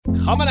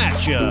Coming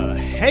at you.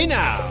 Hey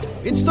now,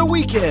 it's the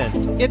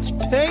weekend. It's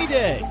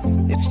payday.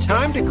 It's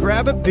time to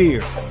grab a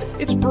beer.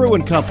 It's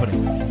Brewing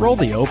Company. Roll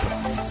the open.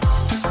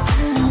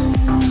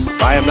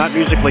 I am not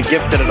musically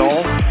gifted at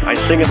all. I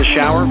sing in the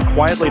shower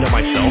quietly to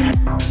myself.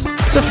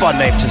 It's a fun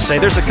name to say.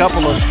 There's a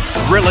couple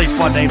of really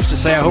fun names to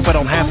say. I hope I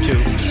don't have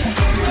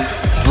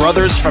to.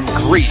 Brothers from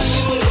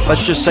Greece.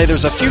 Let's just say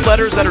there's a few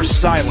letters that are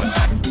silent.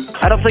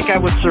 I don't think I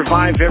would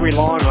survive very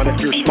long on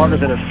If You're Smarter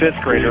Than a Fifth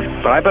Grader,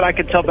 but I bet I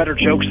could tell better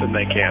jokes than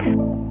they can.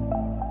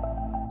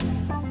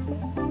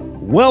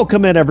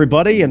 Welcome in,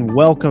 everybody, and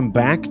welcome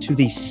back to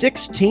the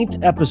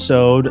 16th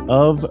episode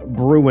of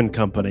Brewing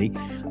Company.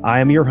 I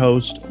am your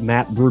host,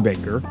 Matt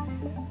Brubaker.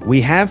 We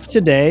have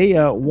today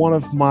one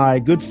of my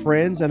good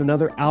friends and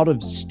another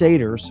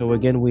out-of-stater. So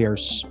again, we are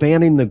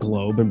spanning the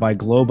globe, and by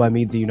globe, I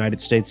mean the United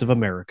States of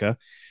America.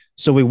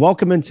 So we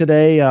welcome in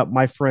today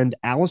my friend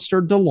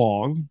Alistair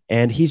DeLong,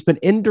 and he's been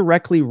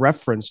indirectly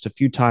referenced a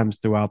few times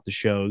throughout the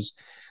shows.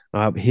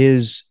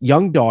 His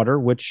young daughter,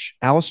 which,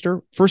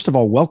 Alistair, first of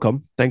all,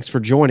 welcome. Thanks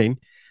for joining.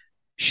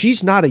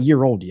 She's not a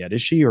year old yet,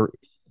 is she? Or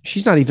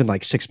she's not even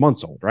like 6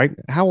 months old, right?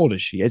 How old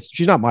is she?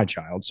 She's not my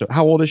child. So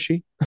how old is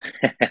she?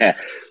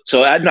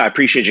 So I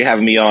appreciate you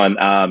having me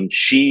on.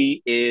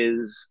 She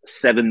is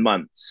 7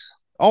 months.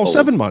 Oh, old.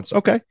 7 months.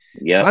 Okay.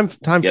 Yeah.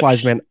 Time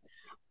flies, man.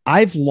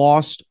 I've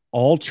lost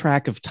all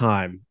track of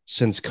time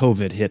since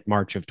COVID hit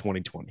March of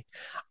 2020.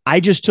 I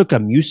just took a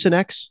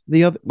Mucinex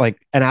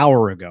an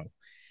hour ago,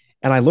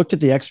 and I looked at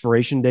the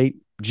expiration date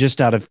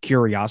just out of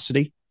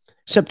curiosity,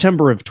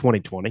 September of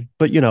 2020.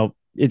 But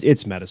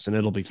it's medicine;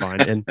 it'll be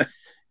fine. And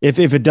if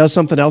it does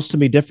something else to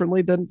me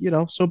differently, then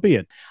so be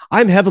it.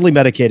 I'm heavily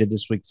medicated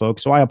this week,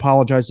 folks, so I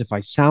apologize if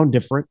I sound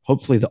different.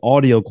 Hopefully, the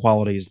audio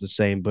quality is the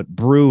same, but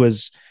brew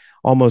is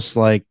almost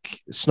like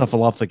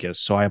snuffleupagus,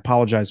 so I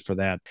apologize for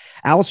that.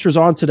 Alistair's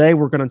on today.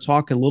 We're going to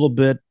talk a little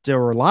bit,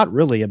 or a lot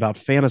really, about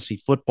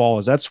fantasy football,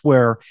 as that's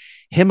where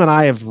him and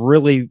I have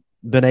really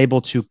been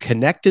able to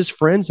connect as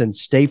friends and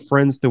stay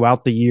friends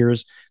throughout the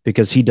years,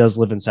 because he does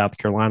live in South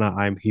Carolina.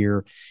 I'm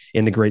here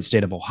in the great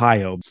state of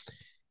Ohio.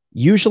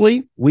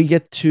 Usually we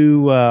get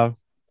to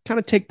kind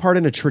of take part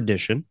in a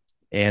tradition,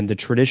 and the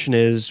tradition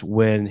is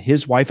when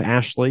his wife,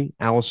 Ashley,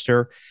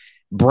 Alistair,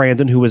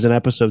 Brandon, who was in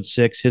episode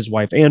 6, his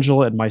wife,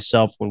 Angela, and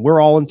myself, when we're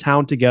all in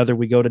town together,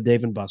 we go to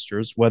Dave &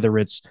 Buster's, whether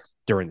it's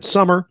during the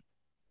summer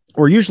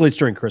or usually it's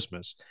during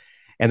Christmas.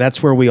 And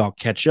that's where we all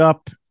catch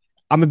up.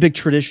 I'm a big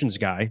traditions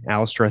guy,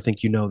 Alistair. I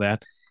think you know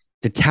that.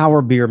 The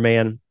Tower Beer,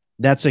 man,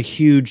 that's a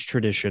huge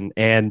tradition.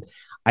 And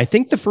I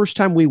think the first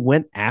time we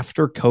went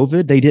after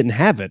COVID, they didn't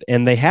have it.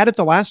 And they had it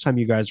the last time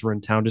you guys were in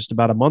town just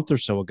about a month or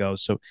so ago.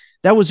 So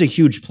that was a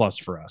huge plus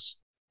for us.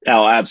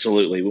 Oh,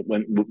 absolutely.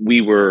 When we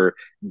were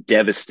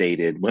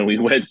devastated when we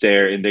went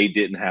there and they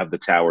didn't have the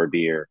Tower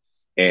Beer,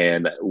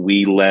 and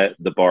we let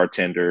the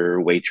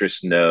bartender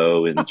waitress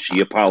know, and she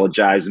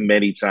apologized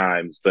many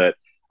times, but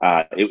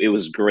it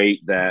was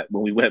great that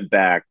when we went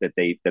back that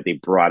they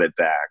brought it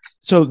back.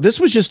 So this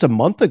was just a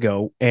month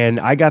ago,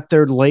 and I got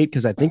there late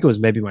because I think it was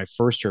maybe my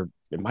first, or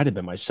it might have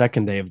been my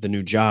second day of the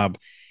new job.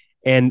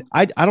 And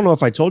I don't know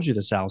if I told you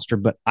this, Alistair,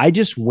 but I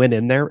just went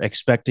in there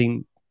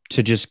expecting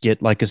to just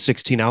get like a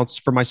 16 ounce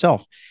for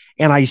myself.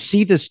 And I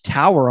see this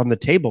tower on the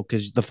table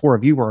because the 4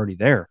 of you were already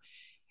there.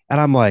 And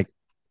I'm like,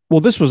 well,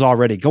 this was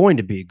already going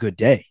to be a good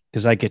day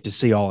because I get to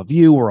see all of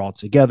you. We're all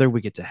together.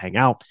 We get to hang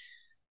out.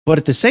 But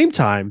at the same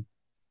time,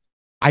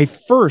 I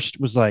first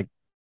was like,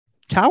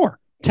 Tower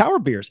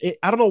beers.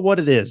 I don't know what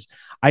it is.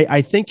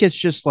 I think it's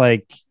just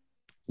like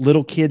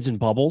little kids and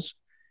bubbles.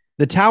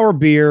 The Tower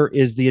Beer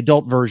is the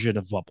adult version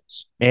of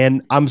Bubbles.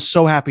 And I'm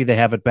so happy they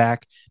have it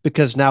back,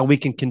 because now we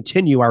can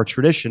continue our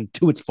tradition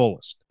to its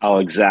fullest. Oh,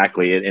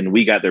 exactly. And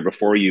we got there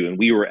before you, and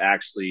we were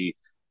actually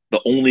the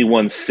only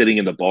ones sitting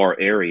in the bar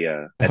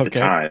area at the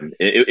time.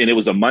 And it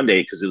was a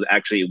Monday because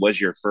it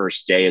was your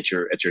first day at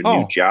your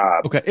new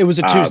job. Okay. It was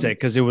a Tuesday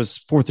because it was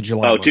 4th of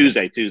July. Oh,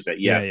 Monday. Tuesday.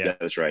 Yeah,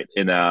 that's right.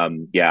 And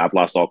I've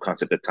lost all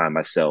concept of time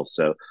myself.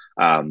 So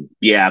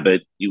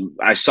but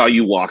I saw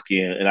you walk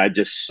in, and I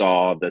just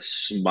saw the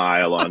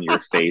smile on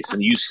your face,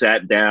 and you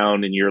sat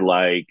down and you're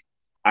like,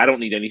 I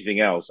don't need anything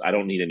else. I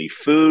don't need any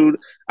food.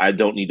 I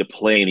don't need to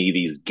play any of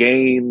these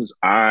games.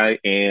 I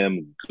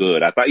am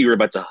good. I thought you were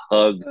about to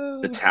hug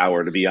the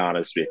tower, to be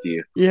honest with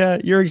you. Yeah,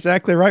 you're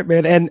exactly right,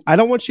 man. And I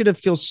don't want you to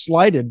feel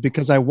slighted,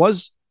 because I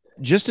was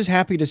just as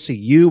happy to see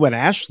you and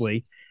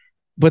Ashley,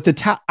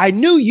 but I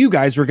knew you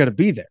guys were going to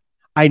be there.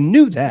 I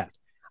knew that.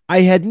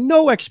 I had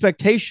no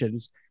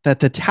expectations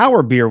that the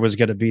Tower Beer was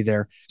going to be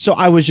there. So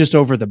I was just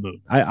over the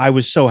moon. I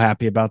was so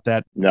happy about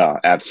that. No,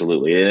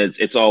 absolutely. And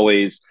it's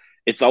always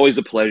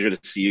a pleasure to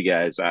see you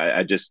guys.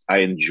 I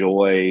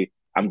enjoy.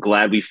 I'm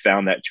glad we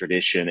found that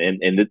tradition,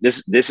 and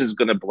this is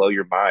going to blow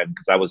your mind,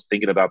 because I was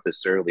thinking about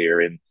this earlier,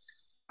 and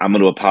I'm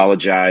going to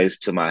apologize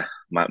to my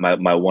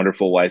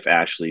wonderful wife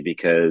Ashley,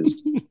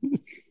 because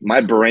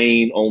my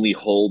brain only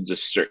holds a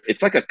certain.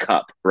 It's like a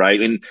cup,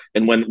 right?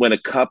 And when a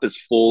cup is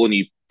full and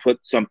you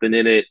put something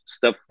in it,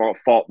 stuff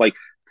fall like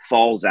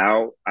falls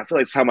out. I feel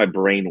like it's how my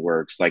brain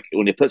works. Like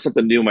when you put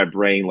something new in my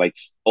brain, like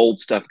old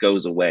stuff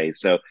goes away.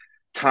 So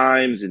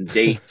times and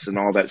dates and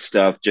all that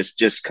stuff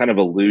just kind of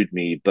elude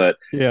me. But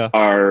Yeah.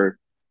 our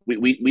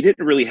we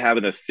didn't really have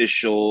an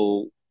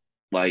official,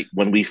 like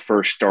when we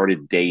first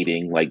started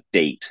dating, like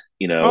date.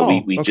 We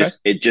Oh, we okay. just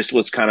it just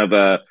was kind of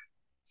a,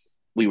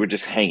 we were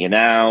just hanging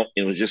out.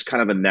 It was just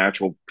kind of a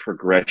natural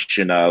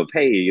progression of,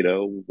 hey,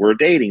 we're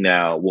dating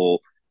now.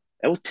 Well,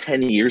 that was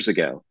 10 years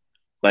ago.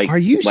 Are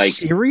Like, you like,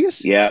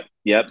 serious? yeah,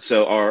 yep.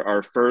 So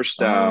our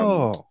first,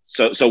 Oh,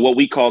 so what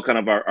we call kind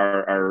of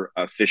our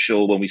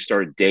official when we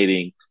started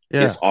dating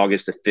is yeah.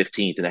 August the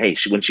 15th. And hey,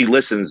 when she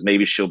listens,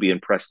 maybe she'll be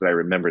impressed that I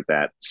remembered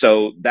that.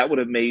 So that would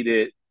have made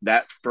it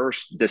that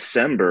first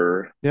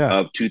December Yeah.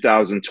 of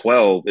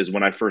 2012 is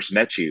when I first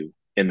met you.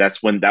 And that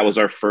was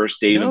our first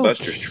Dave and No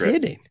Buster's trip.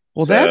 kidding.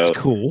 Well, that's So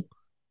cool.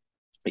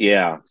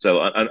 yeah.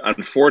 So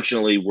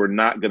unfortunately, we're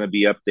not going to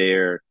be up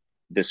there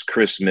this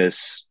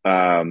Christmas,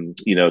 to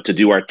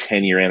do our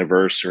 10-year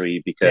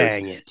anniversary because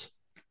Dang it.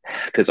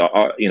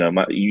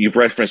 you've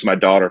referenced my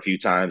daughter a few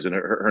times, and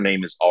her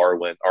name is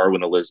Arwen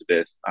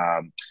Elizabeth.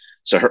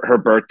 So her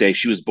birthday,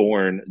 she was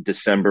born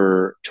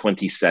December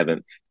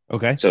 27th.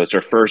 Okay. So it's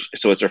her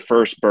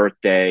first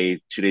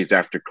birthday, 2 days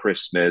after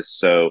Christmas.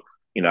 So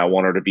I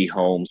want her to be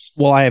home.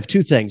 Well, I have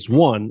two things.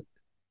 One,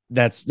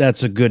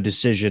 that's a good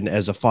decision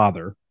as a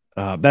father.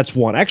 That's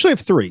one. Actually, I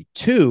have three.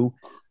 Two,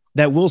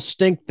 that will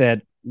stink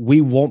that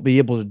we won't be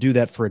able to do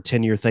that for a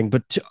 10-year thing.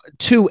 But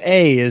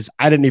 2A is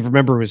I didn't even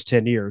remember it was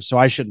 10 years, so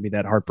I shouldn't be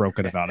that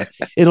heartbroken about it.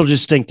 It'll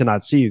just stink to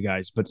not see you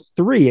guys. But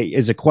three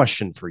is a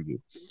question for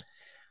you.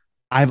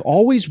 I've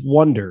always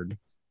wondered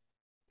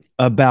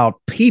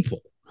about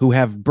people who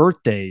have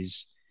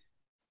birthdays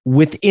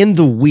within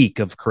the week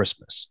of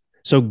Christmas.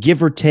 So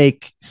give or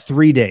take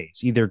 3 days,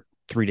 either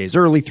 3 days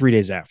early, 3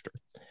 days after.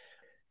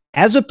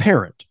 As a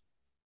parent,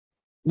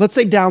 let's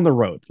say down the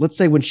road, let's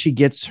say when she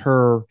gets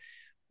her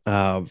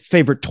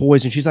favorite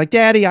toys and she's like,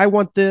 Daddy, I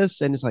want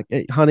this. And it's like,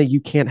 hey, honey, you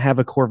can't have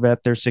a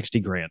Corvette. They're 60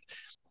 grand.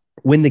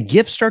 When the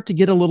gifts start to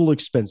get a little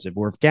expensive,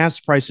 or if gas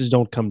prices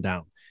don't come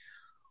down,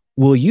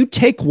 will you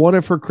take one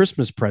of her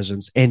Christmas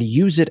presents and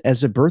use it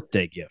as a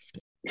birthday gift?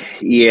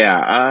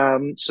 Yeah.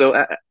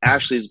 So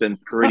Ashley's been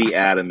pretty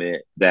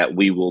adamant that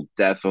we will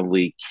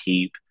definitely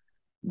keep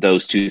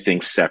those two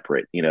things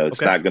separate. It's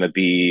Okay. not going to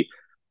be,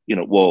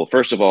 well,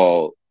 first of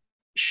all,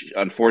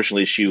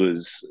 unfortunately, she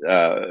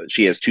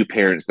has two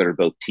parents that are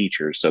both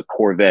teachers, so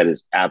Corvette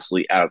is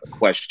absolutely out of the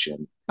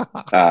question.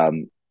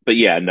 But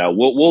yeah, no,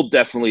 we'll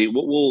definitely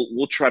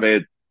we'll try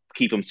to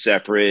keep them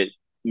separate,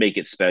 make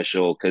it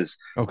special because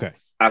Okay.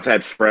 I've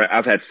had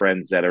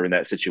friends that are in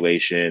that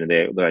situation, and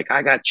they're like,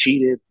 I got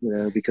cheated,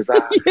 because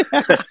I.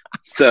 Yeah.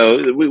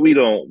 So we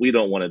don't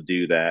want to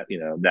do that,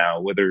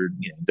 Now, whether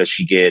does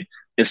she get,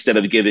 instead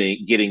of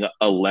getting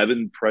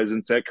 11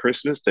 presents at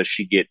Christmas, does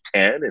she get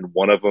 10? And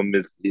one of them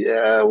is,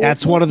 yeah,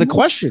 That's one of the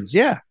questions.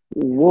 Yeah.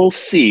 we'll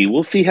see.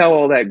 We'll see how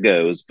all that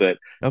goes. But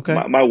Okay.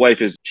 my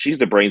wife she's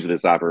the brains of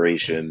this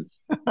operation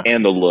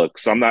and the look.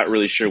 So I'm not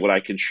really sure what I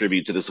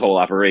contribute to this whole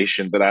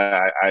operation, but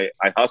I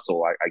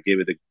hustle. I give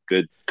it a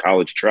good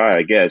college try,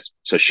 I guess.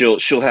 So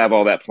she'll have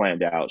all that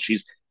planned out.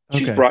 She's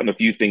Okay. brought in a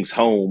few things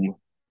home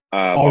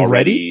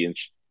Already? already,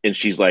 and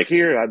she's like,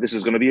 here, this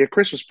is going to be a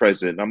Christmas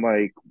present. And I'm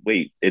like,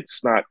 wait,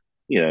 it's not.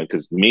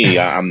 Because me,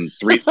 I'm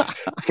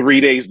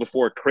 3 days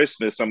before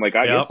Christmas. I'm like,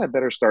 I Yep. guess I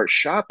better start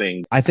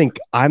shopping. I think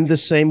I'm the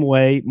same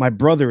way. My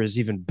brother is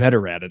even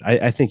better at it.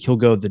 I think he'll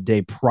go the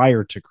day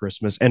prior to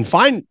Christmas and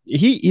find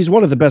he's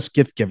one of the best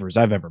gift givers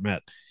I've ever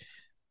met.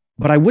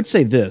 But I would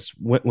say this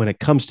when it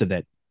comes to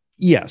that,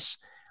 yes,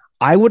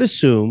 I would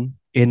assume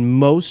in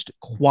most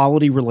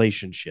quality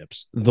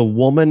relationships, the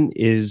woman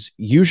is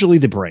usually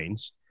the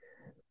brains,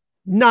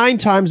 9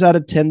 times out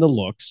of 10, the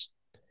looks.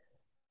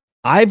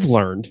 I've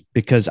learned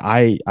because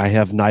I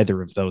have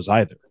neither of those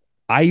either.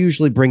 I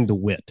usually bring the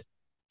wit.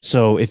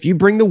 So if you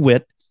bring the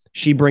wit,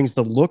 she brings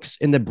the looks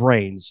and the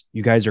brains.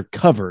 You guys are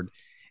covered,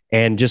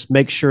 and just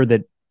make sure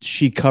that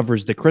she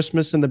covers the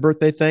Christmas and the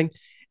birthday thing.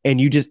 And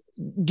you just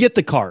get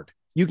the card.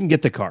 You can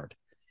get the card.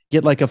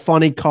 Get like a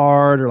funny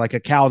card or like a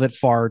cow that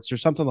farts or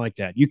something like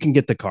that. You can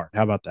get the card.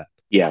 How about that?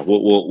 Yeah,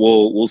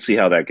 we'll see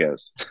how that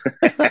goes.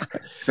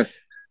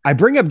 I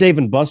bring up Dave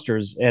and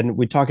Buster's and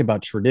we talk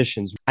about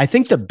traditions. I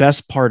think the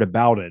best part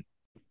about it,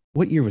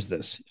 what year was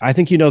this? I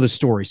think you know the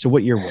story. So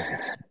what year was it?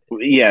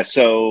 Yeah,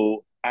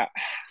 so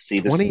see,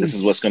 this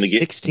is what's going to get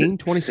 2016,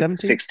 2017?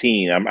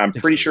 16. I'm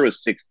pretty 16. sure it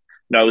was six.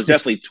 No, it was 16.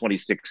 definitely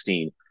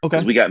 2016 because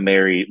Okay. we got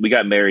married. We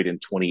got married in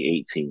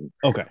 2018.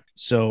 Okay.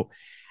 So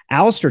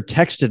Alistair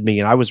texted me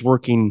and I was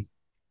working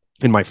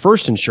in my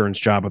first insurance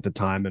job at the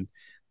time and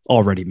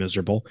already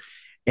miserable.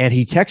 And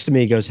he texted me,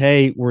 he goes,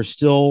 Hey, we're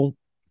still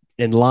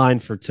in line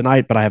for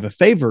tonight, but I have a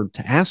favor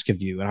to ask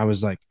of you. And I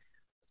was like,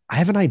 I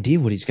have an idea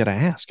what he's going to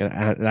ask.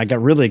 And I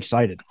got really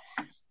excited.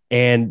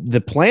 And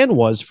the plan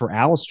was for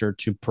Alistair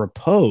to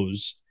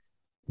propose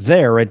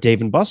there at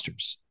Dave and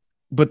Buster's.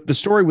 But the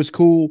story was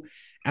cool.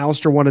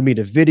 Alistair wanted me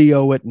to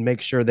video it and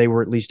make sure they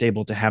were at least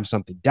able to have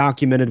something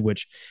documented,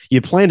 which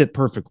you planned it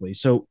perfectly.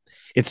 So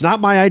it's not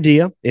my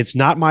idea. It's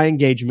not my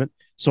engagement.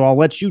 So I'll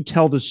let you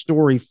tell the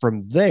story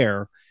from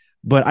there.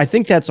 But I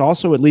think that's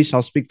also, at least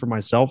I'll speak for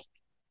myself.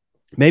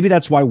 Maybe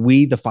that's why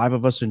we, the five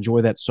of us,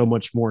 enjoy that so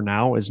much more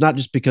now. It's not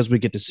just because we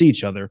get to see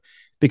each other,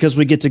 because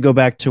we get to go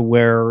back to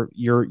where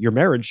your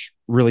marriage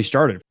really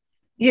started.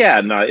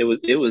 Yeah, no,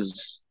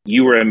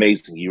 you were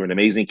amazing. You were an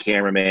amazing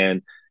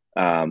cameraman.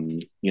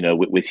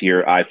 With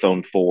your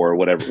iPhone 4,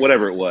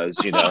 whatever it was,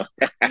 Yeah,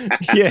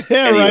 right.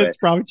 Anyway, It's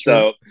probably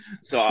true.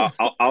 so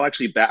I'll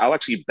actually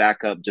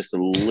back up just a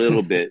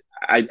little bit.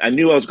 I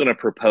knew I was going to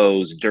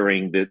propose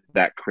during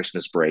that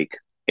Christmas break,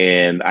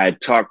 and I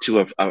had talked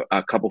to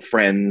a couple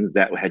friends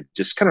that had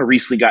just kind of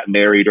recently got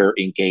married or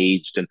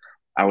engaged, and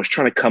I was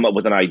trying to come up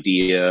with an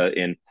idea.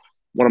 And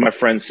one of my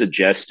friends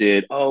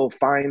suggested, "Oh,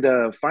 find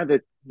a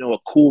a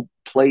cool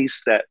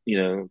place that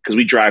because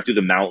we drive through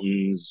the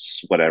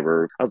mountains,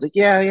 whatever." I was like,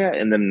 "Yeah, yeah,"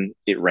 and then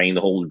it rained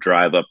the whole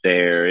drive up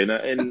there, and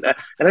I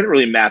didn't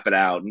really map it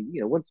out. And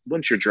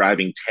once you're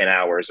driving 10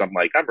 hours, I'm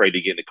like, I'm ready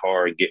to get in the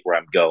car and get where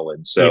I'm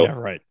going. So Yeah,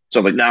 right. so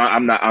I'm like, no,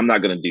 I'm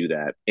not going to do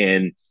that.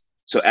 And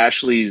so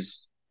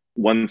Ashley's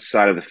one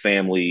side of the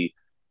family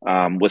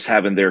was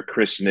having their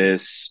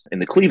Christmas in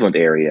the Cleveland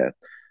area.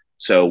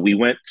 So we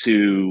went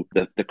to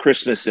the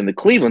Christmas in the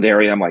Cleveland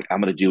area. I'm like,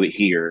 I'm going to do it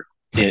here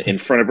in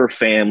front of her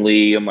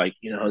family. I'm like,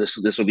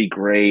 this will be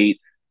great.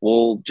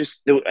 Well,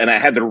 and I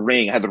had the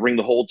ring. I had the ring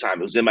the whole time.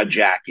 It was in my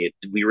jacket.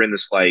 And we were in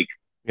this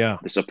Yeah.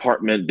 this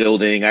apartment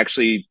building,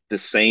 actually the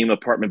same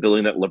apartment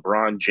building that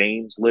LeBron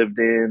James lived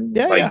in,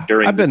 Yeah, like yeah.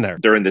 I've been there.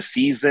 during the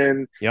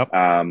season. Yep.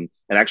 And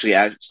actually,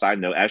 side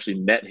note, actually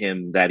met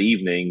him that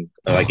evening,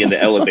 like in the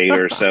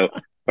elevator. So,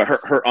 but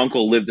her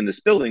uncle lived in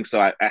this building, so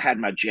I had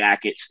my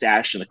jacket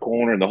stashed in the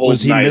corner, and the whole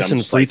Was he night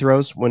missing free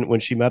throws when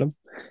she met him?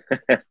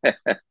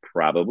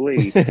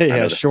 Probably.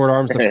 Yeah, short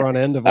arms, the front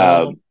end of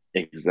all of them.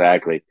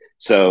 Exactly.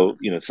 So,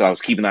 so I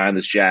was keeping an eye on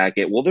this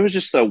jacket. Well, there was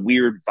just a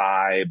weird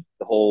vibe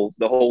the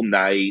whole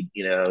night,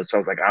 So I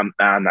was like,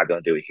 I'm not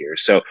going to do it here.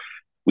 So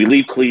we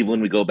leave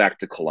Cleveland, we go back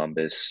to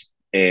Columbus,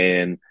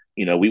 and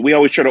we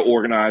always try to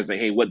organize like,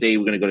 hey, what day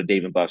we're going to go to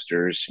Dave and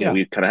Buster's. Yeah.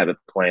 We kind of have it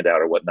planned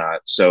out or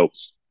whatnot. So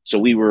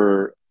we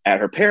were at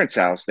her parents'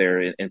 house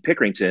there in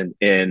Pickerington,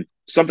 and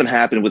something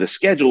happened with a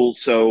schedule.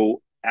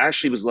 So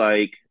Ashley was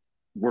like,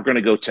 we're going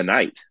to go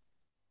tonight.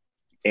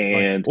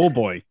 And oh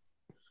boy.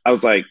 I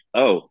was like,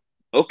 oh,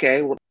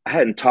 okay. Well, I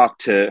hadn't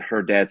talked to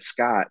her dad,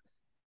 Scott,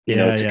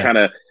 kind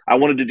of, I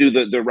wanted to do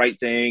the right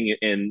thing.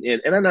 And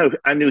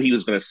I knew he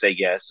was going to say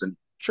yes. And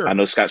sure, I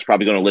know Scott's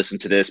probably going to listen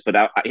to this, but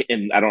I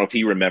don't know if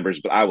he remembers,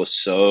 but I was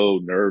so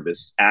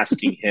nervous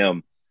asking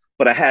him,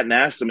 but I hadn't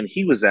asked him and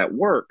he was at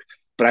work.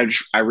 But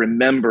I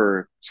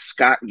remember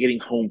Scott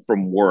getting home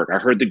from work. I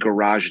heard the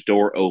garage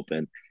door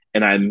open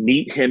and I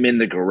meet him in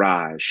the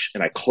garage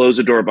and I close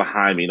the door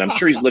behind me. And I'm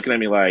sure he's looking at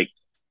me like,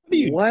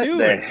 what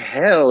the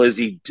hell is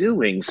he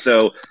doing?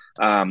 So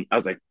I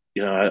was like,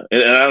 and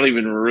I don't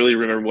even really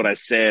remember what I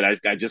said.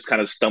 I just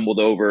kind of stumbled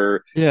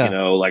over,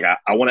 like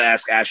I want to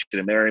ask Ashley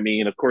to marry me.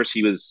 And of course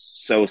he was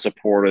so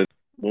supportive.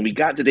 When we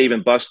got to Dave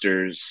and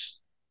Buster's,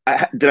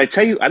 did I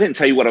tell you? I didn't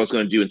tell you what I was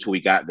going to do until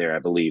we got there, I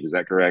believe. Is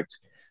that correct?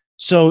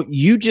 So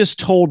you just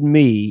told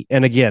me,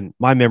 and again,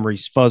 my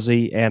memory's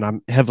fuzzy and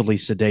I'm heavily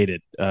sedated.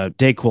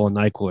 Dayquil and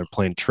NyQuil are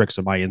playing tricks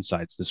on my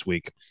insides this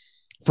week.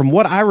 From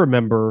what I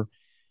remember,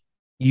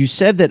 you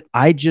said that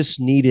I just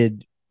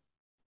needed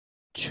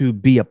to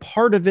be a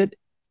part of it.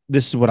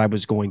 This is what I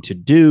was going to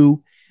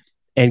do.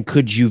 And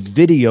could you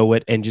video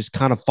it and just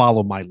kind of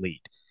follow my lead?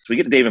 So we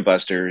get to Dave and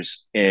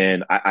Buster's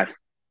and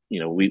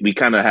we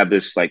kind of have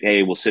this like,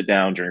 hey, we'll sit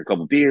down, drink a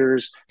couple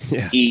beers,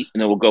 eat,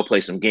 and then we'll go play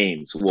some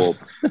games. Well,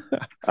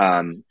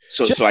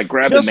 so I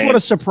grabbed just what a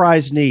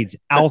surprise needs,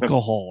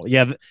 alcohol.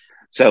 Yeah.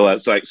 So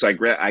I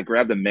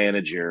grabbed the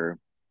manager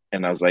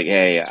and I was like,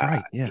 hey, that's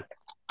right. Yeah.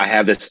 I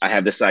have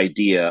this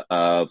idea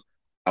of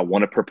I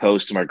want to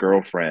propose to my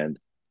girlfriend,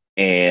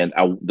 and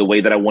the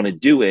way that I want to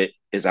do it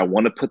is I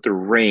want to put the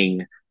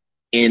ring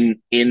in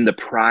the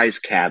prize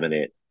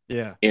cabinet.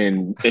 Yeah.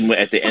 And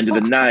at the end of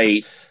the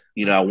night,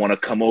 I want to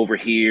come over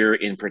here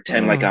and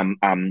pretend like I'm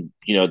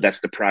that's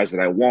the prize that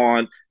I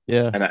want.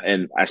 Yeah.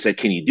 And I said,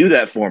 can you do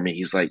that for me?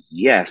 He's like,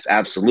 yes,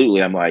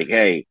 absolutely. I'm like,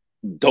 hey,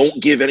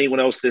 don't give anyone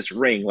else this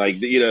ring. Like,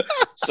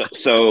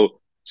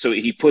 So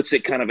he puts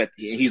it kind of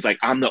he's like,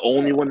 I'm the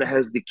only one that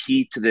has the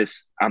key to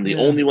this. I'm the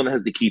only one that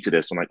has the key to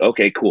this. I'm like,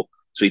 okay, cool.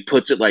 So he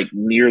puts it like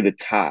near the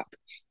top,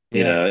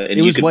 and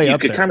you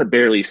could kind of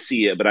barely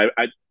see it, but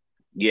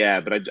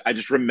I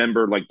just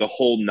remember like the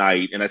whole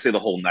night, and I say the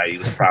whole night, it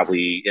was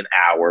probably an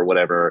hour,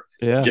 whatever,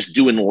 just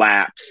doing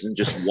laps and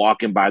just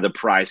walking by the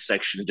prize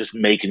section, just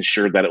making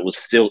sure that it was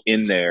still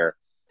in there.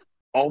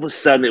 All of a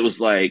sudden it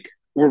was like,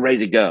 we're ready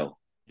to go.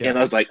 And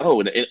I was like,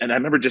 oh, and I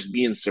remember just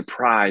being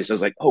surprised. I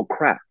was like, oh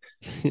crap.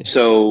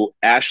 So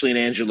Ashley and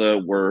Angela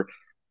were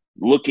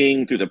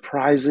looking through the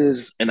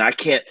prizes, and I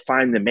can't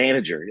find the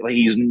manager. Like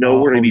he's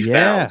nowhere to be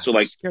found. So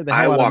like scared the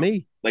hell out of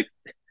me.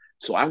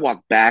 So I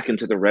walked back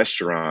into the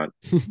restaurant,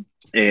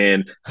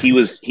 and he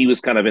was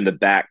kind of in the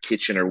back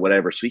kitchen or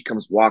whatever. So he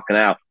comes walking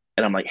out,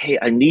 and I'm like, "Hey,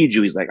 I need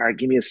you." He's like, "All right,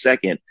 give me a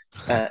second."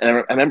 And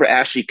I remember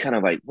Ashley kind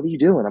of like, "What are you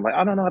doing?" I'm like,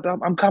 "Oh, no,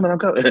 I'm coming, I'm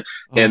coming."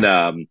 And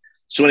Oh,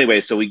 so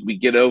anyway, so we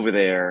get over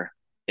there,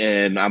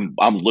 and I'm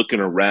looking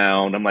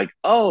around. I'm like,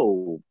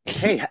 "Oh,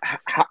 hey,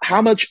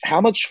 how much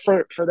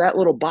for that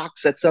little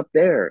box that's up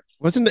there?"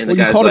 wasn't it? And the Well,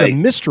 you guy's called it a like,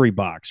 mystery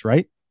box,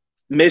 right?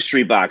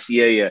 "Mystery box,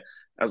 yeah, yeah."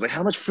 I was like,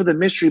 "How much for the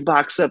mystery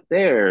box up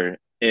there?"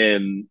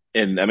 And I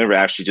remember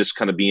Ashley just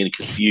kind of being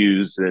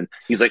confused, and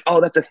he's like,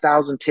 "Oh, that's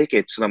 1,000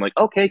 tickets." And I'm like,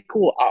 "Okay,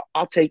 cool,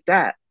 I'll take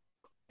that."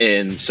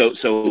 And so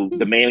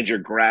the manager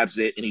grabs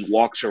it, and he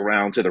walks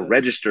around to the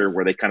register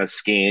where they kind of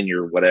scan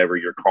your whatever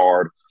your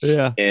card.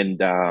 Yeah. And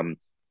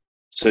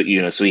so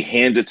he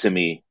hands it to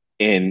me,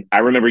 and I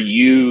remember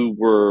you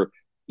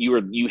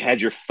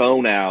had your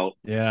phone out,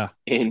 Yeah.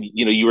 and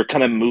you were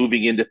kind of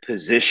moving into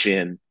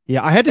position.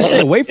 Yeah. I had to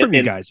stay away from you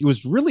And guys. It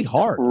was really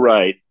hard.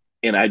 right.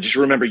 And I just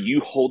remember you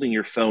holding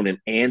your phone, and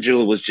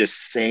Angela was just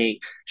saying,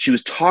 she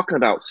was talking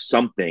about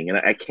something, and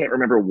I can't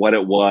remember what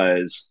it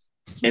was.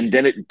 And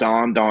then it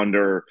dawned on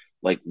her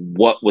like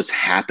what was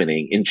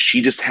happening. And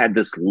she just had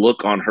this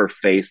look on her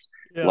face,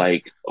 Yeah.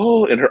 like,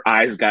 oh, and her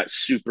eyes got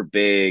super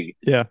big.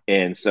 Yeah.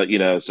 And so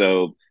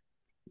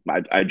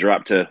I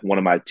dropped to one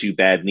of my two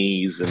bad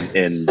knees,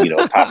 and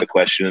pop a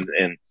question.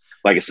 And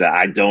like I said,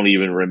 I don't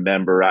even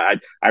remember. I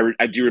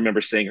do remember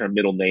saying her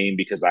middle name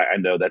because I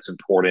know that's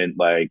important.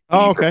 Like when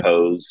Oh, you okay.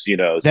 propose,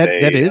 That say,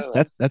 is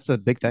that's a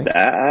big thing.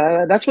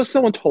 that's what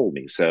someone told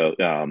me. So, of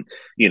course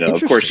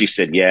Interesting. she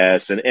said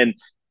yes. And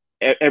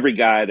every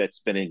guy that's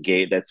been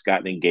engaged, that's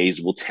gotten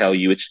engaged, will tell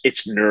you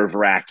it's nerve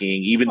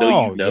wracking, even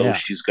though Oh yeah.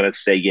 she's going to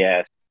say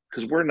yes.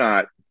 Because we're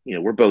not,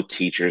 we're both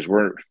teachers.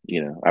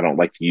 I don't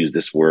like to use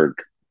this word,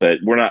 but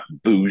we're not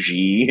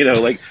bougie.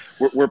 Like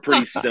we're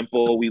pretty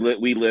simple. We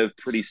live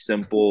pretty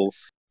simple.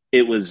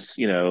 It was,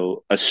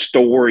 a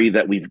story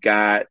that we've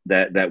got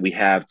that we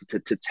have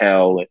to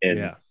tell.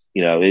 And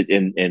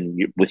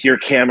Yeah. with your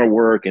camera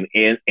work and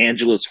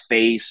Angela's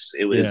face,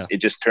 Yeah. it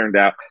just turned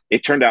out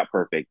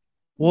perfect.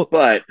 Well,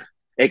 But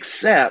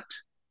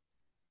except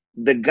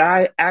the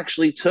guy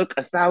actually took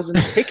 1,000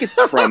 tickets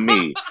from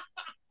me.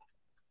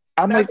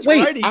 I'm like, that's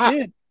wait, right. He I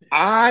did.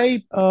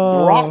 I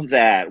Uh, brought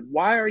that.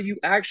 Why are you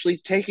actually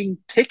taking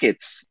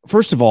tickets?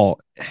 First of all,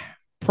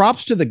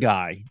 props to the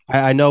guy.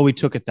 I know he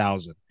took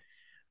 1,000,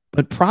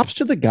 but props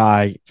to the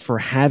guy for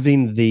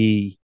having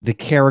the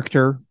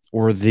character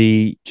or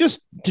the just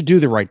to do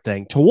the right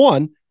thing. To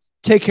one,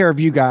 take care of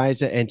you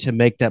guys and to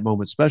make that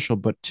moment special.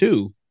 But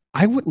two,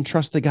 I wouldn't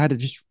trust the guy to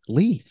just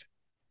leave.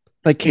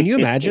 Like, can you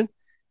imagine?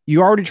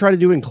 You already tried to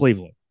do it in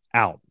Cleveland,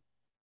 out.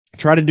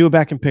 Try to do it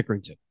back in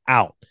Pickerington,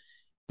 out.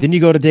 Then you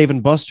go to Dave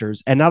and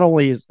Buster's, and not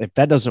only is if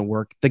that doesn't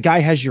work, the guy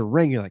has your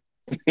ring. You're like,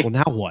 well,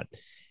 now what?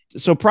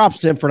 So props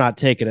to him for not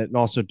taking it and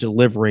also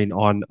delivering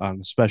on a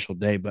special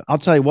day. But I'll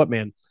tell you what,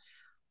 man,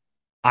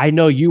 I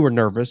know you were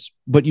nervous,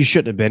 but you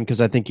shouldn't have been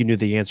because I think you knew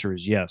the answer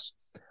is yes.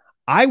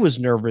 I was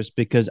nervous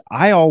because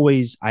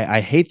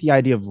I hate the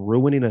idea of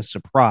ruining a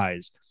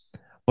surprise,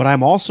 but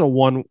I'm also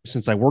one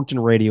since I worked in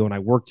radio and I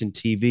worked in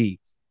TV.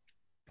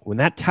 When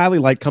that tally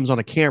light comes on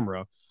a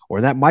camera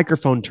or that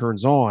microphone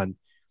turns on,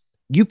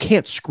 you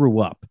can't screw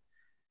up.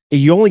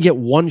 You only get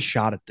one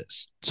shot at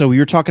this. So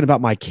you're talking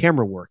about my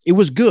camera work. It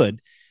was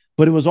good,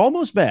 but it was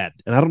almost bad.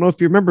 And I don't know if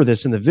you remember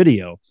this in the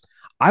video.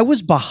 I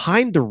was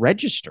behind the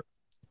register.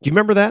 Do you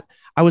remember that?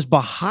 I was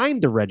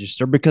behind the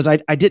register because I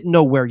didn't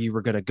know where you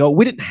were going to go.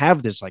 We didn't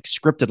have this like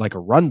scripted, like a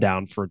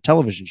rundown for a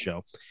television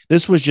show.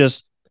 This was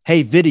just,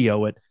 hey,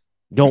 video it.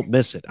 Don't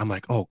miss it. I'm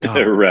like, oh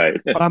God. Right.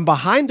 But I'm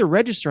behind the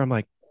register. I'm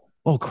like,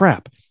 oh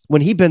crap.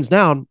 When he bends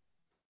down,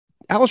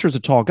 Alistair's a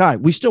tall guy.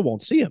 We still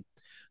won't see him.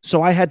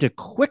 So I had to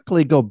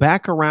quickly go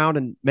back around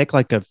and make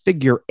like a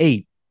figure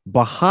eight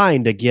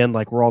behind again,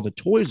 like where all the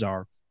toys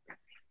are.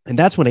 And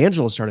that's when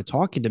Angela started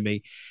talking to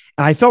me.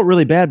 And I felt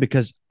really bad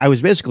because I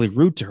was basically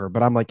rude to her.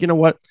 But I'm like, you know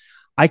what?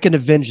 I can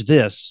avenge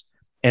this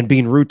and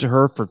being rude to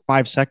her for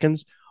 5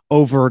 seconds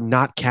over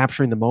not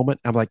capturing the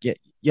moment. I'm like, yeah,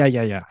 yeah,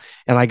 yeah, yeah.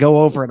 And I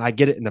go over and I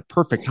get it in the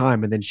perfect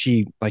time. And then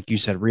she, like you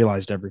said,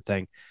 realized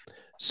everything.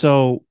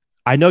 So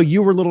I know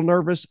you were a little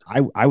nervous.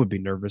 I would be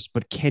nervous,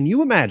 but can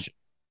you imagine?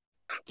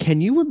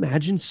 Can you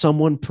imagine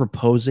someone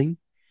proposing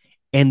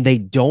and they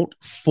don't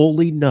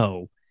fully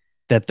know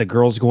that the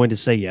girl's going to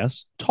say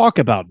yes? Talk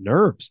about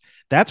nerves.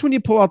 That's when you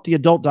pull out the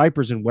adult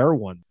diapers and wear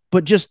one.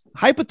 But just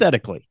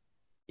hypothetically,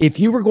 if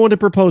you were going to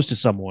propose to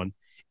someone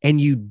and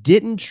you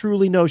didn't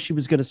truly know she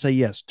was going to say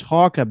yes,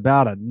 talk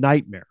about a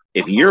nightmare.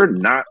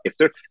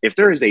 If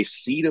there is a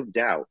seed of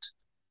doubt,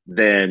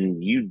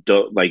 then you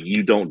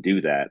don't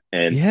do that.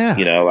 And Yeah.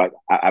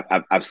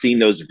 I've seen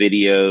those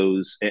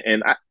videos,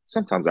 and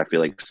sometimes I feel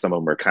like some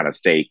of them are kind of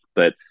fake,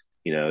 but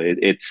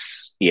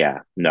it's yeah,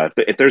 no,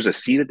 if there's a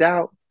seed of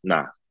doubt,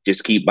 nah,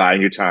 just keep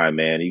buying your time,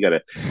 man. You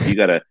gotta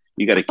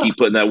keep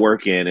putting that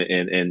work in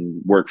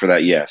and work for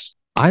that yes.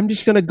 I'm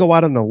just going to go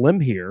out on a limb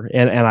here.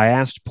 And I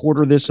asked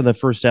Porter this in the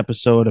first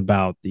episode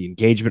about the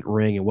engagement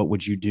ring and what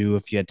would you do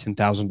if you had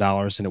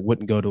 $10,000 and it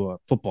wouldn't go to a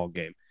football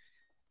game.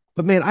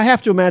 But man, I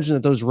have to imagine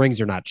that those rings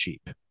are not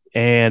cheap.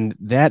 And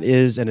that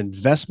is an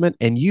investment.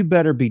 And you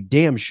better be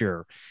damn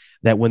sure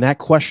that when that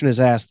question is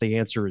asked, the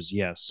answer is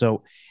yes.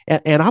 So,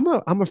 and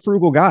I'm a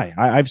frugal guy.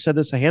 I've said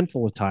this a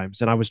handful of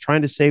times, and I was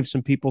trying to save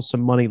some people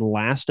some money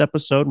last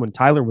episode when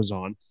Tyler was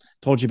on,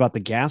 told you about the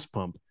gas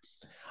pump.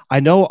 I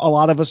know a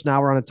lot of us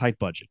now are on a tight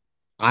budget.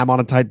 I'm on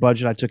a tight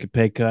budget. I took a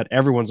pay cut.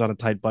 Everyone's on a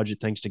tight budget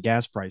thanks to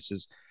gas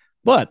prices.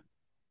 But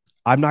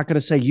I'm not going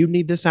to say you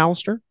need this,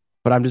 Alistair,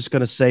 but I'm just going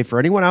to say for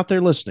anyone out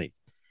there listening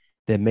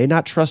that may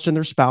not trust in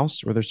their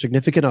spouse or their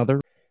significant other,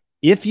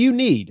 if you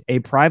need a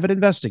private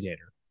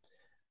investigator,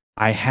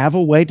 I have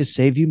a way to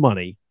save you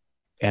money,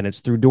 and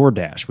it's through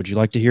DoorDash. Would you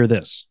like to hear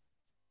this?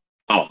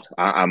 Oh,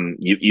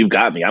 you've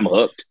got me. I'm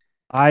hooked.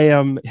 I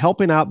am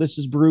helping out. This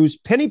is Brew's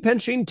penny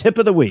pinching tip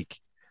of the week.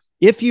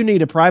 If you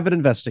need a private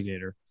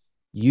investigator,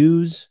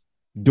 use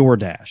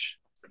DoorDash.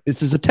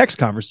 This is a text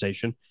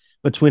conversation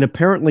between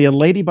apparently a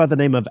lady by the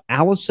name of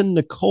Allison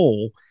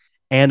Nicole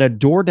and a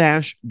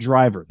DoorDash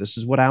driver. This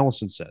is what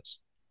Allison says.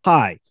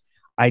 Hi,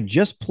 I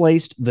just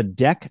placed the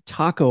deck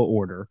taco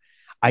order.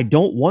 I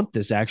don't want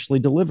this actually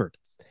delivered.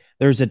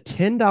 There's a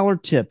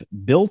 $10 tip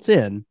built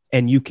in,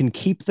 and you can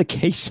keep the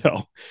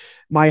queso.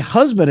 My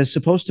husband is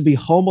supposed to be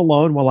home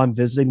alone while I'm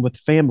visiting with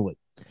family.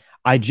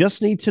 I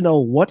just need to know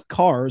what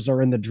cars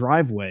are in the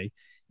driveway.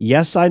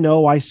 Yes, I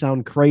know I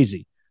sound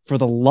crazy. For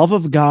the love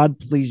of God,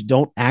 please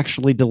don't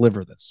actually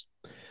deliver this.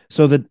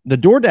 So the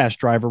DoorDash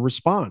driver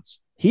responds.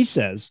 He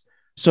says,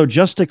 so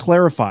just to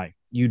clarify,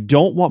 you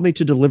don't want me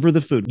to deliver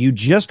the food. You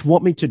just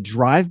want me to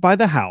drive by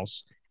the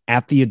house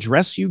at the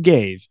address you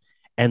gave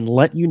and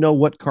let you know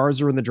what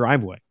cars are in the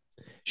driveway.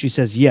 She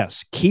says,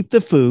 yes, keep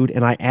the food.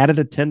 And I added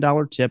a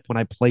 $10 tip when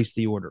I placed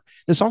the order.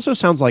 This also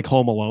sounds like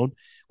Home Alone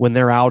when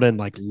they're out in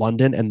like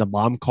London and the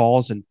mom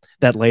calls and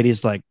that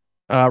lady's like,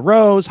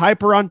 Rose,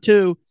 hyper on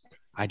 2.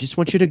 I just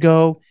want you to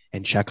go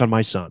and check on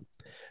my son.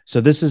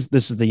 So this is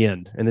the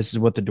end. And this is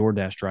what the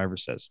DoorDash driver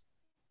says.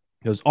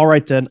 He goes, all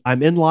right, then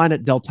I'm in line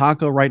at Del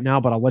Taco right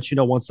now, but I'll let you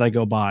know once I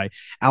go by.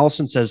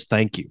 Allison says,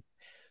 thank you.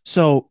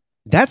 So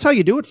that's how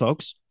you do it,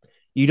 folks.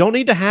 You don't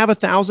need to have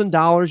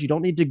 $1,000. You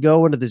don't need to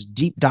go into this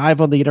deep dive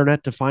on the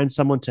internet to find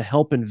someone to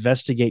help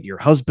investigate your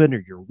husband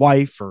or your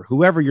wife or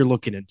whoever you're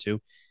looking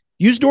into.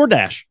 Use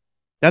DoorDash.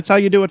 That's how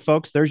you do it,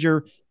 folks. There's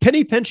your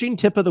penny pinching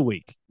tip of the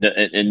week.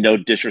 And no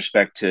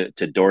disrespect to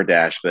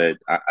DoorDash, but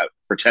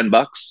for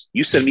 $10,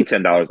 you send me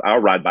 $10. I'll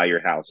ride by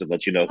your house and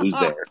let you know who's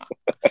there.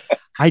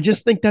 I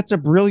just think that's a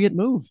brilliant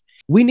move.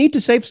 We need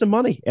to save some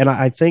money. And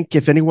I think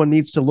if anyone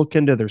needs to look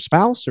into their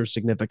spouse or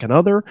significant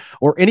other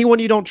or anyone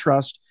you don't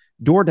trust,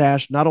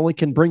 DoorDash not only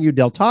can bring you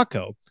Del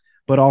Taco,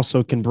 but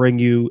also can bring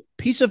you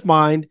peace of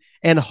mind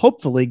and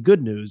hopefully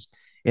good news.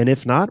 And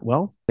if not,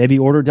 well, maybe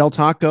order Del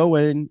Taco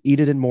and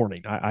eat it in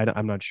morning.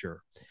 I'm not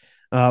sure.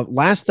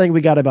 Last thing, we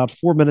got about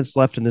 4 minutes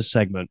left in this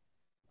segment.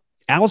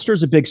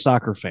 Alistair's a big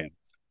soccer fan.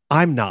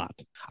 I'm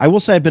not. I will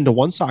say I've been to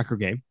one soccer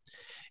game.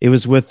 It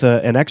was with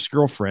an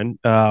ex-girlfriend.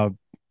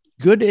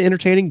 Good,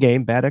 entertaining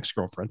game, bad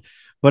ex-girlfriend.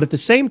 But at the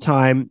same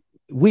time,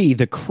 we,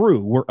 the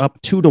crew, were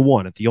up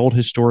 2-1 at the old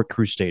historic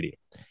Crew Stadium.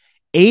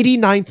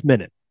 89th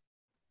minute,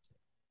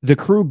 the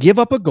crew give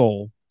up a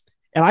goal,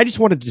 and I just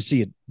wanted to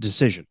see a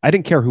decision. I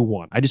didn't care who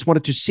won. I just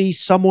wanted to see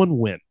someone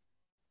win.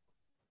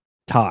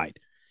 Tied.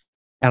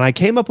 And I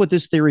came up with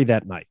this theory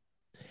that night.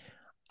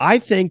 I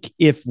think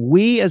if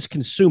we as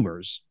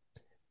consumers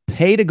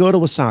pay to go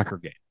to a soccer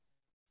game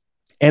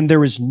and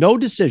there is no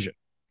decision,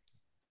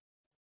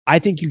 I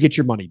think you get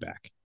your money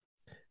back.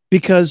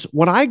 Because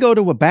when I go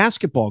to a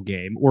basketball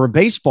game or a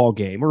baseball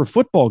game or a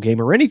football game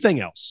or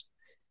anything else,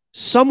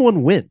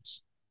 someone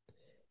wins.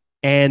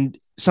 And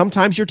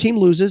sometimes your team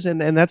loses,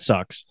 and that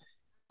sucks.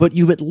 But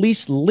you at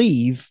least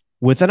leave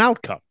with an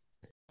outcome.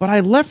 But I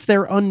left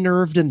there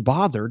unnerved and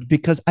bothered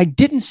because I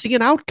didn't see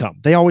an outcome.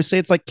 They always say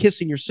it's like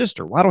kissing your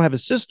sister. Well, I don't have a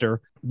sister,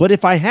 but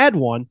if I had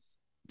one,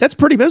 that's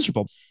pretty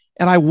miserable.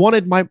 And I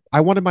wanted my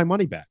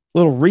money back. A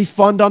little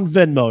refund on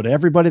Venmo to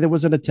everybody that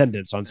was in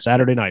attendance on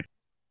Saturday night.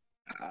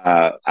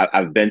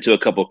 I've been to a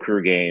couple of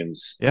Crew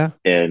games. Yeah.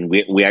 And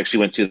we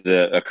actually went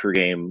to a Crew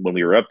game when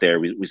we were up there.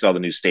 We saw the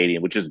new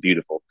stadium, which is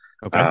beautiful.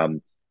 Okay.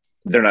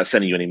 They're not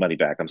sending you any money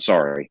back. I'm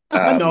sorry.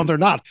 No, they're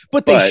not.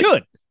 But they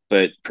should.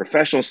 But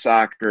professional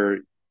soccer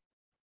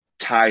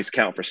ties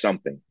count for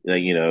something,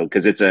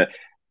 because it's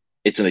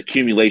an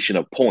accumulation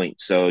of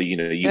points. So, you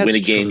That's win a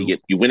game, true.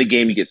 you win a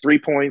game, you get 3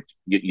 points,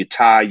 you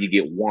tie, you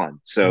get 1.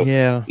 So,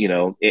 yeah.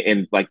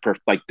 And like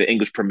the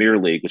English Premier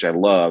League, which I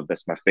love,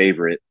 that's my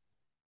favorite.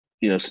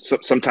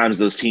 Sometimes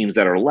those teams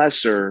that are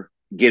lesser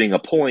getting a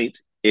point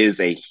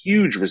is a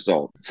huge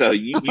result. So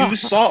you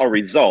saw a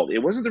result. It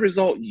wasn't the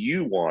result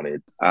you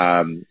wanted.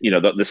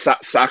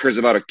 Soccer is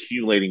about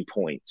accumulating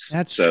points.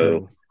 That's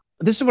true.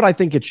 This is what I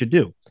think it should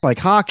do. Like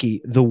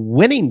hockey, the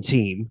winning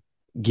team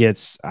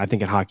gets, I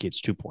think in hockey it's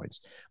 2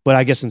 points, but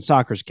I guess in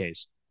soccer's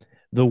case,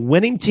 the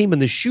winning team in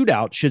the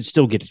shootout should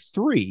still get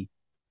 3,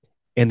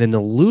 And then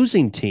the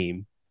losing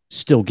team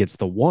still gets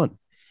the 1.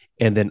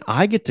 And then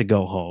I get to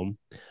go home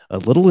a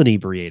little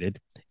inebriated,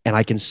 and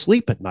I can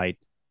sleep at night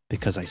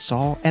because I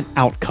saw an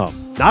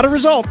outcome. Not a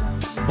result,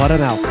 but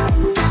an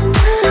outcome.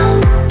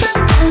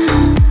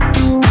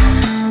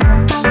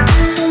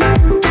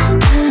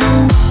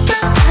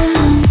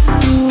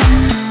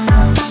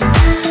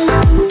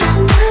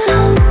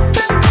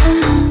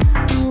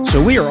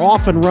 So we are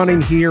off and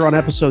running here on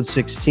episode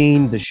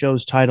 16. The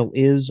show's title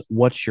is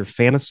What's Your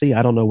Fantasy?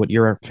 I don't know what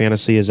your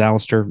fantasy is,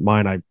 Alistair.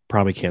 Mine, I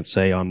probably can't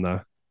say on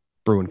the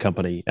Brewing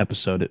Company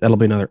episode. That'll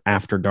be another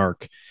After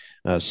Dark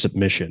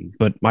submission,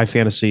 but my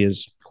fantasy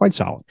is quite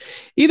solid.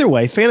 Either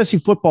way, fantasy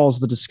football is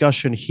the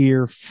discussion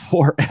here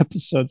for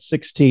episode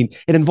 16.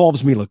 It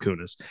involves Mila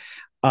Kunis.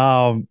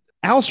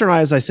 Alistair and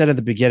I, as I said at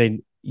the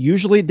beginning,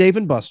 usually Dave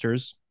and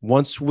Buster's,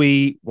 once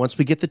we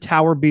get the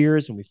tower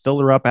beers and we fill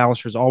her up,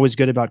 Alistair's always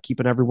good about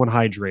keeping everyone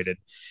hydrated.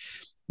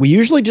 We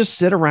usually just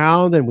sit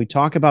around and we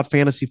talk about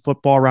fantasy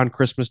football around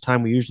Christmas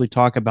time. We usually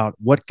talk about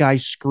what guy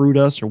screwed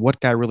us or what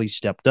guy really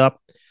stepped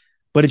up,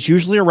 but it's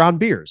usually around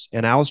beers.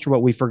 And Alistair,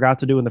 what we forgot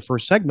to do in the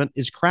first segment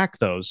is crack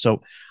those.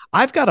 So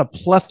I've got a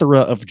plethora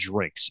of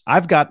drinks.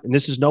 I've got, and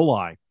this is no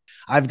lie,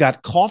 I've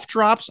got cough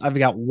drops, I've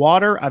got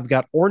water, I've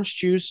got orange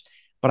juice,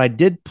 but I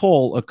did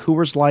pull a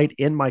Coors Light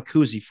in my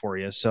koozie for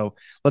you. So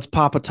let's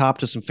pop a top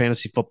to some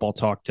fantasy football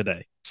talk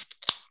today.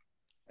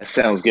 That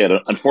sounds good.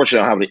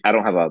 Unfortunately, I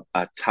don't have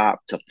a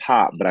top to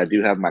pop, but I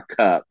do have my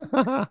cup.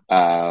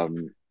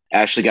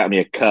 Ashley got me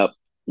a cup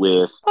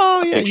with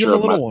a picture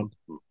of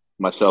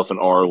myself and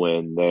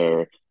Arwen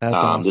there. That's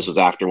awesome. This was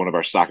after one of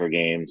our soccer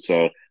games.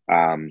 So,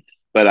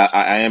 but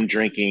I am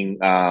drinking.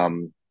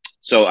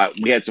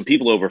 We had some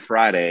people over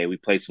Friday. We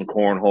played some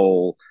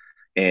cornhole.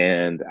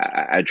 And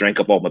I drank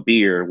up all my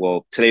beer.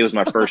 Well, today was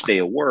my first day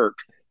of work,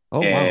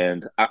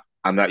 and wow.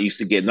 I'm not used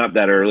to getting up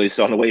that early.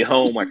 So on the way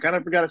home, I kind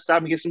of forgot to stop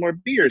and get some more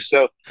beer.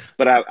 So,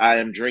 but I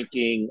am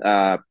drinking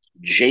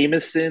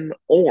Jameson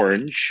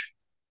Orange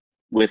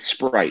with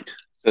Sprite.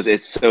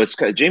 So it's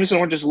Jameson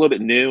Orange is a little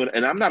bit new,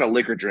 and I'm not a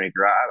liquor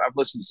drinker. I've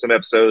listened to some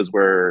episodes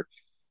where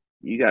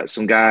you got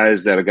some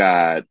guys that have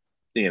got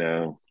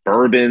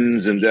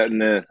bourbons and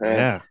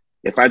yeah.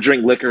 If I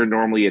drink liquor,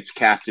 normally it's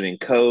Captain and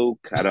Coke.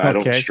 I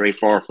don't stray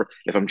far from.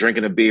 If I'm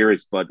drinking a beer,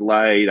 it's Bud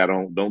Light.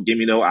 Don't give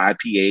me no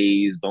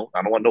IPAs.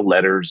 I don't want no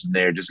letters in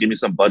there. Just give me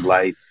some Bud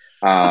Light.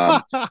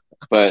 But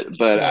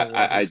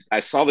I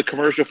saw the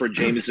commercial for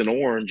Jameson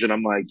Orange, and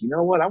I'm like, you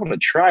know what? I want to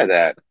try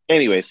that.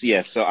 Anyways,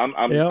 yeah. So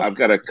I've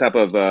got a cup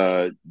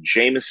of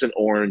Jameson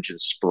Orange and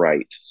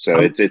Sprite. So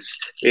it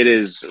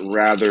is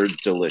rather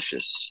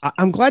delicious.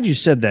 I'm glad you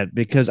said that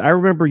because I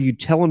remember you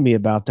telling me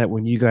about that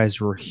when you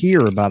guys were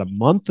here about a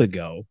month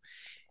ago,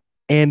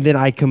 and then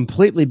I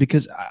completely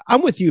because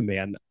I'm with you,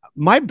 man.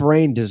 My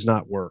brain does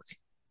not work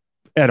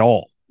at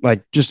all,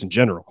 like just in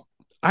general.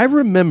 I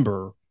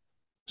remember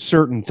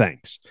certain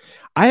things.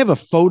 I have a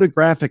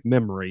photographic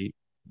memory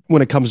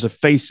when it comes to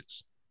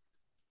faces.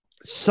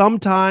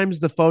 Sometimes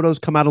the photos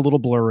come out a little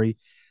blurry,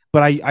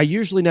 but I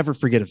usually never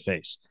forget a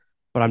face,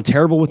 but I'm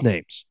terrible with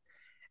names.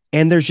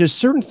 And there's just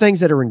certain things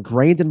that are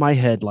ingrained in my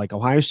head, like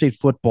Ohio State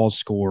football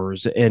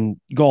scores and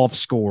golf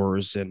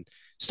scores and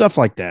stuff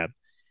like that.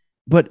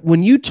 But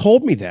when you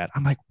told me that,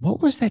 I'm like,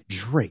 what was that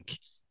drink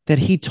that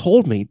he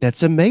told me?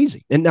 That's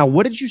amazing. And now,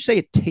 what did you say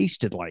it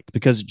tasted like?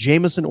 Because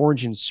Jameson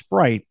Orange and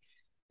Sprite,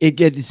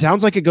 it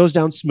sounds like it goes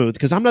down smooth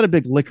because I'm not a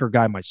big liquor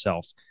guy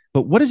myself.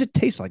 But what does it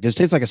taste like? Does it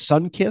taste like a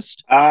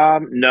Sunkist?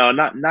 No,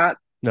 not.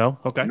 No,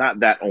 okay, not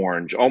that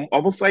orange.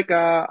 Almost like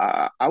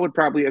I would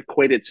probably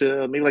equate it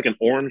to maybe like an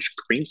orange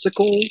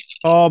creamsicle.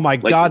 Oh my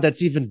God,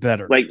 that's even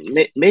better. Like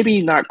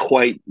maybe not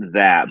quite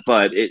that,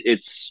 but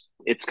it's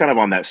kind of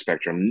on that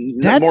spectrum.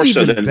 That's more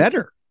even so than,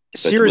 better.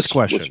 Serious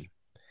question.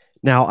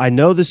 Now I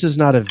know this is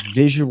not a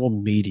visual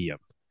medium,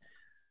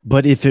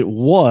 but if it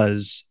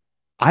was,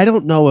 I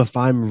don't know if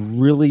I'm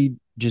really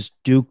just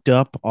duked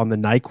up on the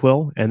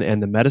NyQuil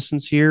and the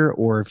medicines here,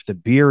 or if the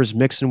beer is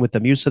mixing with the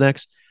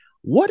Mucinex.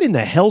 What in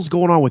the hell's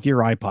going on with your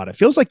iPod? It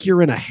feels like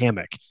you're in a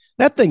hammock.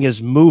 That thing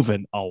is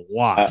moving a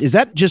lot. Is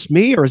that just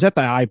me, or is that the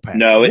iPad?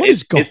 No,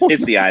 it's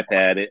the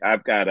iPad.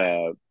 I've got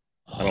a.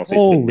 I don't say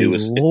it's the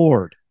newest.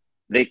 Lord.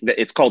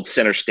 It's called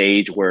Center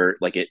Stage, where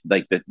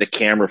the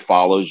camera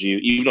follows you.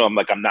 Even though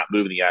I'm not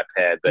moving the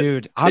iPad, but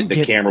dude,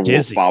 the camera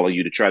dizzy. will follow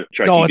you to try.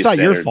 No, it's not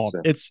centered, your fault.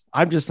 So.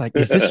 I'm just like,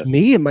 is this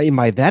me? Am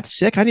I that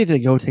sick? I need to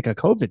go take a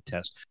COVID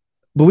test.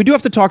 But we do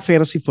have to talk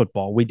fantasy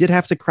football. We did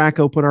have to crack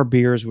open our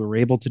beers. We were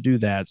able to do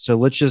that. So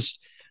let's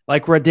just,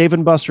 like we're at Dave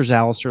and Buster's,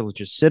 Alistair, let's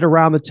just sit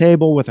around the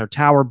table with our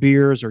Tower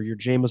beers or your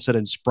Jameson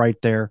and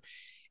Sprite there,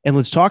 and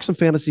let's talk some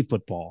fantasy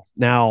football.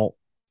 Now,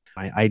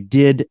 I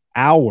did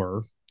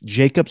our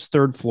Jacob's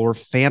Third Floor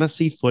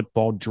fantasy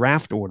football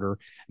draft order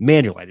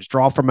manually. I just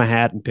draw from a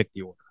hat and pick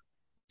the order.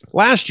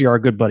 Last year, our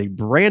good buddy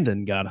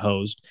Brandon got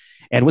hosed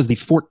and was the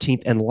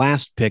 14th and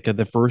last pick of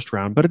the first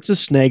round, but it's a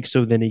snake,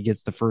 so then he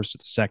gets the first of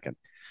the second.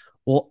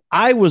 Well,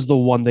 I was the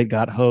one that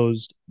got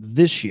hosed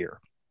this year.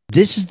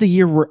 This is the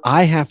year where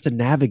I have to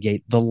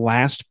navigate the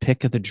last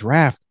pick of the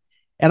draft.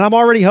 and I'm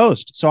already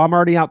host, so I'm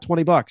already out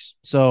 $20.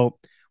 So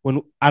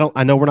when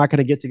I know we're not going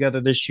to get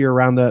together this year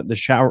around the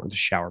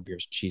shower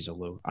beers. Jeez,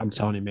 Lou, I'm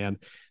telling you, man,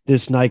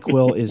 this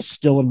NyQuil is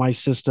still in my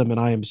system, and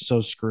I am so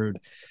screwed.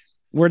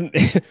 We're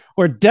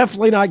we're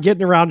definitely not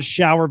getting around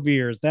shower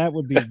beers. That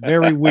would be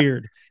very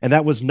weird, and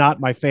that was not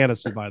my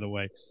fantasy, by the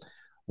way.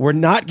 We're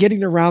not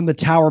getting around the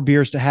tower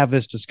beers to have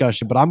this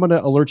discussion, but I'm going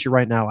to alert you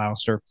right now,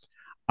 Alistair.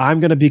 I'm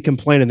going to be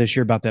complaining this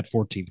year about that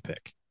 14th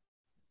pick.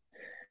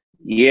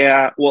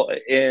 Yeah, well,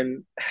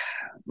 and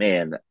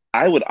man,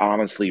 I would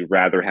honestly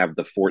rather have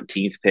the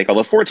 14th pick,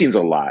 although 14 is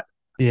a lot.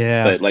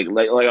 Yeah. But like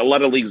a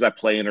lot of leagues I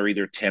play in are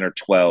either 10 or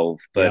 12.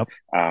 But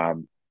Yep.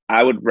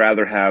 I would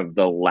rather have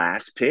the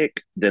last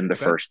pick than the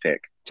Okay. first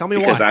pick Tell me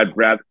because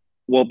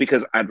why.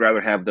 because I'd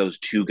rather have those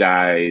two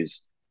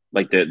guys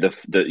like the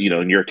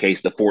in your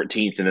case the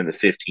 14th and then the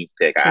 15th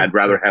pick. Sure. I'd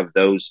rather Sure. have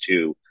those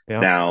two.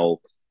 Yeah. Now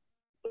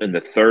in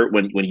the third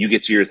when you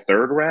get to your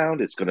third round,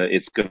 it's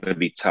gonna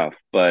be tough.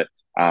 But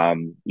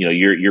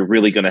you're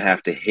really gonna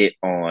have to hit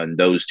on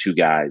those two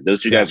guys.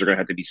 Those two Yeah. guys are gonna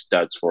have to be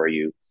studs for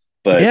you.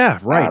 But Yeah.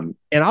 Right.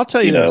 And I'll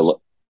tell you you this: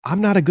 know, I'm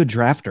not a good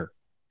drafter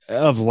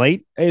of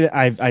late.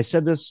 I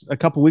said this a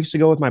couple weeks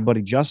ago with my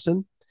buddy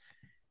Justin.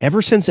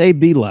 Ever since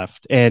AB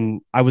left, and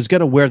I was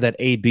going to wear that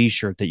AB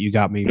shirt that you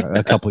got me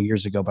a couple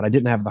years ago, but I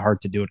didn't have the heart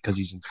to do it because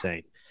he's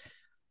insane.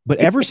 But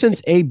ever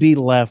since AB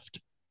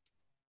left,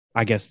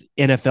 I guess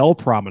NFL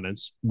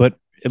prominence, but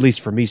at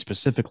least for me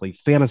specifically,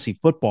 fantasy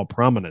football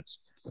prominence,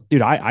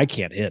 dude, I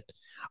can't hit.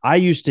 I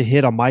used to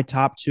hit on my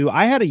top two.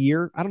 I had a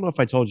year, I don't know if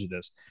I told you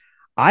this.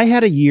 I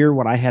had a year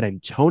when I had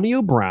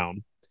Antonio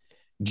Brown,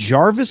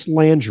 Jarvis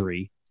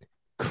Landry,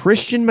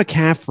 Christian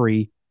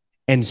McCaffrey,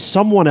 and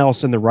someone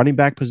else in the running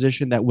back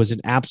position that was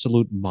an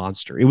absolute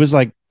monster. It was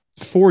like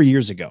 4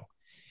 years ago.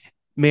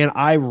 Man,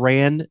 I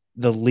ran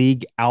the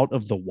league out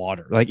of the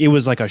water. Like it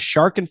was like a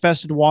shark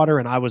infested water,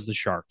 and I was the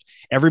shark.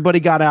 Everybody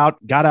got out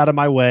of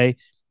my way,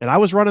 and I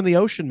was running the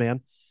ocean,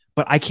 man.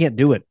 But I can't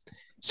do it.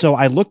 So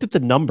I looked at the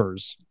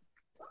numbers,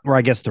 or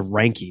I guess the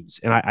rankings,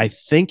 and I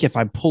think if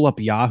I pull up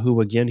Yahoo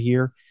again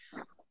here,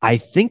 I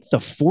think the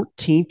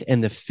 14th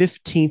and the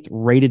 15th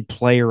rated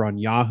player on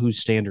Yahoo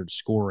standard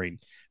scoring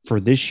for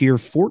this year,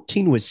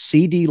 14 was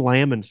CD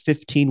Lamb and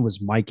 15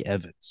 was Mike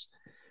Evans.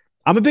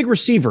 I'm a big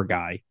receiver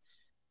guy.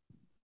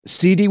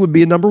 CD would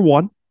be a number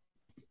one.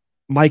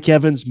 Mike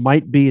Evans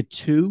might be a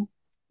two.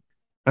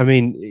 I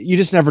mean, you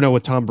just never know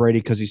with Tom Brady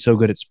because he's so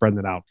good at spreading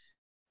it out.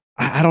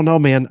 I don't know,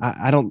 man.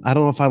 I don't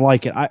know if I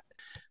like it.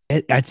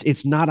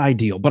 It's not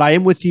ideal, but I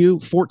am with you.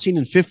 14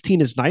 and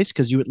 15 is nice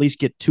because you at least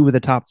get two of the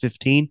top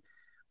 15,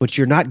 but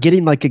you're not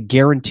getting like a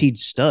guaranteed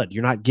stud.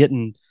 You're not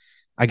getting,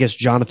 I guess,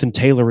 Jonathan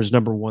Taylor is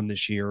number one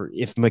this year.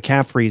 If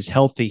McCaffrey is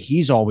healthy,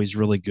 he's always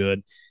really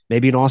good.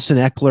 Maybe an Austin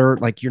Eckler.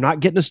 Like you're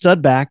not getting a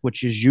stud back,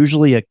 which is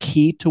usually a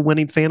key to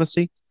winning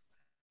fantasy.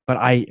 But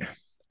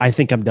I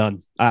think I'm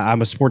done.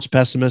 I'm a sports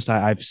pessimist.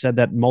 I've said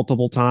that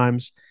multiple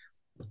times.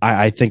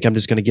 I think I'm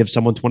just going to give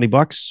someone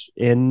 $20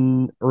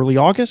 in early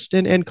August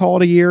and call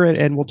it a year,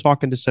 and we'll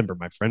talk in December,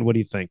 my friend. What do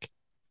you think?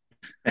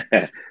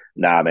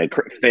 nah, man,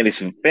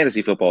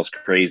 fantasy football is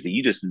crazy.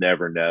 You just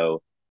never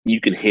know.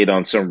 You can hit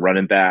on some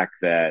running back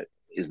that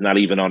is not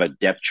even on a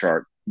depth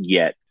chart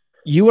yet.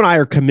 You and I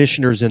are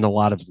commissioners in a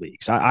lot of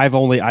leagues.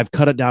 I've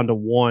cut it down to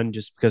one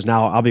just because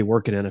now I'll be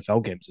working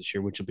NFL games this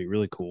year, which will be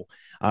really cool.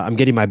 I'm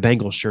getting my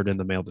Bengals shirt in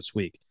the mail this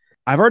week.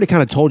 I've already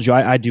kind of told you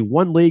I do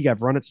one league.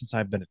 I've run it since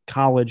I've been at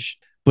college,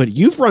 but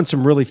you've run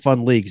some really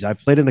fun leagues. I've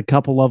played in a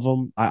couple of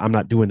them. I'm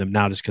not doing them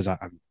now just because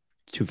I'm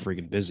too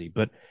freaking busy.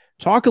 But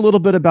talk a little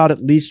bit about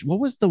at least what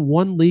was the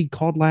one league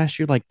called last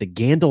year, like the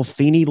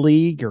Gandolfini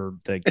League or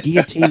the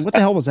Guillotine? What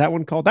the hell was that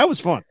one called? That was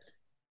fun.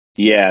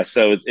 Yeah,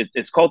 so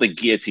it's called the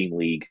Guillotine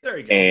League, There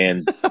you go.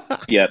 and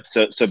yeah,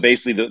 so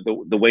basically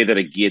the way that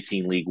a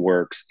Guillotine League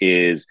works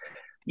is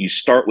you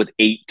start with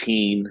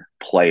 18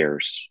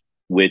 players,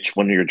 which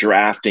when you're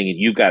drafting and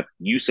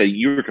you say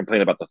you were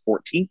complaining about the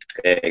 14th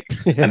pick,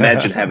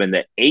 imagine having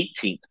the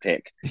 18th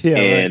pick, Yeah,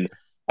 and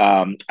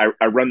right.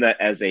 I run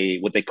that as a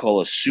what they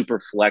call a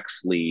super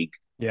flex league,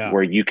 Yeah.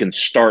 where you can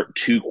start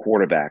two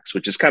quarterbacks,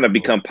 which has kind of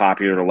become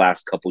popular the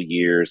last couple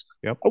years.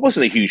 Yep. I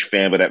wasn't a huge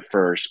fan of it at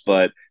first,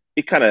 but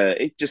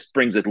it just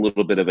brings a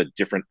little bit of a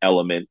different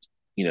element,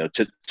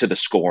 to the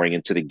scoring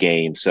and to the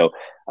game. So,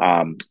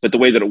 but the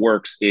way that it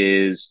works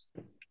is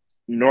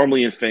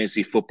normally in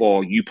fantasy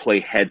football, you play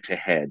head to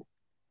head.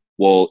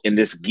 Well, in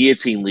this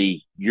Guillotine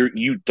League,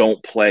 you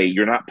don't play.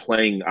 You're not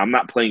playing. I'm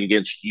not playing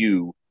against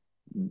you.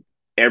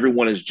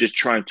 Everyone is just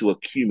trying to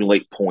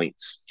accumulate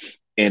points.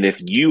 And if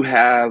you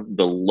have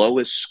the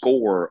lowest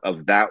score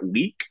of that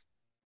week,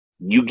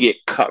 you get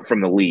cut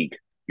from the league.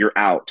 You're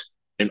out.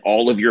 And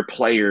all of your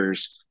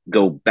players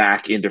go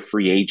back into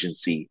free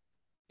agency.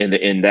 And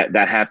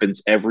that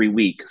happens every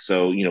week.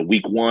 So,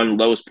 week one,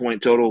 lowest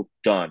point total,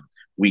 done.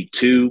 Week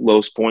two,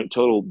 lowest point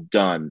total,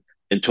 done.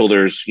 Until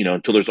there's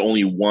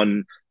only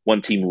one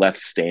team left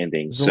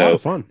standing. It's a lot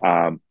of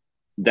fun.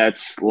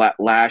 That's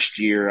last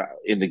year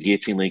in the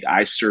Guillotine League.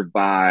 I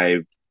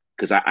survived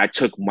because I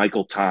took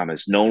Michael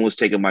Thomas. No one was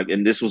taking Mike,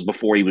 and this was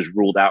before he was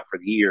ruled out for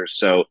the year.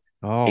 So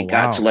Oh, it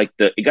got to wow. like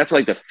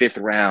the fifth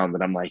round,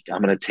 and I'm like,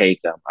 I'm gonna take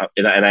him,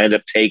 and I ended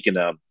up taking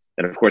him.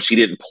 And of course, he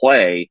didn't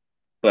play,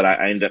 but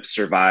I ended up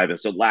surviving.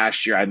 So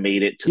last year, I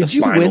made it to the Did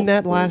you win final.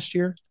 that last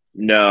year?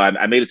 No,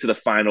 I made it to the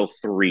final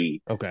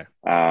three. Okay. It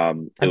I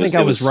think was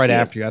I it was was right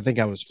after you. I think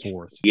I was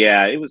fourth.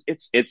 yeah, it was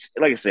it's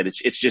like I said,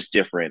 it's just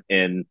different.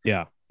 And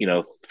Yeah.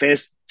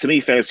 to me,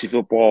 fantasy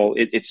football,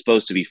 it's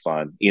supposed to be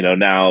fun.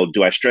 Now,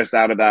 do I stress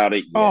out about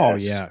it? Oh,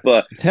 Yes,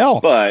 yeah. It's hell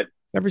but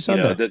every you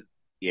know Sunday. the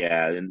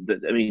yeah, and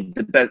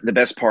the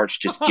best part's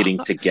just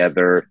getting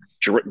together,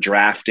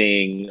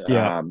 drafting.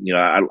 Yeah.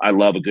 I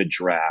love a good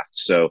draft.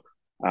 So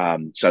I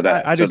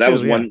do that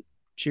was too. Yeah. one.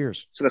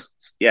 Cheers. So that's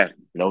yeah,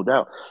 no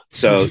doubt.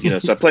 So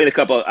I play in a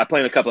couple. I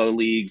play in a couple of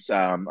leagues.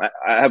 I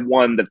have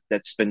one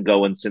that's been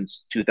going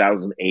since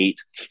 2008.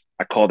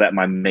 I call that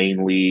my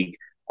main league.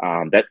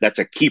 That's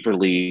a keeper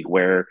league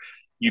where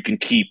you can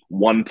keep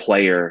one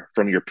player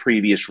from your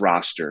previous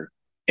roster,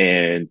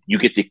 and you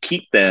get to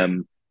keep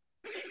them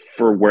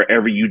for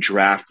wherever you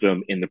draft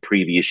them in the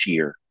previous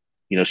year.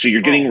 So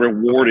you're getting Okay.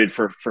 rewarded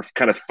for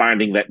kind of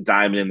finding that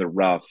diamond in the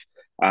rough.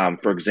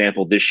 For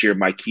example, this year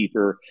my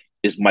keeper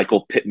is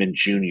Michael Pittman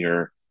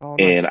Jr., Oh,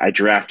 and nice. I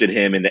drafted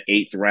him in the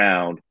eighth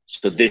round.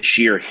 So this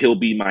year he'll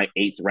be my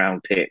eighth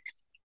round pick.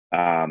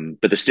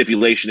 But the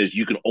stipulation is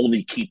you can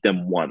only keep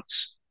them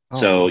once. Oh,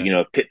 So,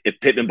 okay. if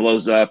Pittman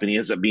blows up and he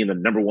ends up being the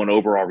number one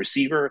overall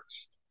receiver,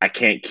 I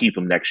can't keep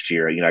him next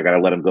year. I got to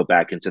let him go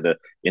back into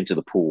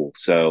the pool.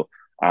 So,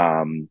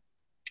 um,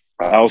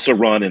 I also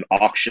run an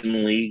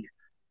auction league,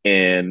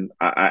 and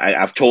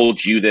I've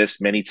told you this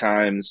many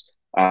times,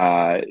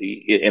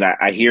 and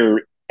I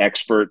hear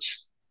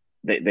experts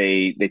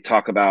they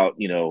talk about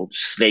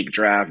snake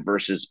draft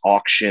versus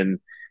auction,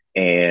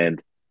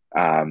 and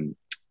um,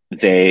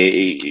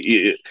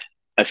 they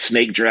a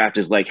snake draft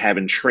is like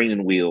having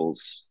training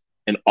wheels.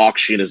 An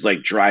auction is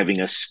like driving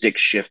a stick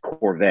shift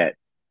Corvette.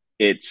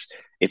 It's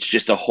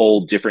just a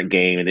whole different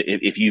game, and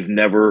if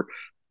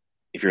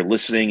you're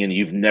listening and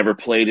you've never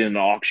played in an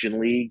auction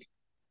league,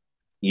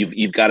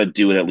 you've got to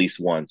do it at least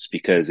once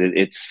because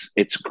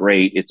it's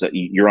great.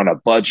 You're on a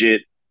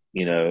budget,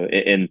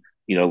 and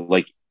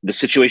like the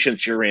situation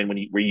that you're in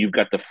where you've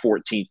got the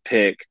 14th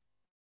pick.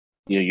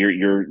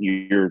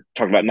 You're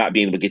talking about not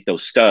being able to get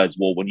those studs.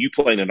 Well, when you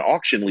play in an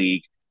auction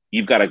league,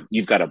 you've got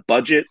a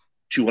budget.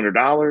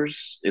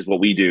 $200 is what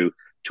we do.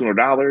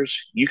 $200,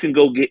 you can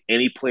go get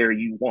any player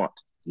you want.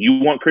 You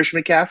want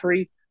Christian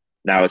McCaffrey?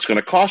 Now it's going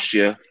to cost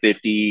you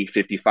 50,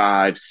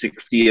 55,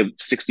 60,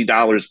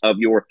 $60 of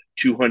your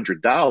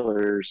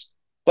 $200,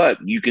 but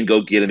you can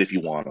go get him if you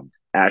want him.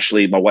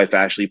 Ashley, my wife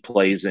Ashley,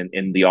 plays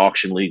in the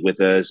auction league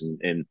with us,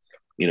 and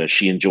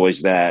she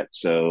enjoys that.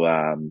 So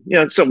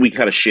it's something we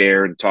kind of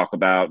share and talk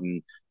about,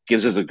 and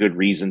gives us a good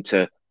reason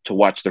to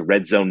watch the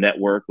Red Zone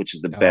Network, which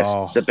is the best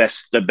Oh. the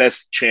best the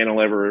best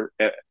channel ever.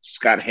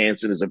 Scott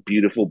Hansen is a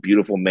beautiful,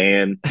 beautiful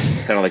man,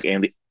 kind of like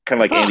Andy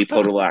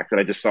Podolak that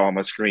I just saw on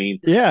my screen.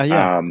 Yeah,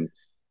 yeah.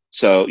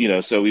 So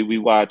we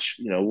watch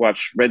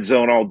Red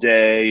Zone all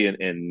day,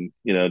 and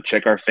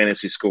check our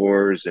fantasy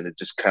scores, and it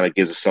just kind of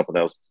gives us something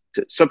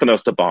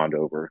else to bond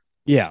over.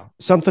 Yeah.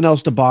 Something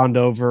else to bond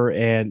over.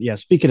 And yeah,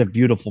 speaking of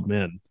beautiful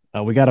men,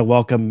 we got to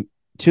welcome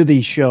to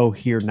the show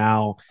here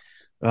now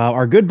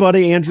our good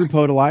buddy Andrew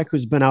Podolak,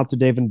 who's been out to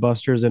Dave and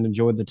Buster's and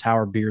enjoyed the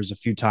Tower beers a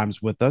few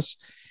times with us.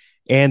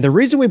 And the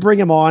reason we bring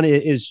him on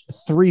is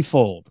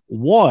threefold.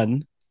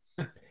 One,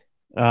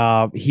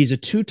 he's a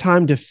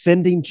two-time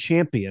defending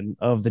champion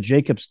of the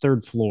Jacobs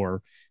Third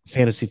Floor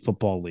Fantasy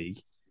Football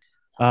League.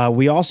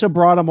 We also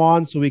brought him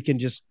on so we can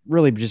just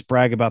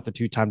brag about the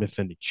two-time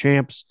defending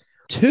champs.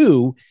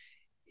 Two,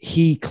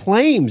 he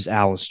claims,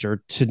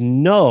 Alistair, to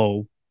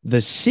know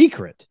the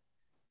secret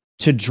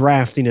to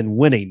drafting and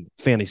winning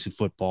fantasy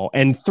football.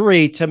 And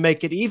three, to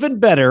make it even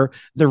better,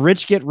 the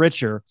rich get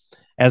richer.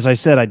 As I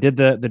said, I did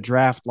the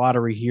draft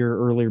lottery here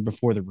earlier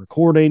before the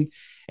recording.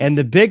 And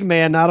the big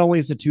man not only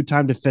is a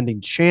two-time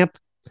defending champ,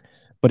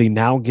 but he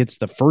now gets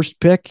the first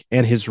pick,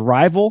 and his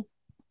rival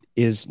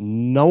is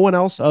no one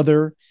else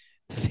other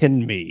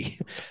than me.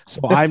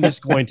 So I'm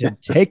just going to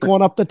take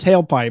one up the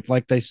tailpipe,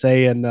 like they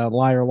say in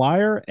Liar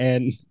Liar,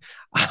 and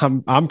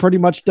I'm pretty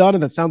much done.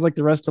 And it sounds like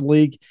the rest of the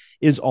league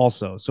is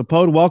also. So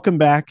Pod, welcome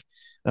back.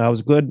 I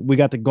was glad we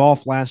got to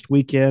golf last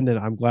weekend, and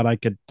I'm glad I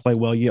could play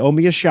well. You owe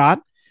me a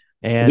shot.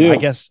 And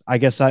I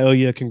guess I owe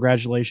you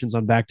congratulations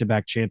on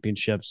back-to-back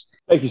championships.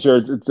 Thank you, sir.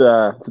 It's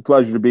a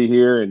pleasure to be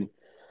here, and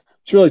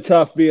it's really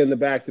tough being the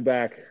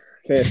back-to-back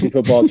fantasy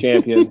football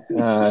champion.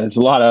 There's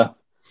a lot of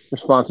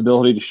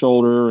responsibility to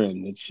shoulder,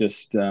 and it's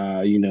just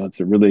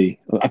it's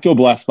I feel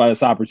blessed by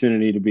this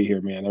opportunity to be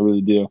here, man. I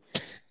really do.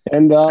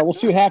 And we'll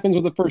see what happens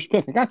with the first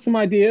pick. I got some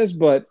ideas,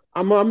 but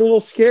I'm a little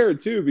scared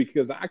too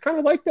because I kind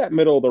of like that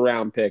middle of the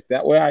round pick.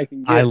 That way I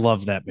can get, I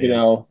love that,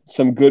 man.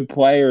 Some good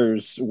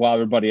players while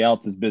everybody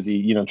else is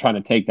busy, trying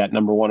to take that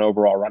number one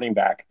overall running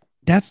back.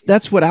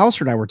 That's what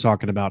Alistair and I were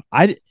talking about.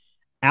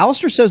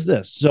 Alistair says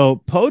this. So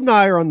Pod and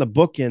I are on the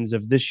bookends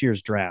of this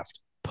year's draft.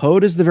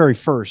 Pode is the very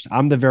first.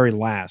 I'm the very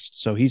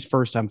last. So he's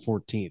first. I'm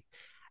 14th.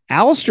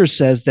 Alistair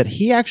says that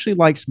he actually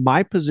likes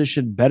my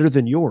position better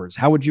than yours.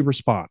 How would you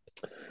respond?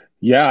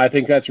 Yeah, I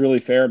think that's really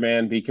fair,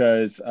 man,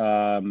 because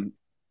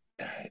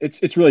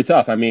it's really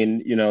tough. I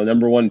mean,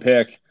 number one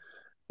pick,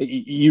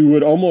 you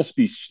would almost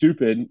be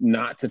stupid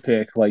not to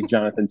pick like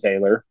Jonathan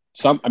Taylor.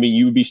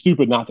 You would be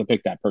stupid not to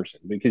pick that person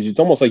because it's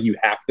almost like you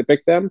have to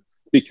pick them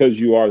because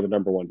you are the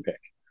number one pick.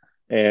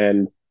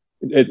 And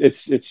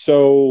it's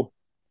so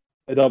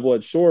a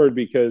double-edged sword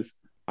because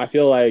I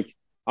feel like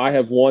I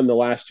have won the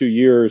last 2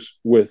 years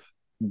with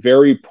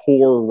very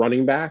poor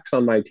running backs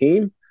on my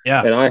team.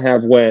 Yeah. And I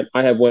have went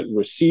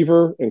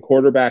receiver and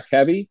quarterback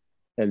heavy.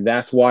 And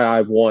that's why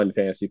I've won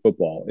fantasy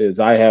football is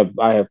I have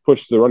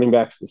pushed the running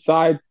backs to the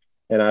side.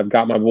 And I've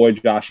got my boy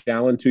Josh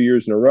Allen 2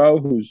 years in a row,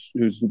 who's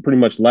pretty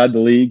much led the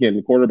league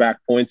in quarterback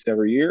points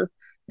every year.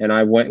 And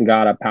I went and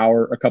got a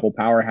couple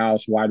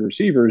powerhouse wide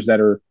receivers that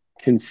are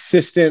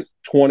consistent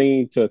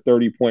 20 to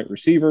 30 point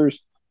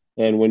receivers.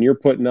 And when you're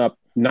putting up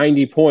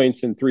 90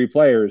 points in 3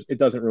 players, it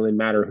doesn't really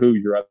matter who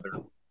your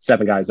other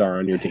 7 guys are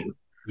on your team.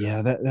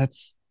 Yeah,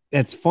 that's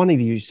funny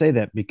that you say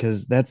that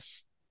because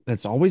that's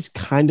always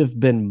kind of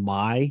been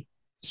my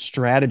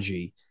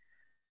strategy.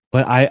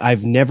 But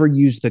I've never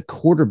used the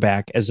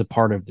quarterback as a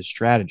part of the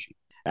strategy.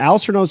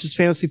 Alistair knows his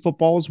fantasy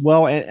football as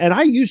well, and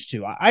I used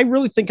to. I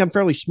really think I'm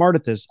fairly smart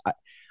at this.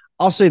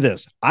 I'll say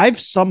this. I've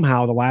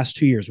somehow, the last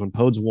 2 years when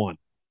Pode's won,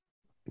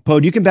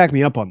 Pode, you can back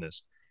me up on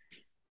this.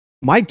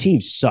 My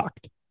team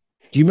sucked.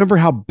 Do you remember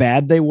how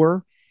bad they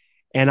were?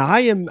 And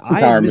I'm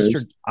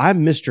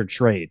Mr.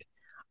 Trade.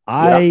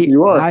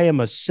 You are.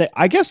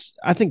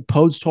 I think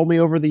Pode's told me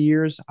over the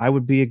years I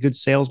would be a good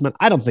salesman.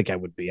 I don't think I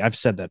would be. I've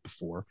said that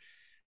before.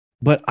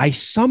 But I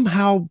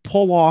somehow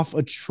pull off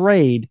a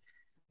trade,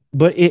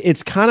 but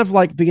it's kind of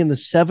like being the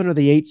 7 or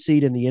the 8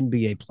 seed in the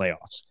NBA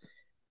playoffs.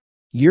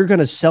 You're going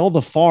to sell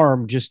the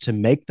farm just to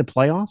make the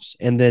playoffs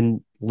and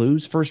then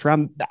lose first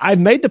round. I've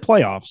made the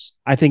playoffs,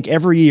 I think,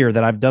 every year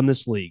that I've done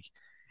this league.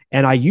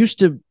 And I used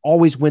to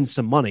always win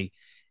some money.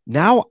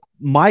 Now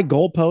my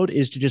goal, Pode,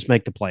 is to just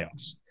make the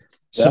playoffs.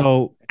 Yeah.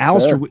 So,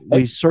 Alistair,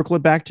 we circle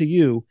it back to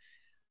you.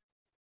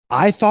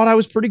 I thought I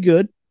was pretty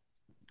good.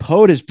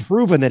 Pode has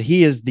proven that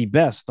he is the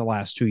best the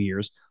last 2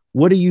 years.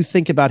 What do you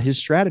think about his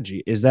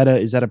strategy? Is that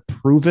a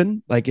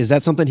proven, is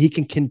that something he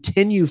can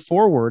continue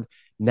forward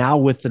now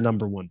with the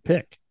number one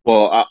pick?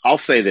 Well, I'll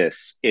say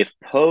this. If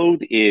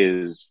Pode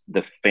is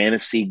the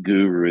fantasy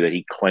guru that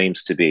he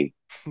claims to be,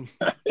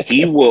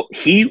 he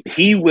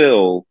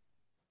will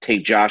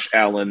take Josh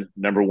Allen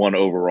number 1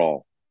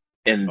 overall.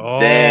 And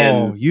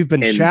then you've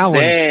been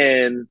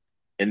challenged.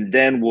 And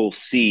then we'll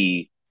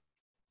see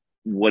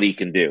what he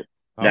can do.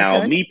 Okay.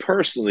 Now, me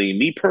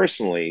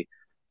personally,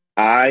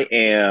 I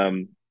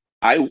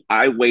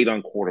wait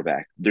on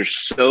quarterback. There's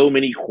so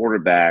many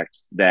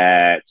quarterbacks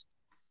that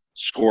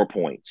score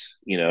points.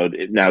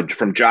 Now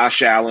from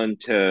Josh Allen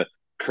to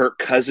Kirk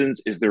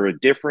Cousins, is there a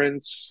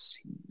difference?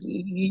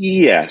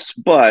 Yes,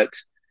 but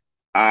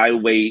I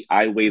wait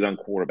on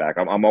quarterback.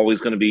 I'm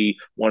always going to be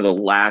one of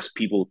the last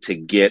people to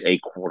get a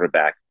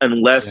quarterback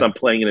unless I'm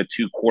playing in a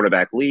 2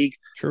 quarterback league.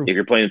 True. If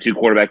you're playing a 2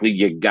 quarterback league,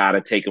 you got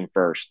to take them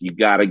first. You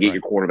got to get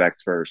your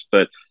quarterbacks first.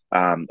 But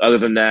other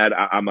than that,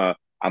 I'm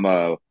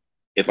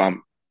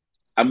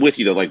with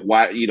you though.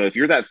 Why, if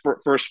you're that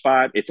first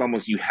spot, it's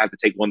almost, you have to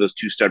take one of those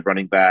 2 stud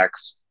running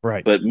backs.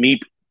 Right. But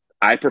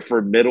I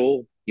prefer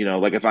middle,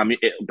 if I'm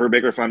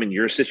Burbaker, if I'm in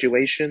your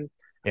situation,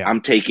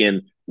 I'm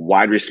taking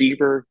wide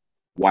receiver.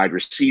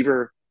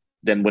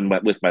 Then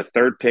with my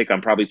third pick,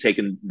 I'm probably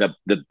taking the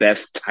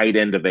best tight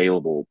end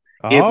available.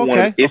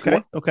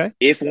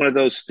 If one of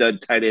those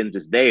stud tight ends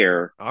is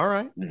there, all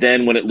right.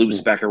 Then when it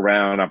loops back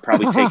around, I'm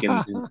probably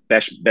taking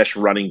best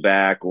running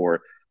back,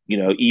 or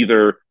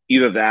either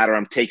that, or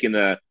I'm taking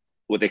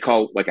what they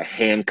call a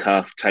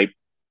handcuff type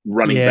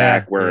running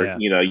back, where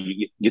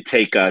you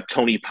take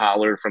Tony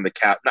Pollard from the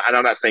cap.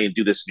 I'm not saying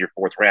do this in your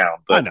 4th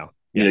round, but I know.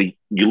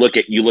 You look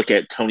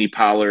at Tony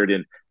Pollard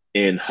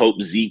and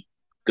hope Zeke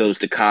goes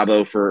to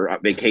Cabo for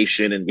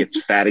vacation and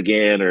gets fat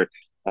again. Or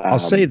I'll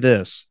say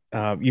this: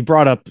 you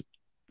brought up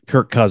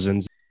Kirk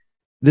Cousins.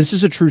 This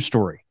is a true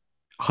story,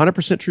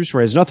 100% true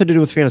story. It has nothing to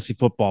do with fantasy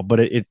football, but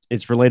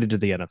it's related to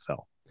the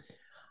NFL.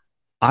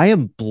 I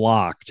am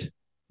blocked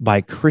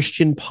by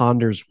Christian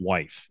Ponder's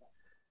wife,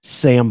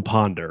 Sam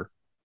Ponder,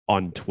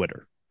 on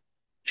Twitter.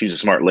 She's a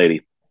smart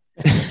lady.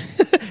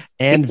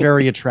 And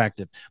very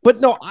attractive.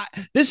 But no,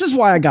 this is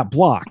why I got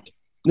blocked.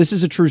 This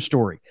is a true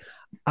story.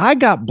 I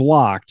got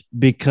blocked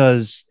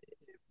because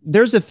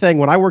there's a thing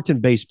when I worked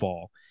in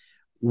baseball,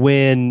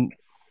 when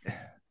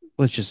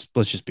let's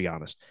just be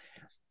honest.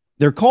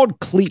 They're called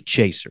cleat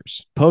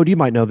chasers. Pode, you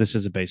might know this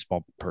as a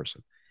baseball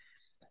person.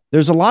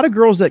 There's a lot of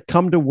girls that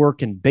come to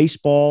work in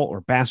baseball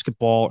or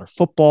basketball or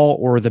football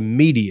or the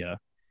media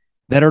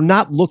that are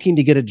not looking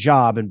to get a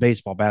job in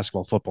baseball,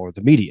 basketball, football, or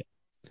the media.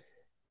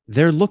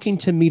 They're looking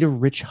to meet a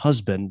rich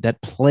husband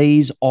that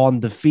plays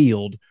on the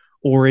field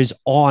or is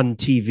on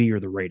TV or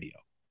the radio.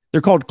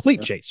 They're called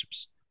cleat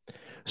chasers.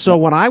 So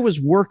when I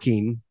was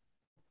working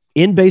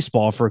in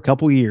baseball for a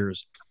couple of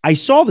years, I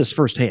saw this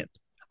firsthand.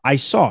 I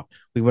saw it.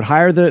 We would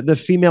hire the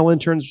female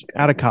interns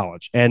out of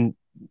college. And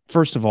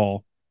first of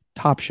all,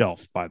 top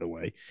shelf, by the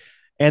way.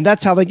 And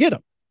that's how they get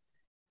them.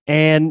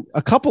 And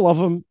a couple of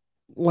them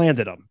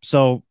landed them.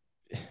 So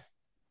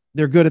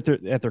they're good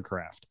at their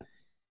craft.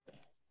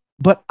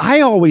 But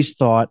I always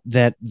thought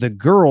that the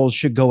girls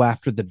should go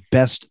after the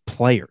best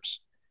players.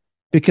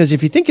 Because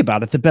if you think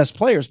about it, the best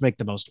players make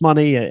the most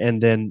money,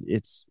 and then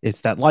it's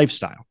that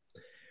lifestyle.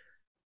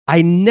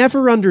 I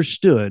never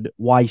understood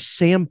why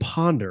Sam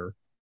Ponder,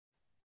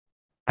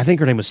 I think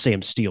her name was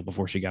Sam Steele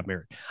before she got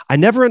married. I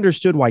never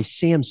understood why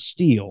Sam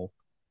Steele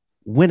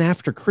went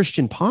after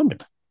Christian Ponder.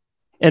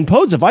 And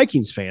Poe's a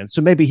Vikings fan,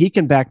 so maybe he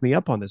can back me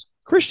up on this.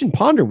 Christian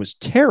Ponder was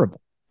terrible.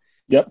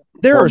 Yep.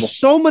 There are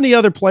so many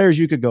other players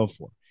you could go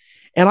for.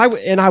 And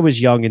I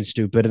was young and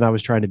stupid, and I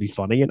was trying to be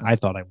funny, and I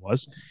thought I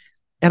was.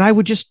 And I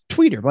would just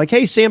tweet her like,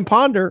 hey, Sam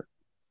Ponder,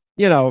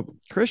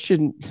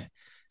 Christian,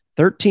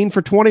 13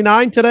 for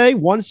 29 today,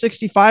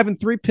 165 and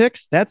 3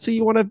 picks. That's who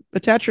you want to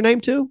attach your name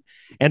to?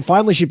 And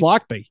finally she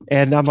blocked me.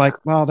 And I'm like,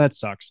 well, that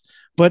sucks.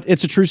 But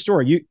it's a true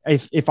story.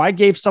 If I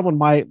gave someone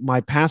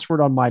my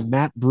password on my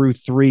Matt Brew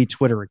 3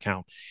 Twitter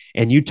account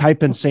and you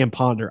type in Sam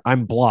Ponder,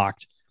 I'm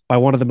blocked by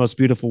one of the most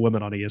beautiful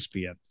women on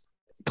ESPN.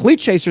 Cleat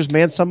chasers,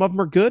 man, some of them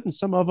are good, and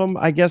some of them,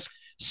 I guess,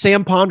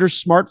 Sam Ponder's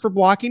smart for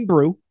blocking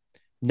Brew,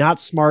 not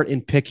smart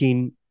in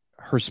picking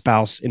her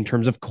spouse in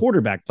terms of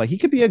quarterback play. He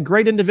could be a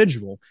great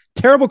individual,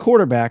 terrible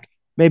quarterback,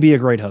 maybe a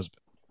great husband.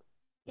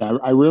 Yeah,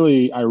 I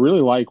really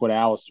like what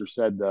Alistair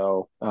said,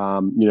 though.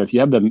 If you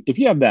have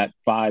that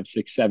 5,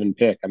 6, 7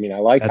 pick, I mean, I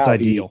like that's how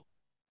ideal.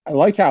 I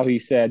like how he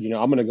said,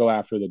 I'm going to go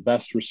after the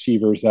best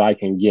receivers that I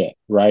can get,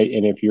 right?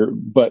 And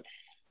but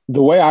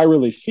the way I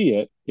really see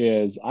it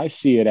is I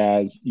see it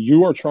as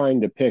you are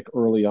trying to pick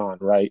early on,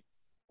 right?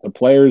 The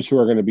players who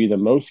are going to be the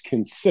most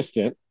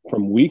consistent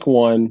from week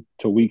 1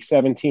 to week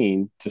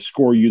 17 to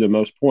score you the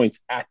most points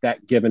at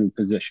that given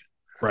position.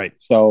 Right.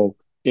 So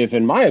if,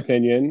 in my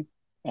opinion,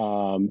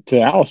 to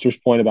Alistair's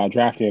point about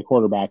drafting a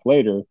quarterback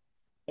later,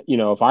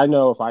 if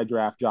I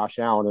draft Josh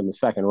Allen in the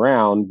second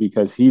round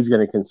because he's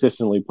going to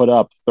consistently put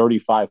up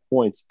 35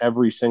 points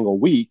every single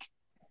week,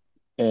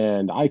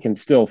 and I can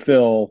still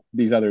fill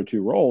these other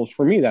 2 roles,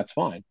 for me, that's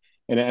fine.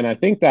 And I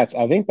think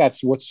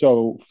that's what's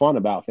so fun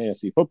about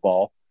fantasy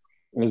football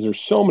is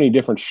there's so many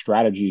different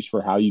strategies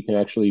for how you can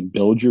actually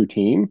build your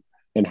team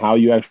and how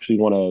you actually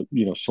want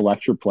to,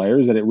 select your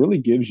players, that it really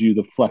gives you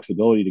the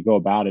flexibility to go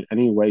about it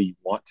any way you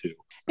want to.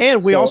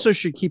 And we also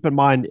should keep in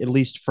mind, at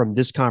least from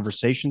this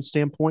conversation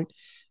standpoint,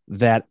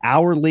 that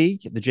our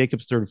league, the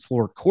Jacobs Third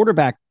Floor,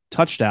 quarterback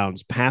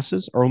touchdowns,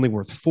 passes are only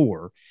worth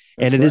 4.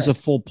 And it is a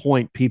full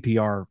point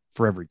PPR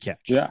for every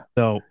catch. Yeah.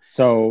 So,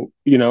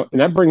 and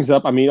that brings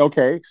up,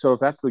 okay, so if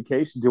that's the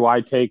case, do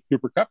I take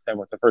Cooper Kupp then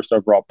with the first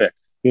overall pick?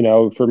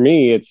 For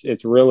me,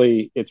 it's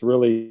really,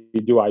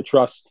 do I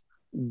trust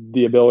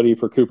the ability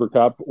for Cooper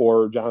Kupp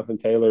or Jonathan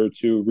Taylor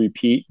to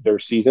repeat their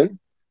season?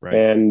 Right.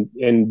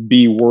 And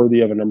be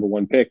worthy of a number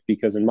 1 pick?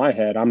 Because in my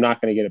head, I'm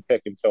not going to get a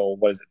pick until,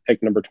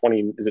 pick number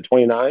 20? Is it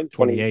 29?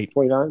 28.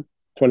 29?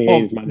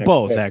 28 is my next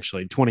both, pick.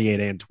 Actually, 28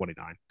 and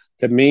 29.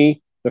 To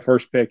me, the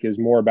first pick is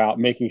more about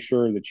making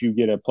sure that you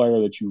get a player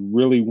that you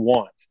really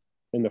want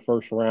in the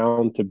first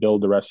round to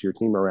build the rest of your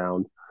team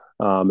around.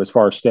 As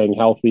far as staying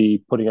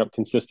healthy, putting up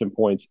consistent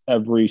points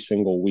every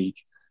single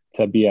week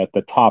to be at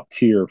the top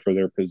tier for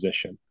their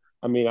position.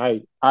 I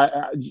mean,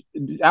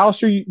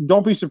 Alistair,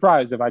 don't be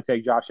surprised if I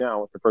take Josh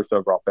Allen with the first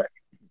overall pick.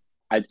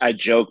 I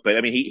joke, but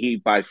I mean, he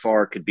by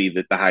far could be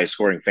the highest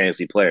scoring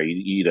fantasy player.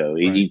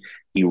 Right.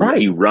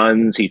 He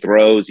runs, he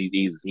throws,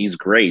 he's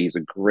great. He's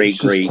a great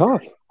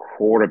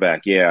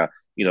quarterback. Yeah,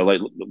 like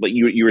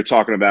you were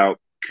talking about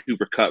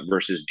Cooper Kupp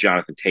versus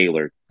Jonathan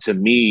Taylor. To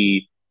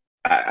me,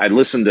 I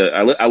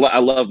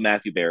love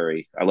Matthew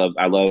Berry. I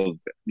love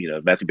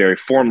Matthew Berry,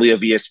 formerly of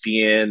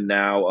ESPN,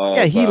 now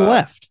he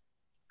left.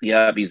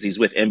 Yeah, he's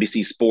with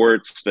NBC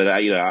Sports, but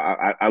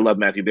I love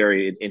Matthew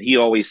Berry, and he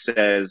always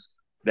says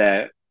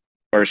that,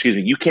 or excuse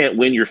me, you can't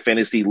win your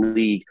fantasy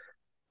league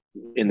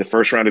in the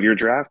first round of your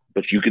draft,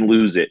 but you can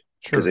lose it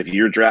because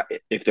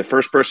if the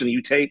first person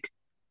you take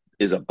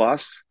is a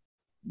bust,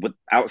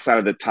 outside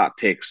of the top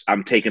picks,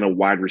 I'm taking a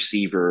wide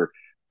receiver.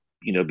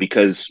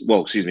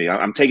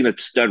 I'm taking a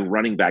stud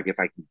running back if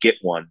I can get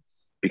one,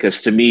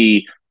 because to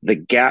me, the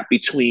gap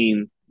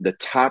between the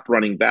top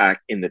running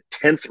back and the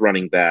 10th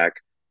running back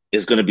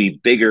is going to be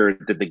bigger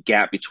than the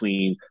gap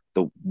between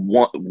the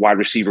wide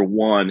receiver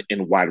 1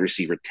 and wide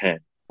receiver 10.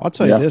 I'll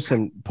tell you this,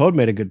 and Pod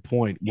made a good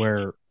point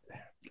where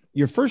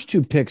your first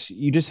 2 picks,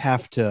 you just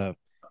have to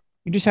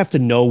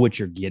know what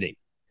you're getting.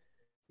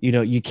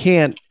 You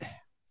can't,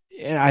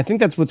 and I think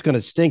that's what's going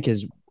to stink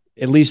is,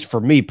 at least for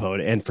me,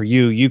 Pod, and for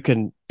you, you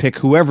can pick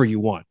whoever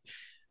you want.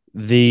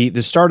 The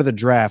start of the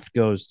draft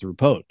goes through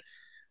Pod.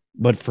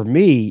 But for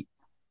me,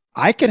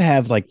 I could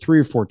have like 3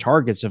 or 4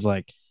 targets of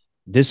like,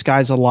 this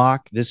guy's a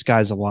lock, this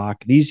guy's a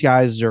lock. These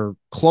guys are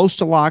close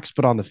to locks,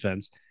 but on the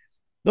fence.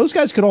 Those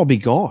guys could all be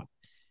gone.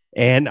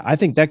 And I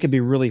think that could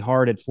be really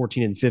hard at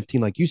 14 and 15.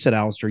 Like you said,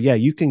 Alistair, yeah,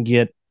 you can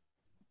get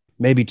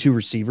maybe two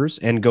receivers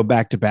and go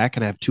back to back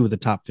and have two of the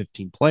top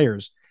 15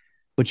 players.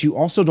 But you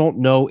also don't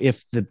know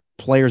if the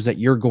players that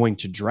you're going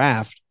to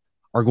draft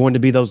are going to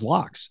be those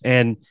locks.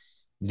 And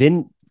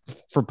then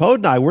for Pod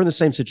and I, we're in the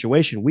same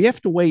situation. We have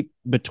to wait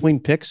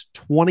between picks.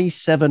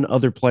 27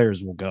 other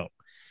players will go.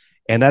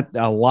 And that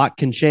a lot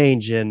can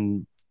change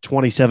in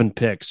 27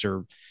 picks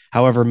or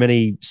however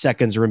many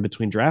seconds are in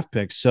between draft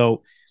picks.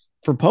 So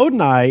for Pod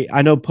and I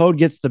know Pod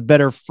gets the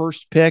better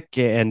first pick,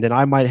 and then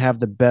I might have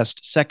the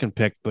best second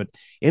pick. But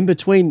in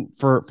between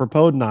for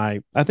Pod and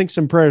I think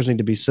some prayers need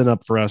to be sent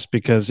up for us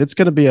because it's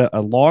going to be a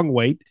long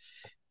wait.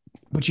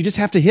 But you just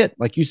have to hit,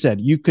 like you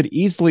said, you could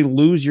easily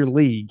lose your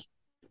league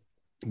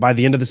by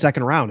the end of the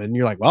second round, and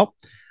you're like, well,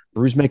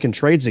 Brew's making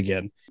trades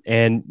again.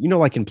 And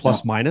like in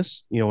plus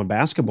minus, in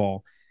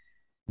basketball,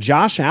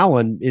 Josh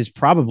Allen is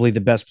probably the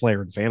best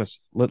player in fantasy.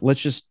 Let's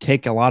just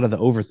take a lot of the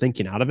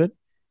overthinking out of it.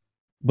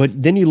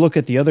 But then you look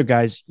at the other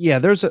guys. Yeah,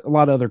 there's a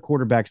lot of other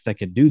quarterbacks that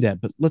could do that.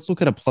 But let's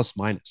look at a plus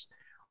minus.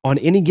 On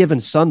any given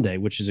Sunday,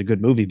 which is a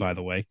good movie, by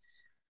the way,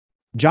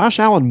 Josh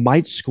Allen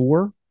might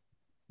score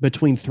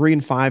between 3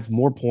 and 5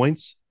 more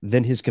points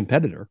than his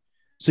competitor.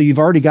 So you've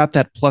already got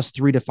that plus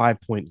 3 to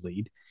 5 point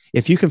lead.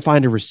 If you can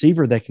find a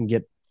receiver that can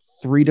get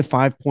 3 to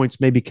 5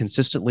 points, maybe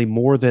consistently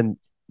more than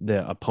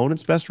the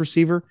opponent's best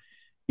receiver,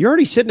 you're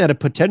already sitting at a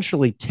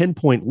potentially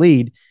 10-point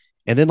lead.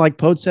 And then, like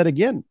Pod said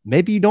again,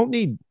 maybe you don't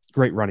need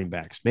great running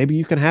backs. Maybe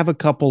you can have a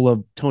couple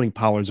of Tony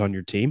Pollards on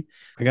your team.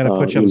 I got to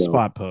put you on the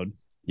spot, Pod.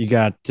 You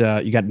got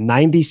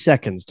 90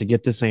 seconds to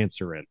get this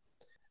answer in.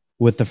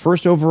 With the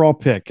first overall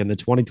pick in the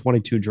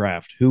 2022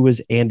 draft, who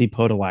is Andy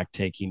Podolak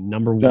taking?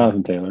 Number one,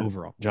 Jonathan Taylor.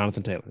 Overall.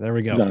 Jonathan Taylor. There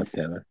we go. Jonathan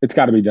Taylor. It's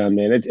got to be done,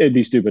 man. It'd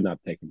be stupid not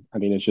to take him. I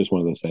mean, it's just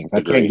one of those things.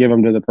 I can't give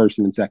him to the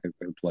person in second,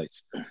 third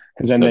place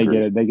because then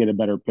they get a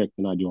better pick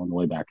than I do on the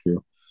way back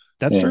through.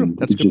 That's true.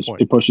 That's a good point.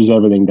 It pushes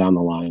everything down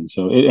the line.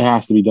 So it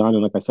has to be done.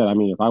 And like I said, I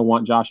mean, if I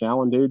want Josh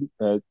Allen, dude,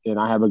 and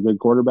I have a good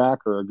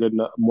quarterback or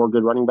more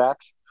good running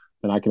backs,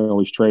 then I can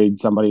always trade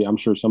somebody. I'm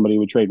sure somebody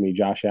would trade me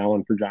Josh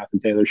Allen for Jonathan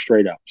Taylor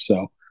straight up.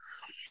 So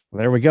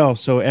there we go.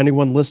 So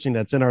anyone listening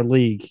that's in our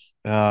league,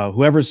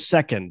 whoever's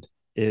second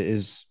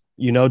is,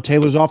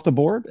 Taylor's off the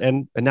board,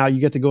 and now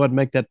you get to go ahead and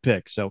make that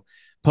pick. So,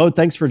 Pod,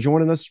 thanks for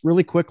joining us.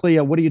 Really quickly,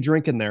 what are you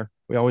drinking there?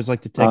 We always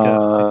like to take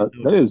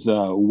that is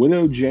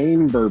Widow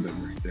Jane bourbon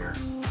right there.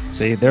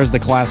 See, there's the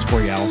class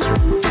for you, Alistair.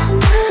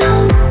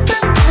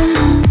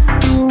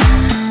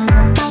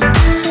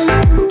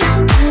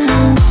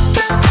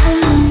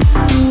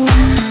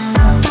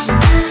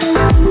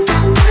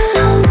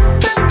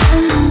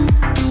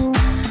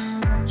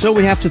 So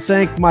we have to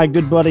thank my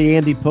good buddy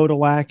Andy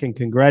Podolak and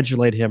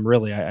congratulate him.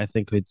 Really, I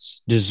think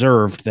it's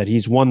deserved that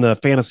he's won the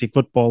Fantasy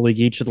Football League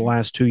each of the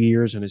last 2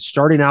 years and is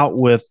starting out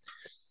with,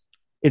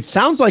 it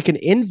sounds like an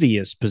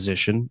envious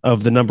position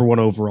of the number one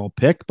overall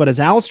pick. But as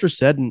Alistair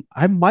said, and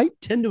I might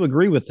tend to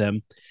agree with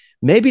him,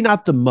 maybe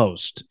not the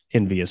most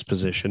envious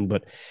position.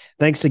 But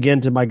thanks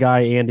again to my guy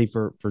Andy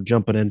for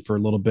jumping in for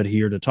a little bit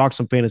here to talk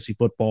some fantasy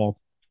football.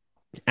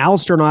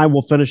 Alistair and I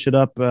will finish it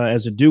up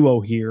as a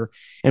duo here,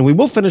 and we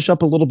will finish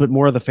up a little bit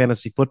more of the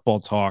fantasy football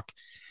talk.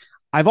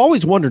 I've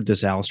always wondered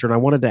this, Alistair, and I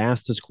wanted to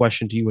ask this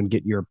question to you and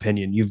get your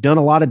opinion. You've done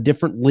a lot of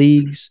different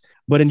leagues,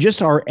 but in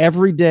just our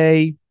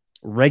everyday,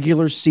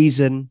 regular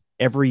season,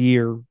 every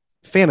year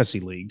fantasy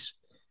leagues,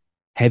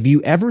 have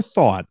you ever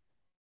thought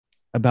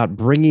about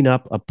bringing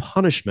up a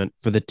punishment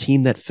for the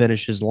team that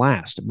finishes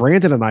last?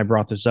 Brandon and I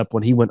brought this up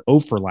when he went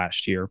 0 for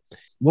last year.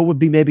 What would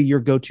be maybe your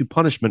go-to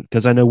punishment?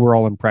 Because I know we're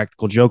all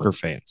Impractical Joker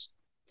fans.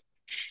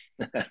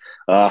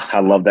 I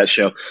love that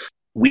show.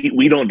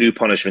 We don't do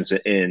punishments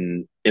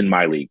in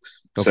my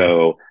leagues. Okay.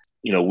 So,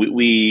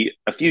 we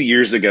a few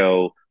years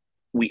ago,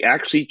 we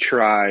actually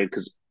tried,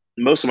 because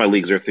most of my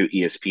leagues are through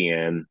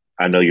ESPN.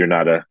 I know you're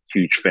not a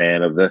huge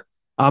fan of the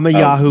I'm a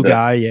Yahoo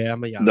guy. Yeah,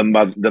 I'm a Yahoo.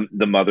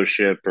 The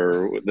mothership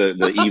or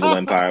the evil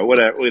empire,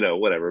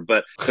 whatever.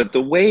 But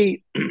the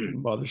way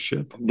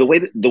mothership,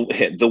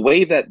 the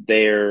way that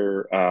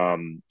their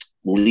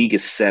league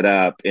is set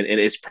up, and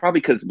it's probably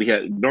because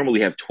normally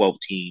we have 12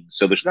 teams,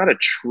 so there's not a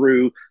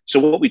true. So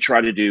what we try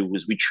to do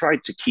was we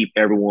tried to keep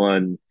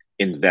everyone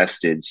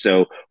invested.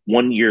 So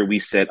one year we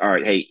said, all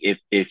right, hey,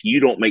 if you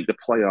don't make the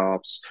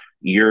playoffs,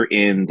 you're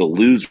in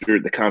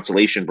the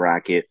consolation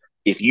bracket.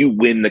 If you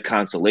win the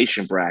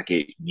consolation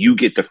bracket, you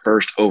get the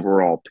first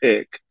overall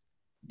pick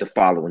the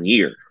following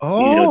year.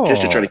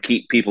 Just to try to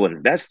keep people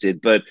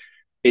invested. But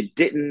it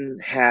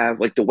didn't have,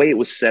 like, the way it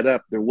was set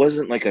up, there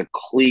wasn't like a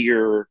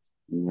clear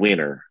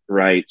winner,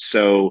 right?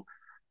 So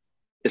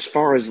as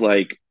far as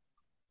like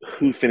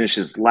who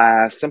finishes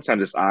last,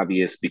 sometimes it's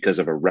obvious because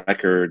of a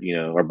record.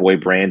 Our boy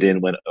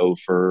Brandon went 0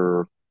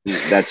 for.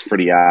 That's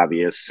pretty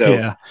obvious. So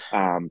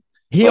yeah.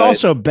 He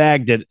also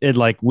bagged it in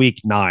like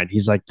week 9.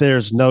 He's like,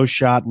 there's no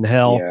shot in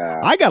hell.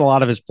 Yeah. I got a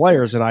lot of his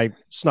players and I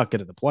snuck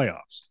into the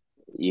playoffs.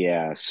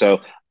 Yeah.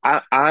 So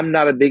I'm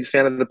not a big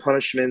fan of the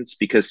punishments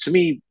because to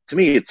me,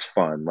 it's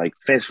fun. Like,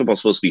 fantasy football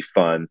is supposed to be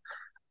fun.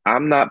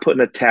 I'm not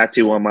putting a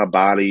tattoo on my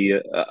body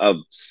of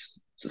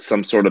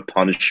some sort of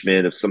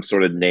punishment of some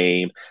sort of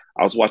name.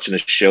 I was watching a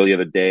show the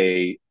other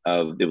day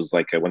of it was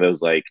like one of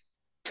those like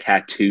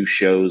tattoo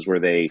shows where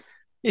they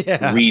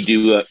Yeah,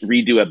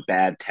 redo a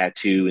bad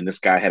tattoo, and this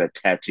guy had a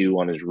tattoo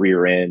on his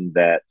rear end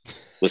that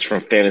was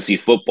from fantasy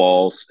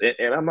footballs,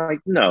 and I'm like,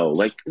 no,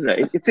 like no,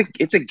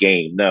 it's a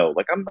game, no,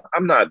 like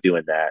I'm not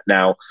doing that.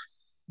 Now,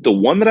 the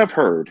one that I've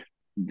heard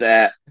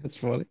that that's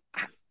funny.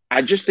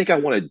 I just think I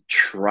want to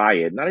try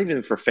it, not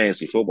even for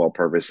fantasy football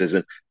purposes.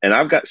 And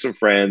I've got some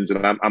friends,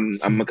 and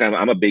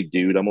I'm a big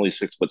dude. I'm only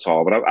 6 foot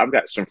tall, but I've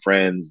got some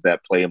friends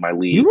that play in my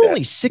league You're that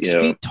only six you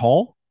know. feet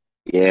tall.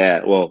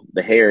 Yeah, well,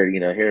 the hair,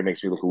 hair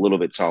makes me look a little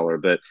bit taller,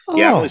 but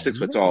yeah, I'm only Oh 6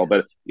 foot tall. man,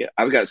 But yeah,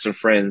 I've got some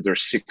friends. They're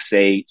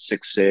 6'8",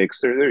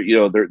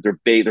 6'6". They're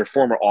big. They're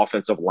former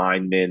offensive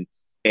linemen.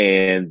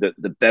 And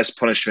the best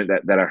punishment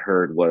that I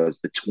heard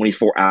was the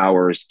 24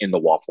 hours in the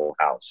Waffle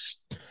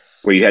House,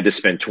 where you had to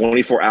spend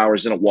 24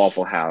 hours in a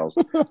Waffle House,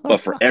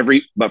 but for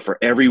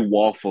every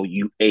waffle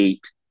you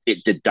ate,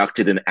 it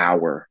deducted an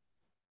hour.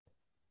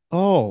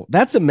 oh,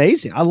 that's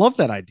amazing. I love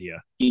that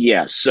idea.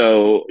 Yeah,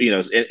 so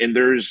and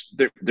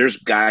there's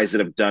guys that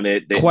have done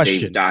it. They've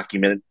Question: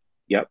 documented.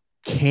 Yep.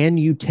 can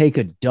you take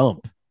a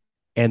dump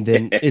and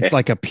then it's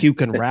like a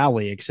puke and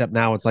rally, except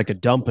now it's like a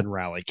dump and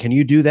rally? Can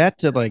you do that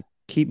to like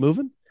keep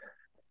moving?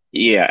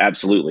 Yeah,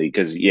 absolutely.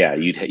 Because yeah,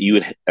 you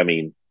would. I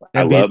mean,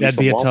 I love me That'd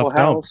some be a Waffle tough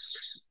dump.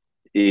 House.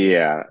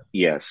 Yeah,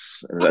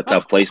 yes, a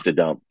tough place to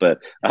dump, but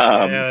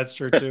Yeah, that's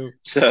true too.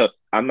 so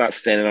I'm not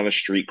standing on a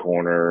street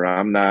corner.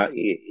 I'm not,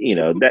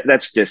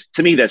 that's just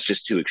to me that's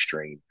just too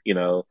extreme.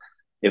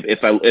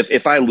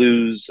 If I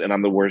lose and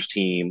I'm the worst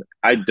team,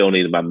 I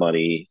donated my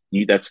money.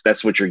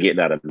 That's what you're getting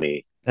out of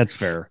me. That's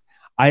fair.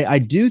 I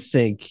do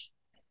think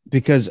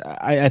because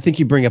I think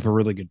you bring up a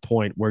really good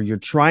point where you're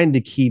trying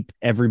to keep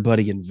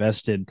everybody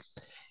invested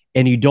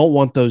and you don't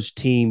want those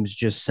teams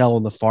just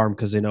selling the farm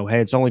because they know,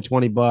 hey, it's only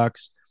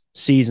 $20,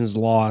 season's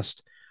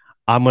lost.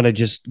 I'm going to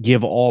just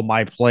give all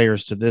my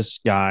players to this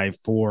guy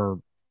for,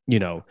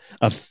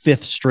 a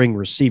fifth string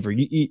receiver.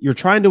 You're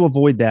trying to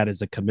avoid that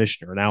as a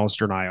commissioner, and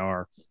Alistair and I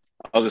are.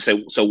 I was gonna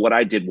say, so what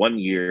I did one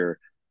year,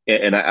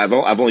 and I've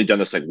only done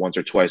this like once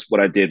or twice. What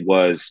I did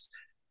was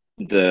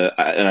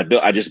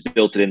I just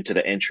built it into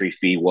the entry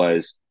fee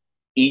was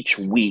each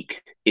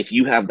week if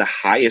you have the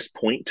highest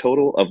point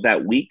total of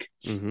that week,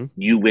 Mm-hmm.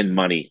 you win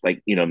money.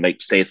 Like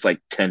make say it's like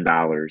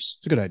 $10. It's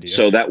a good idea.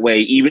 So that way,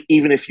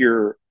 even if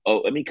you're I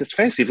mean, because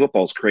fantasy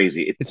football is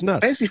crazy. It's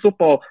nuts. Fantasy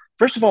football,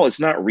 first of all, it's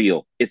not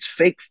real. It's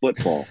fake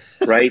football,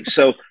 right?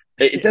 So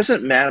it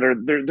doesn't matter.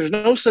 There's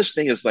no such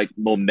thing as like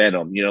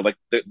momentum. Like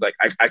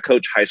I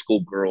coach high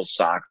school girls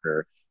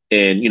soccer,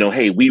 and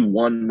hey, we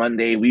won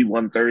Monday, we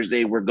won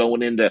Thursday. We're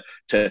going into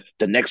to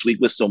the next week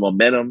with some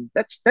momentum.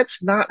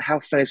 That's not how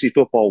fantasy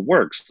football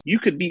works. You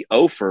could be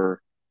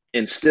over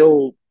and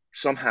still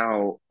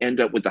somehow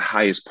end up with the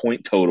highest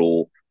point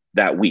total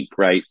that week,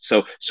 right?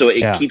 So it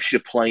Yeah, keeps you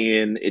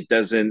playing. It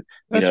doesn't,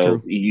 that's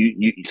true.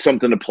 you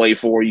something to play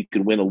for. You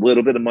could win a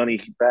little bit of money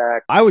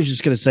back. I was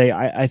just going to say,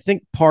 I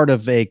think part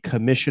of a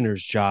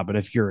commissioner's job, and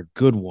if you're a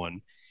good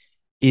one,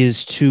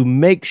 is to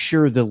make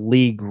sure the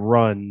league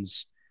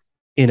runs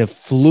in a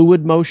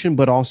fluid motion,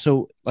 but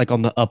also like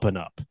on the up and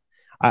up.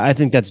 I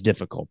think that's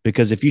difficult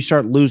because if you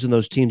start losing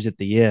those teams at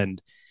the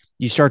end,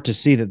 you start to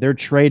see that they're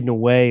trading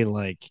away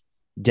like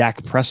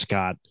Dak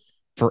Prescott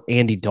for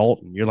Andy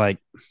Dalton. You're like,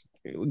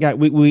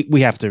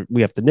 we have to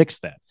nix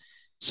that.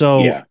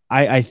 So Yeah.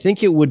 I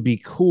think it would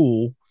be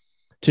cool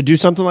to do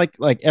something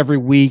like every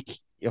week,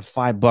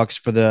 $5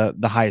 for the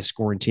highest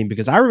scoring team.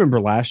 Because I remember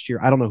last year,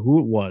 I don't know who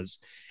it was,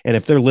 and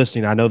if they're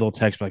listening, I know they'll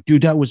text me like,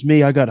 "Dude, that was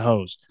me. I got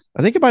hosed."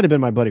 I think it might have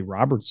been my buddy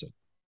Robertson.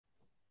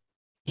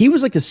 He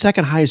was like the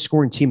second highest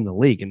scoring team in the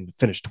league and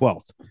finished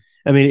 12th.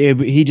 I mean,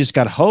 he just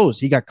got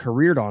hosed. He got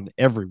careered on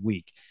every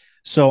week.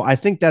 So I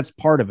think that's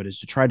part of it is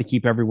to try to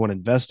keep everyone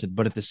invested.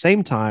 But at the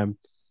same time,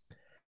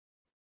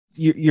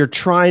 you're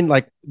trying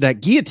like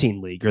that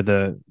guillotine league or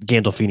the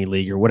Gandolfini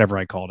league or whatever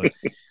I called it.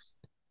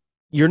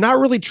 You're not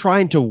really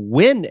trying to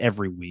win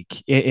every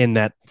week in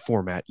that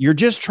format. You're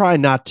just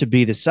trying not to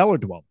be the cellar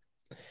dweller.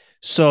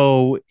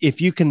 So if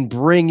you can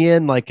bring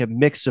in like a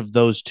mix of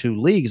those two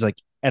leagues, like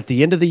at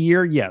the end of the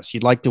year, yes,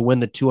 you'd like to win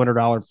the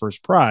 $200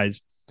 first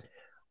prize,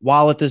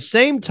 while at the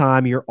same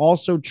time, you're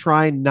also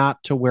trying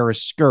not to wear a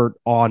skirt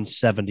on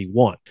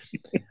 71.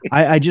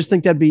 I just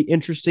think that'd be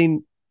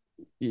interesting,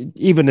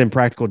 even in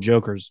Practical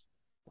Jokers.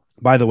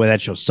 By the way,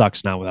 that show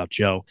sucks now without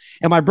Joe.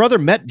 And my brother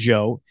met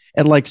Joe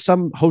at like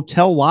some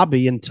hotel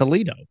lobby in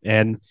Toledo.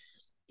 And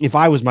if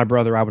I was my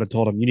brother, I would have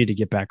told him, you need to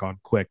get back on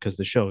quick because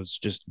the show is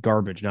just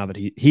garbage now that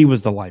he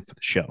was the life of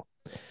the show.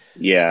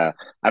 Yeah.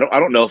 I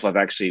don't know if I've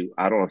actually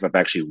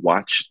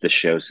watched the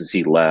show since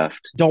he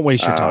left. Don't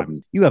waste your time.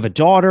 Um, You have a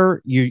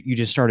daughter, you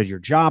just started your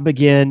job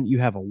again, you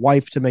have a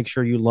wife to make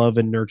sure you love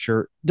and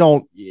nurture.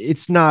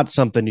 It's not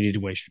something you need to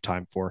waste your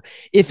time for.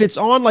 If it's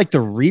on like the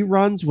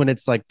reruns when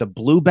it's like the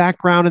blue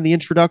background in the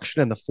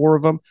introduction and the four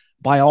of them,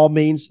 by all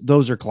means,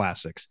 those are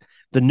classics.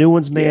 The new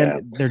ones, yeah.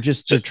 man, they're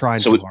So trying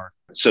so too we, hard.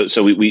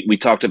 So we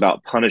talked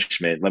about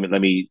punishment.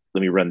 Let me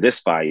run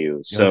this by you. Yeah,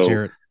 let's So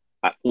hear it.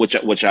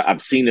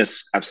 I've seen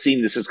this. I've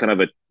seen this as kind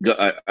of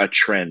a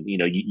trend. You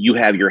know, you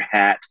have your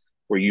hat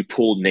where you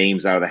pull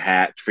names out of the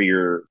hat for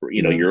your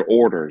your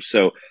order.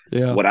 So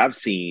Yeah. what I've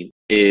seen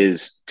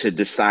is to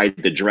decide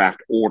the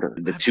draft order.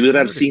 The I've two that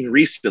heard I've of seen this.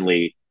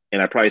 recently,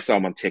 and I probably saw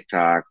them on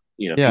TikTok.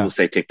 You know, Yeah. people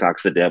say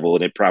TikTok's the devil,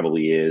 and it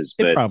probably is.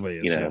 It But probably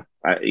is.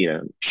 Yeah.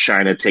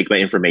 China, take my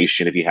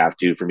information if you have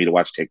to for me to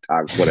watch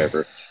TikToks,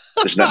 whatever.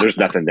 There's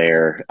nothing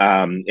there.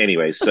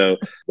 Anyway, so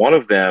one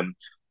of them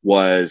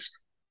was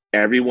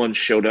everyone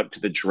showed up to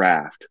the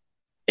draft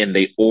and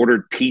they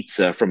ordered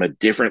pizza from a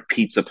different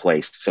pizza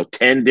place. So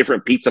 10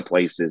 different pizza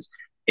places.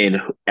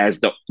 And as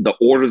the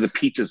order of the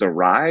pizzas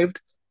arrived,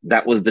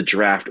 that was the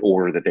draft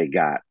order that they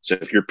got. So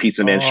if your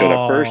pizza man showed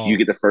up first, you Oh,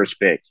 get the first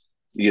pick,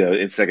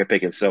 and second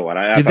pick and so on.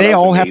 I did thought they that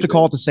was all have to amazing.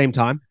 call at the same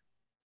time?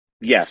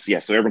 Yes,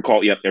 yes. So everyone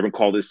called at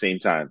the same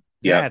time.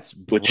 Yep. That's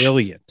Which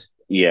brilliant.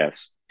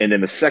 Yes. And then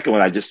the second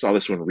one, I just saw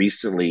this one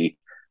recently.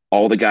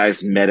 All the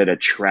guys met at a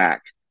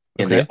track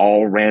and Okay. they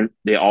all ran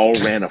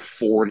a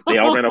 40, they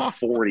all ran a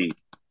 40,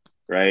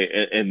 right?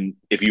 And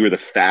if you were the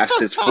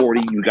fastest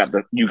 40,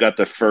 you got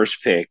the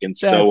first pick and That's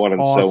so on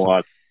and so awesome.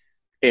 on.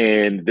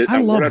 And I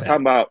we're love not that.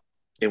 talking about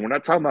we're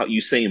not talking about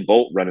Usain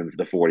Bolt running for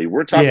the 40.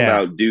 We're talking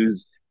Yeah. about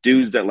dudes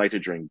that like to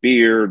drink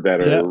beer, that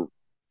Yeah. are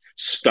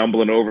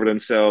stumbling over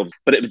themselves.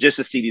 But just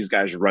to see these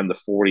guys run the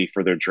 40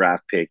 for their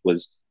draft pick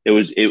was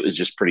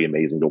just pretty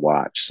amazing to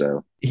watch.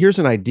 So Here's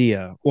an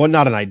idea. Well,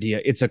 not an idea.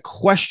 It's a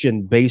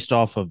question based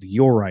off of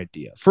your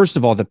idea. First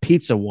of all, the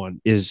pizza one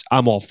is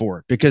I'm all for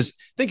it because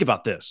think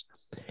about this.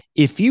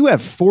 If you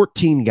have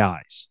 14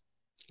 guys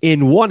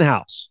in one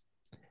house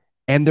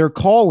and they're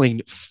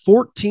calling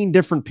 14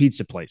 different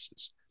pizza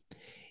places,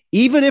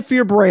 even if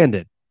you're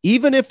branded,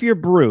 even if you're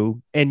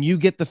Brew and you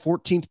get the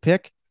 14th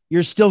pick,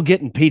 you're still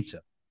getting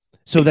pizza.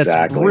 So that's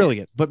exactly.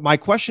 brilliant. But my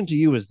question to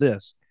you is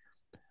this.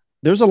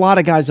 There's a lot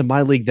of guys in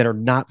my league that are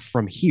not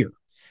from here.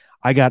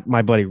 I got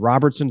my buddy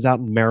Robertson's out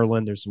in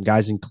Maryland. There's some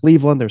guys in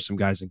Cleveland. There's some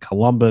guys in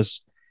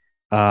Columbus.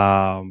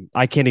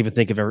 I can't even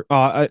think of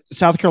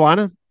South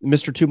Carolina,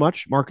 Mr. Too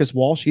Much, Marcus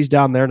Walsh. He's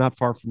down there, not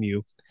far from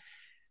you.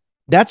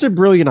 That's a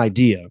brilliant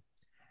idea.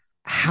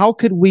 How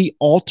could we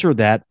alter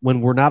that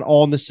when we're not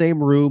all in the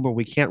same room or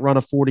we can't run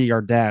a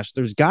 40-yard dash?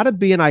 There's got to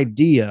be an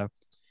idea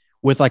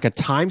with like a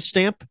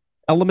timestamp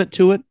element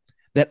to it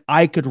that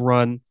I could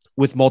run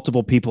with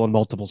multiple people in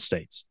multiple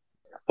states.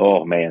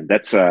 Oh man,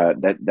 that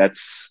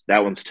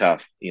one's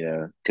tough,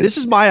 This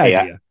is my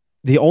idea.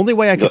 The only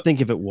way I could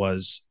think of it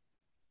was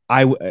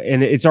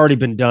and it's already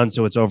been done,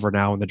 so it's over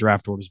now, and the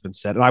draft order's been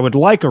set. And I would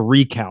like a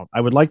recount. I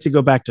would like to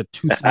go back to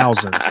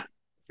 2000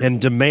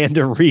 and demand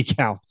a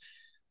recount.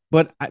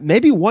 But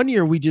maybe one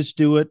year we just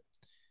do it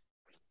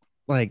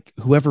like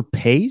whoever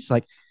pays,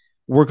 like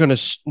we're going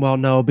to, well,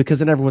 no, because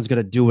then everyone's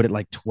going to do it at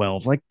like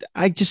 12. Like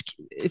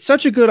it's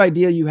such a good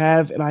idea you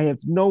have, and I have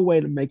no way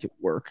to make it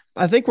work.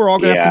 I think we're all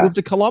going to have to move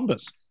to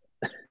Columbus.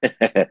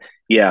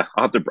 Yeah,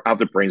 I'll have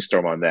to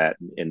brainstorm on that.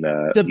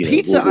 The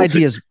pizza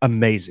idea is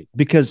amazing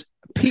because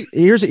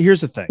here's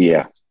the thing.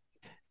 Yeah.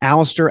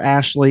 Alistair,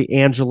 Ashley,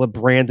 Angela,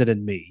 Brandon,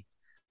 and me,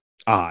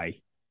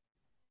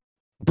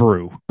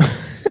 Brew.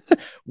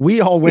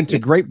 We all went to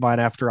Grapevine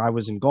after I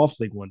was in Golf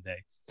League one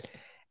day.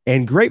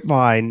 And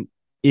Grapevine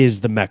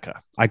is the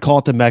Mecca. I call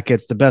it the Mecca.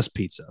 It's the best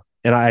pizza.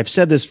 And I've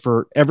said this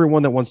for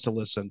everyone that wants to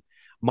listen.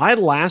 My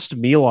last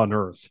meal on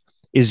earth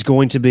is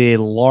going to be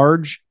a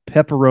large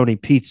pepperoni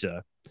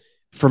pizza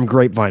from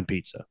Grapevine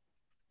Pizza.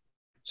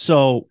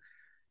 So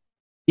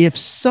if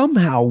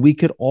somehow we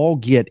could all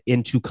get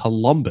into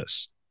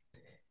Columbus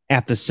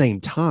at the same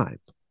time,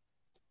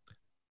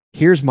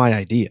 here's my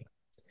idea.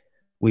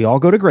 We all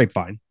go to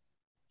Grapevine.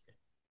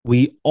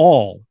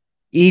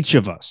 Each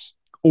of us,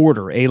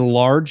 order a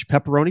large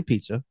pepperoni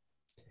pizza,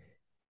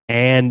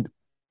 and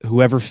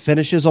whoever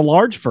finishes a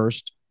large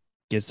first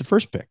gets the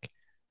first pick,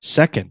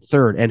 second,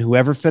 third, and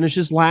whoever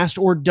finishes last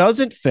or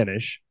doesn't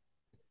finish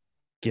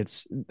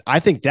gets. I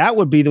think that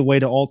would be the way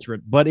to alter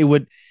it, but it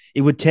would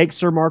take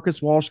Sir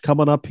Marcus Walsh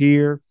coming up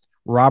here.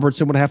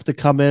 Robertson would have to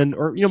come in,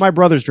 or my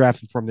brother's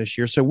drafted from this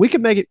year, so we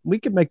could make it. We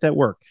could make that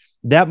work.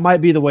 That might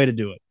be the way to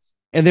do it,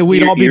 and then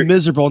we'd all be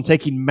miserable and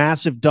taking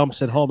massive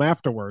dumps at home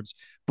afterwards.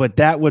 But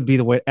that would be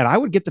the way, and I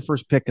would get the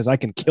first pick because I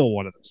can kill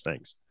one of those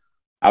things.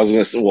 I was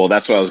going to say, well,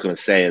 that's what I was going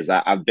to say is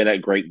I've been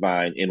at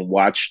Grapevine and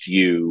watched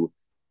you.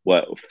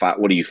 What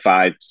are you,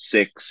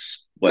 5'6"?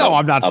 No,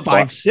 I'm not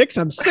 5'6".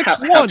 I'm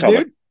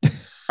 6'1", dude.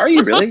 Are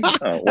you really?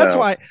 Oh, That's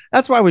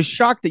why I was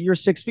shocked that you're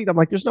 6 feet. I'm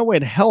like, there's no way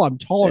in hell I'm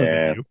taller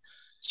than you.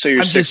 So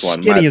you're 6'1". Just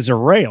skinny as a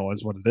rail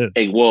is what it is.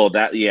 Hey, well,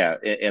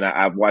 and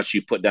I've watched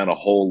you put down a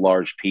whole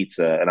large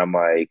pizza, and I'm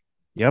like,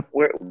 yep.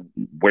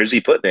 Where's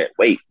he putting it?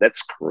 Wait,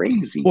 that's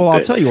crazy. Well,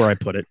 I'll tell you where I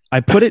put it. I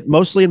put it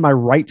mostly in my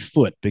right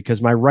foot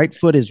because my right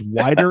foot is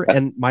wider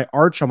and my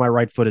arch on my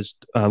right foot is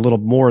a little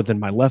more than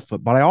my left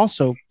foot. But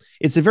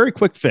it's a very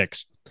quick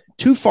fix.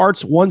 2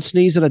 farts, 1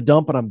 sneeze, and a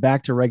dump, and I'm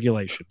back to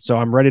regulation. So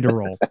I'm ready to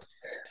roll.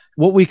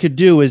 What we could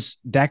do is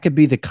that could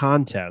be the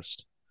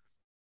contest.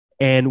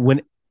 And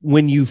when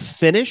when you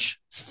finish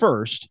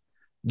first,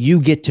 you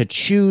get to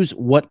choose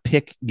what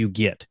pick you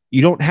get.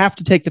 You don't have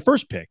to take the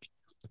first pick,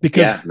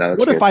 because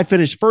what if I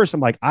finish first?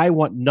 I'm like, I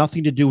want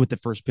nothing to do with the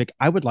first pick.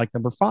 I would like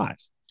number 5.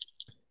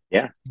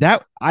 Yeah,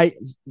 that I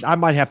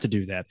might have to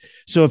do that.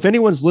 So if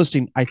anyone's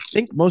listening, I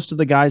think most of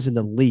the guys in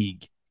the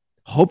league,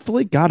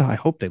 hopefully, God, I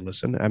hope they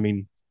listen. I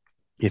mean,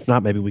 if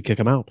not, maybe we kick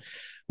them out.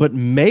 But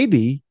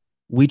maybe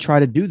we try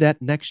to do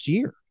that next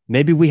year.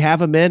 Maybe we have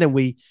them in and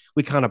we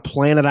kind of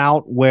plan it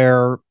out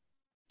where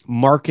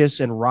Marcus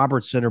and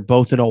Robertson are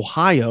both in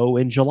Ohio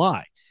in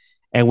July,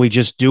 and we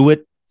just do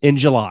it in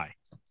July.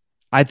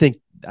 I think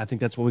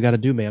that's what we got to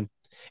do, man.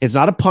 It's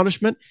not a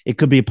punishment. It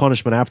could be a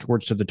punishment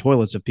afterwards to the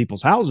toilets of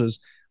people's houses,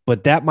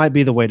 but that might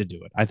be the way to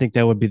do it. I think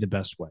that would be the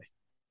best way.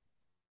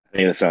 I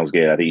think that sounds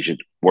good. I think you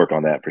should work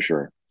on that for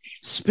sure.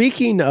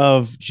 Speaking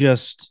of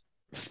just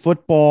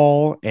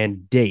football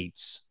and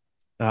dates,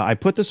 I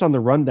put this on the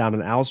rundown,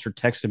 and Alistair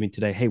texted me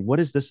today, hey, what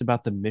is this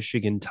about the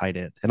Michigan tight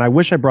end? And I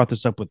wish I brought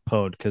this up with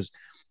Pode, because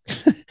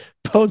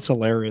Pode's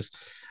hilarious.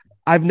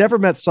 I've never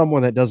met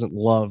someone that doesn't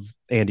love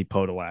Andy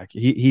Podolak.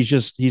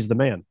 He's the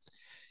man.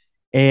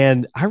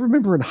 And I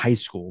remember in high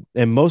school,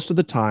 and most of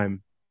the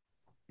time,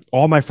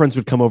 all my friends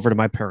would come over to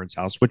my parents'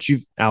 house, which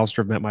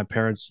Alistair, have met my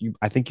parents.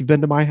 I think you've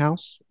been to my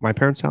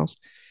parents' house.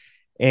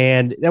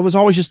 And that was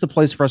always just the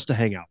place for us to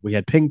hang out. We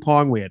had ping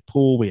pong, we had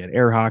pool, we had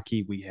air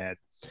hockey, we had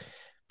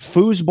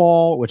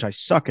foosball, which I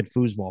suck at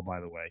foosball,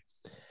 by the way.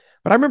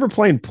 But I remember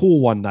playing pool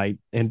one night,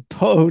 and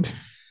Pode,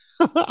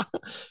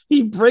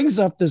 he brings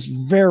up this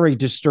very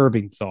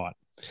disturbing thought.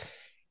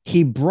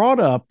 He brought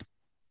up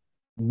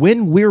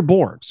when we're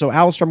born. So,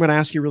 Alistair, I'm going to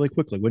ask you really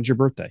quickly, when's your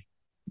birthday?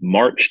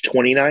 March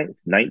 29th,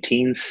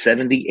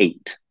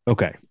 1978.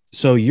 Okay.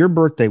 So your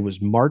birthday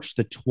was March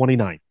the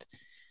 29th.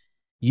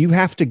 You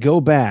have to go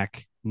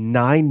back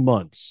 9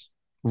 months,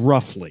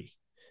 roughly.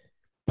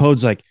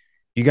 Pode's like,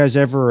 you guys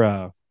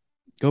ever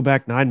go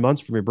back 9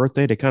 months from your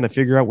birthday to kind of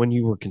figure out when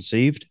you were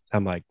conceived?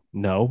 I'm like,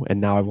 no. And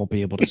now I won't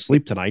be able to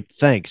sleep tonight.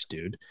 Thanks,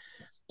 dude.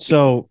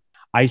 So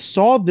I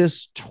saw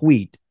this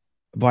tweet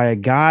by a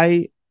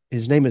guy.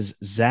 His name is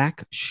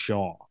Zach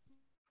Shaw.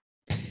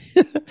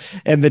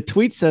 And the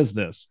tweet says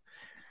this: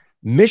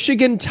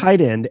 Michigan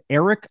tight end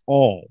Eric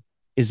All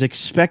is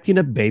expecting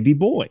a baby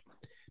boy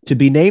to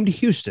be named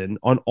Houston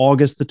on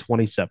August the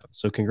 27th.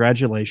 So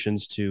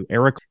congratulations to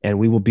Eric, and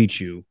we will beat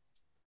you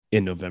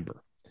in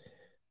November.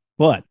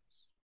 But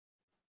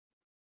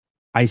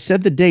I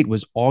said the date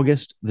was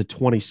August the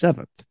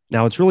 27th.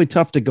 Now, it's really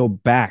tough to go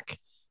back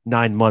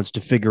 9 months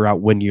to figure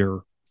out when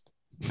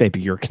maybe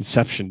your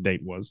conception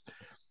date was.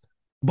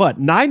 But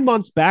 9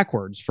 months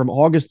backwards from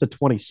August the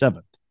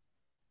 27th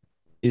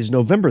is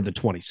November the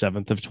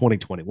 27th of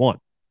 2021.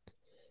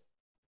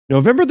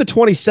 November the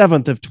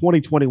 27th of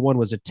 2021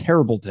 was a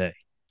terrible day.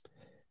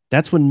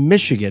 That's when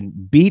Michigan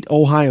beat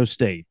Ohio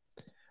State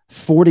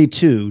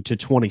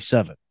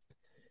 42-27.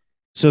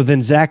 So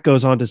then Zach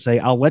goes on to say,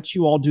 I'll let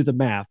you all do the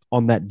math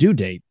on that due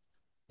date.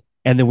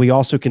 And then we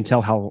also can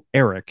tell how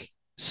Eric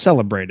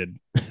celebrated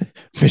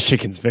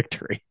Michigan's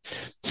victory.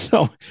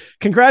 So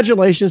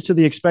congratulations to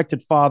the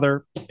expected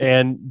father,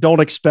 and don't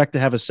expect to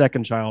have a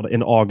second child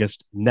in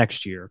August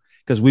next year,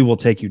 because we will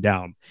take you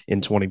down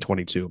in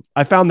 2022.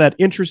 I found that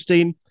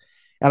interesting,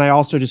 and I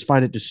also just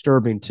find it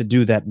disturbing to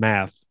do that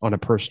math on a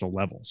personal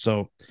level.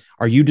 So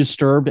are you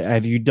disturbed?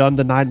 Have you done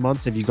the 9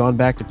 months? Have you gone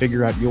back to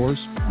figure out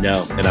yours?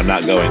 No, and I'm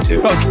not going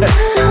to. Okay.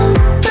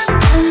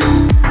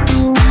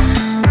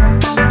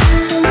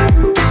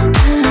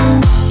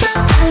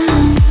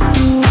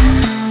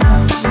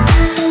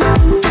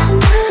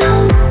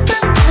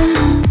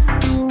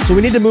 So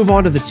we need to move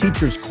on to the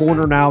Teacher's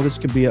Corner now. This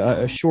could be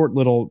a short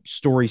little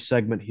story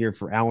segment here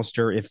for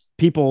Alistair. If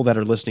people that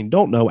are listening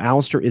don't know,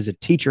 Alistair is a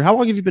teacher. How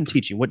long have you been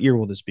teaching? What year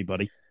will this be,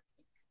 buddy?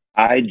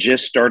 I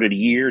just started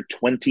year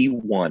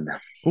 21.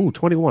 Oh,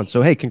 21.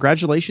 So, hey,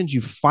 congratulations.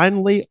 You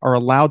finally are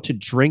allowed to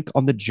drink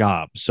on the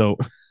job. So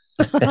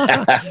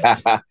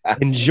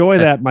enjoy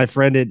that, my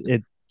friend.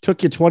 It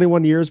took you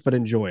 21 years, but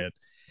enjoy it.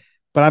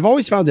 But I've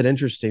always found it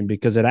interesting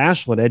because at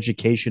Ashland,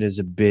 education is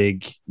a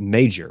big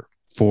major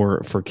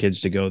for kids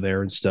to go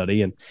there and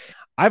study. And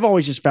I've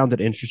always just found it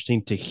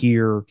interesting to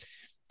hear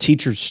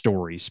teachers'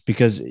 stories,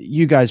 because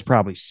you guys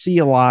probably see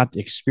a lot,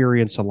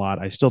 experience a lot.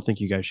 I still think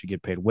you guys should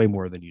get paid way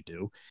more than you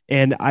do.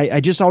 And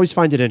I just always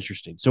find it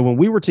interesting. So when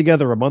we were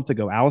together a month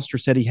ago, Alistair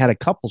said he had a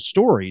couple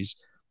stories,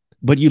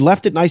 but you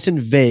left it nice and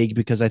vague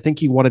because I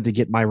think you wanted to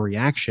get my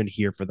reaction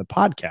here for the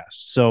podcast.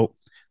 So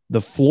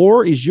the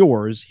floor is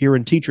yours here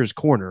in Teacher's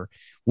Corner.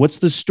 What's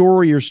the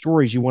story or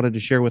stories you wanted to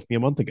share with me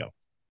a month ago?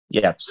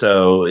 Yeah,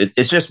 so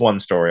it's just one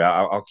story.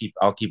 I'll keep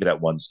it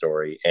at one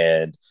story.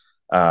 And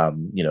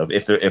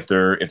if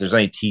there's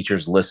any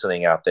teachers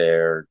listening out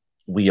there,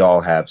 we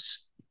all have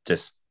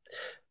just.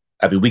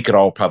 I mean, we could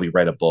all probably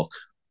write a book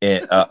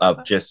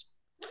of just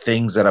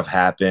things that have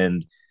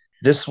happened.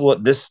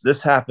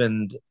 This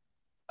happened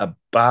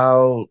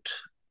about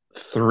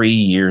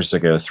 3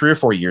 or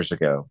 4 years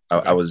ago.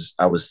 I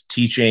was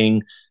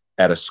teaching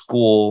at a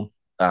school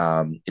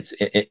It's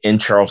in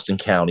Charleston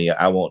County.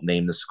 I won't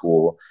name the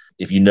school.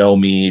 If you know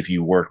me, if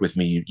you work with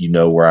me, you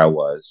know where I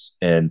was.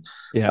 And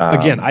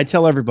again, I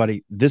tell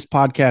everybody this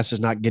podcast is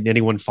not getting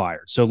anyone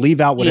fired. So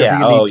leave out whatever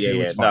you need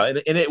to. It's no, and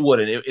it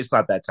wouldn't. It's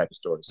not that type of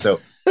story. So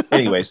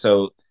anyway,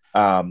 so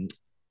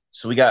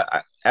we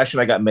got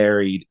Ashley and I got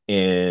married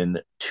in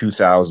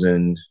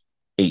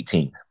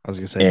 2018. I was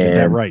gonna say, get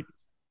that right.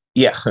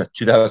 Yeah,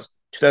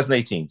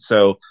 2018.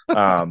 So,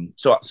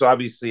 so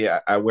obviously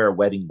I wear a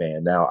wedding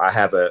band. Now I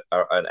have an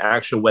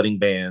actual wedding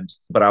band,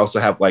 but I also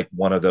have like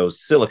one of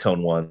those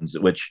silicone ones,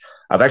 which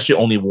I've actually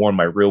only worn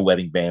my real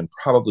wedding band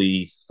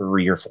probably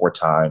 3 or 4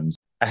 times.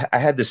 I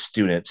had this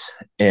student,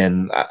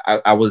 and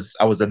I was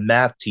a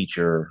math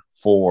teacher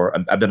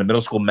I've been a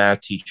middle school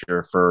math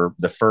teacher for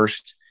the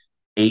first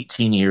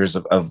 18 years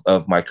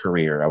of my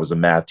career. I was a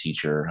math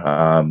teacher.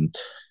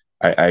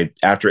 I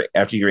after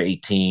year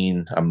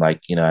 18, I'm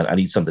like, I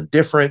need something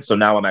different. So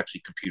now I'm actually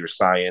computer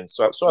science.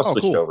 So I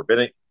switched over.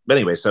 But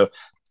anyway, so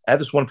I had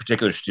this one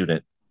particular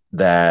student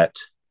that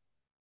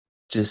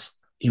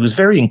he was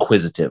very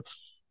inquisitive,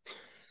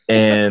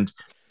 and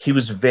he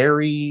was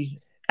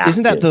very active.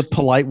 Isn't that the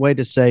polite way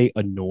to say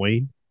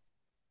annoying?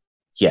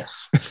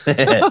 Yes.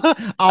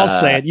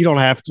 I'll say it. You don't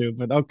have to,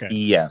 but okay.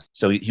 Yeah.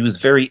 So he was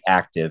very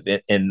active,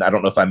 and I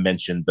don't know if I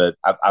mentioned, but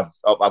I've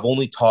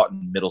only taught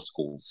in middle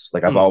schools.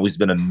 Like I've always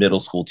been a middle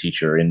school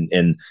teacher,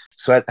 and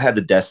so I had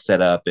the desk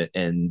set up,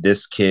 and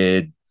this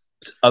kid,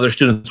 other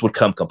students would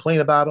come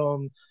complain about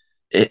him.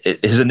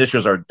 His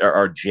initials are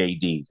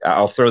JD.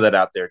 I'll throw that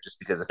out there just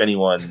because if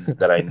anyone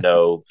that I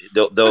know,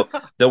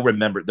 they'll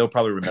remember. They'll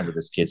probably remember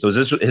this kid. So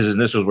his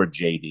initials were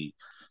JD.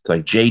 It's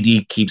like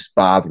JD keeps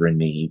bothering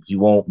me. He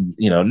won't,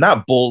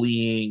 not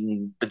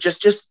bullying, but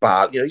just he's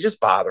just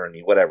bothering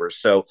me, whatever.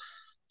 So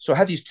I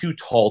had these 2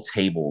 tall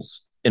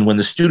tables, and when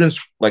the students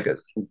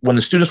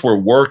were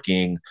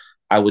working,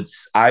 I would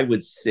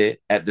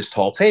sit at this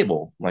tall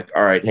table. Like,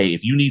 all right, hey,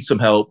 if you need some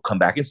help, come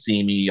back and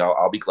see me.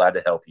 I'll be glad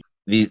to help you.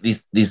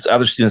 These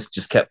other students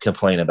just kept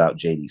complaining about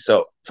JD.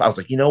 So I was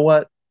like, you know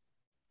what?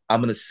 I'm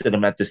going to sit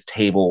them at this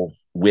table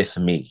with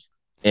me,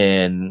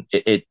 and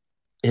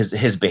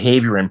his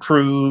behavior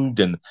improved,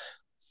 and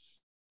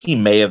he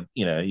may or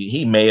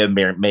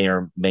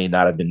may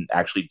not have been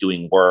actually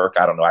doing work.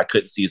 I don't know. I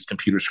couldn't see his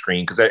computer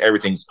screen because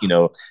everything's on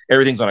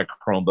a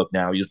Chromebook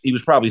now. He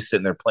was probably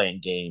sitting there playing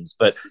games,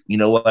 but you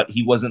know what?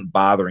 He wasn't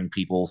bothering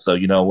people. So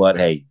you know what?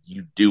 Hey,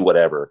 you do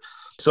whatever.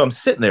 So I'm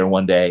sitting there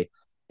one day,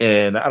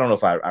 and I don't know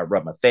if I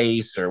rubbed my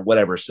face or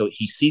whatever. So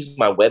he sees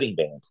my wedding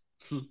band,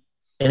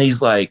 and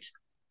he's like,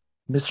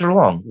 "Mr.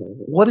 Long,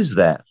 what is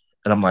that?"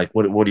 And I'm like,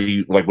 what are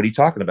you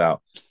talking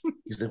about?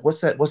 He's like,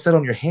 what's that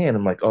on your hand?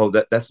 I'm like, oh,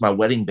 that's my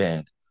wedding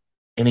band.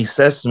 And he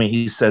says to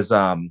me,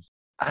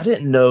 I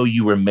didn't know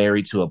you were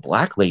married to a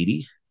black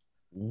lady.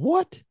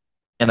 What?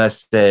 And I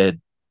said,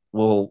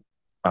 well,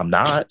 I'm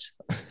not.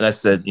 And I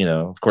said,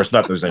 of course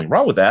not, there's anything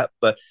wrong with that.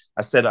 But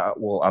I said,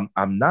 well,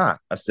 I'm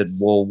not. I said,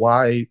 well,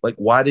 why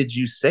did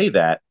you say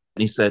that?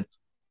 And he said,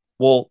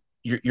 well,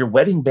 your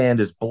wedding band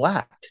is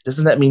black.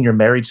 Doesn't that mean you're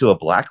married to a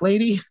black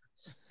lady?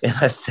 And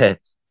I said,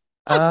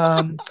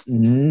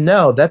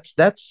 no, that's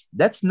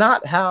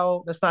not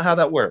how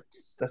that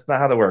works. That's not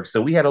how that works.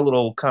 So we had a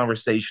little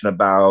conversation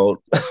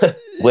about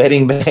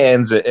wedding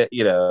bands, but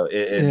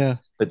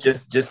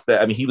just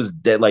that. I mean, he was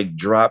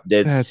drop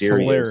dead that's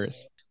serious.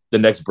 Hilarious. The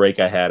next break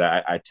I had,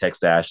 I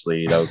text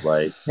Ashley and I was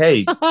like,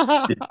 hey,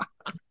 I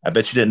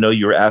bet you didn't know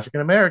you were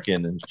African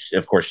American. And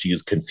of course she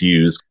was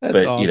confused, that's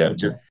but awesome.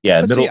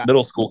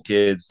 Middle school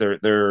kids,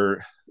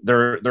 they're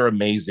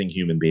amazing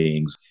human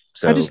beings.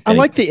 So I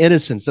like the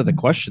innocence of the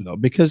question though,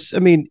 because I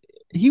mean,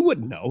 he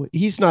wouldn't know.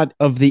 He's not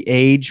of the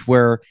age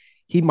where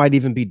he might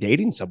even be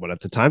dating someone at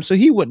the time. So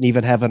he wouldn't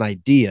even have an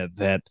idea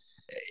that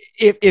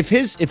if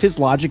his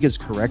logic is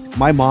correct,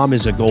 my mom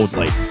is a gold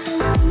lady.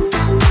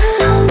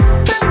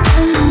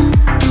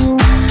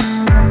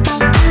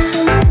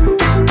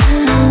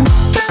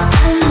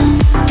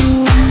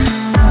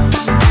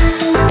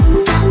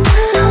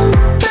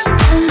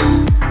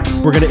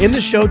 We're going to end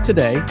the show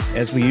today,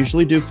 as we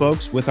usually do,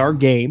 folks, with our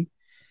game.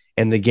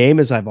 And the game,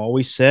 as I've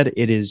always said,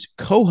 it is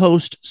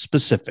co-host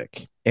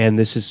specific. And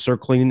this is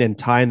circling and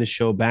tying the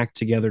show back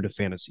together to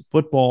fantasy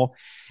football.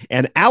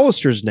 And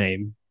Alistair's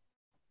name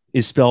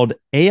is spelled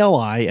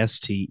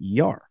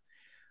A-L-I-S-T-E-R.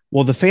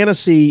 Well, the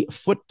fantasy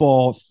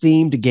football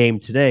themed game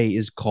today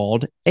is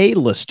called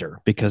A-Lister,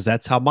 because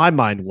that's how my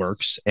mind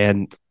works.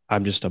 And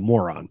I'm just a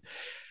moron.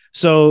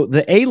 So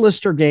the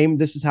A-Lister game,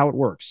 this is how it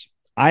works.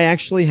 I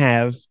actually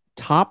have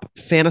top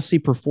fantasy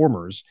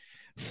performers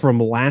from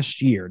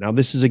last year. Now,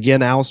 this is,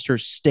 again,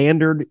 Alistair's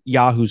standard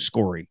Yahoo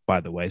scoring,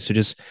 by the way. So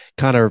just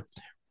kind of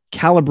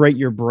calibrate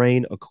your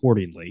brain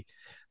accordingly.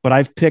 But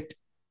I've picked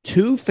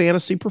 2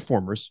 fantasy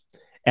performers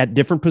at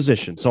different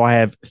positions. So I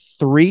have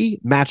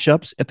 3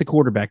 matchups at the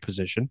quarterback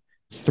position,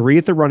 3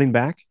 at the running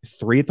back,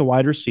 3 at the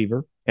wide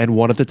receiver, and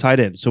 1 at the tight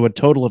end. So a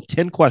total of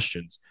 10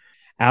 questions.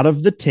 Out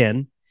of the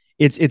 10,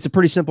 it's a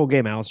pretty simple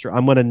game, Alistair.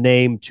 I'm going to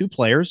name 2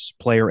 players,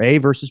 player A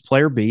versus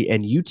player B,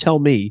 and you tell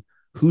me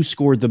who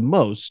scored the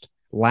most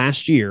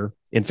last year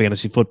in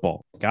fantasy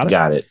football. Got it?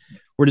 Got it.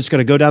 We're just going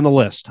to go down the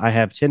list. I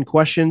have 10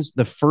 questions.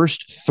 The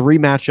first 3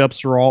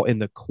 matchups are all in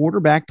the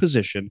quarterback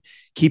position.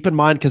 Keep in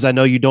mind, because I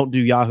know you don't do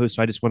Yahoo,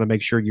 so I just want to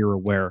make sure you're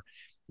aware.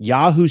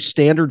 Yahoo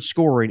standard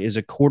scoring is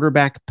a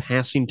quarterback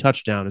passing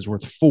touchdown is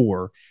worth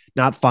 4,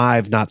 not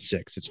 5, not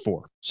 6. It's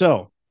 4.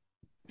 So,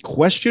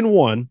 question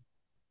 1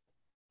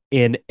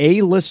 in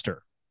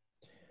A-lister,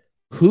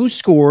 who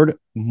scored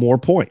more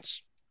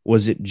points?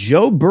 Was it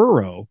Joe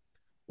Burrow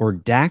or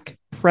Dak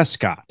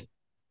Prescott?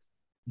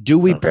 Do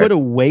we put a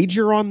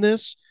wager on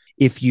this?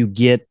 If you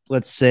get,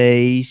 let's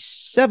say,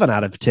 7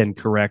 out of 10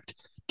 correct,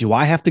 do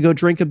I have to go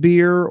drink a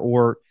beer?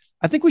 Or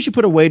I think we should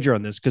put a wager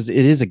on this because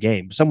it is a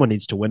game. Someone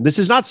needs to win. This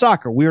is not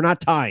soccer. We are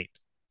not tying.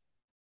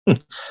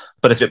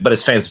 But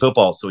it's fantasy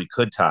football, so we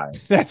could tie.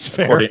 That's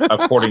fair.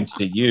 According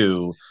to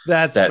you,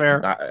 that's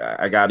fair.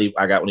 I got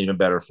one even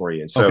better for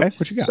you. So, okay,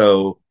 what you got?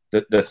 So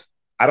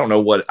I don't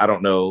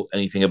know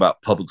anything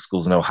about public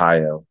schools in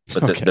Ohio,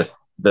 but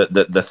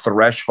the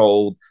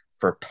threshold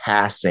for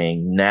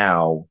passing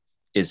now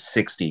is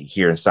 60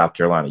 here in South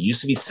Carolina. It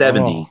used to be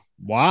 70. Oh,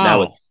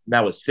 wow.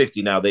 Now it's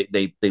 60. Now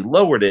they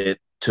lowered it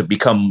to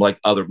become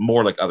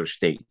more like other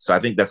states. So I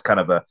think that's kind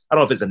of I don't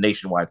know if it's a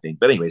nationwide thing,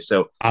 but anyway.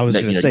 So I was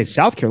going to say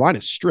South Carolina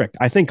is strict.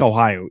 I think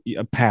Ohio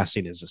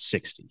passing is a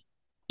 60.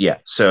 Yeah.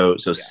 So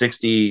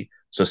 60.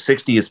 So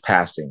 60 is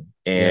passing,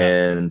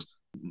 and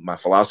my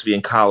philosophy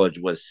in college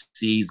was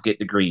C's get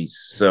degrees.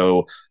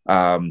 So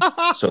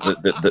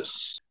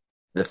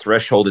the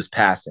threshold is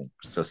passing.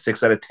 So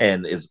 6 out of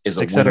 10 is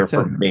a winner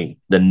for me.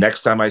 The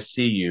next time I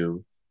see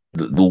you,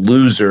 the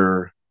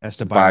loser has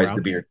to buys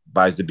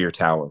the beer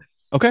tower.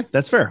 Okay,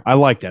 that's fair. I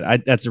like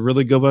that. That's a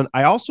really good one.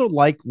 I also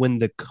like when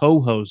the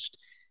co-host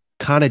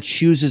kind of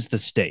chooses the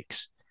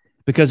stakes,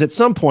 because at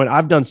some point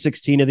I've done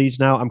 16 of these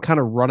now. I'm kind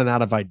of running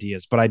out of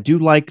ideas, but I do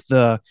like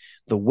the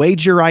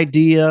wager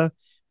idea.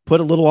 Put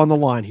a little on the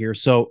line here.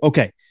 So,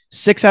 okay,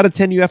 6 out of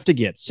 10 you have to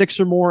get. 6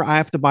 or more, I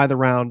have to buy the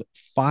round.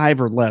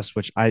 5 or less,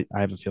 which I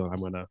have a feeling I'm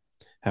going to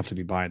have to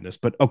be buying this.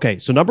 But okay,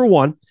 so number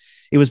 1,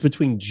 it was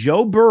between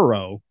Joe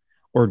Burrow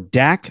or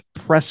Dak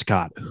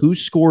Prescott. Who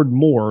scored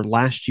more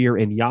last year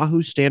in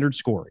Yahoo standard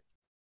scoring?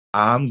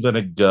 I'm going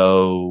to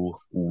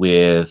go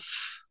with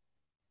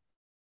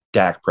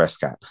Dak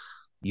Prescott.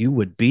 You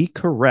would be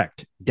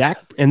correct. Dak,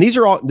 and these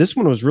are all, this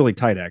one was really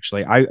tight,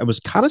 actually. I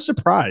was kind of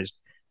surprised,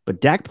 but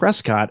Dak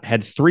Prescott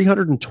had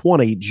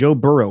 320. Joe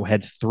Burrow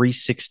had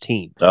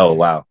 316. Oh,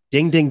 wow.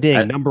 Ding, ding,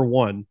 ding. Number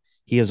 1.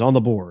 He is on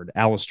the board.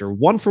 Alistair,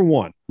 1 for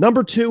 1.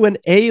 Number 2, an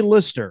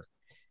A-lister.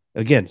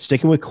 Again,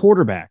 sticking with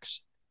quarterbacks.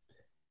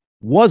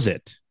 Was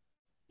it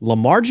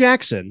Lamar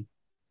Jackson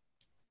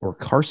or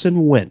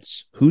Carson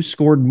Wentz? Who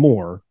scored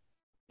more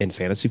in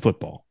fantasy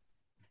football?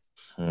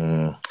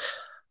 I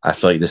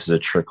feel like this is a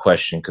trick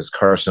question because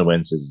Carson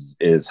Wentz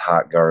is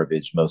hot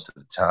garbage most of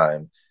the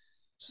time.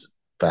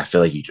 But I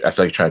feel like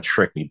you're trying to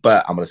trick me.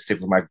 But I'm going to stick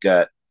with my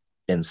gut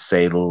and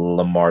say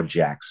Lamar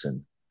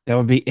Jackson. That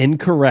would be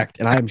incorrect,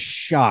 and I am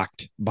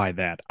shocked by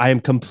that. I am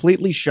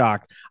completely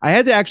shocked. I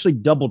had to actually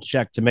double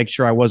check to make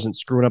sure I wasn't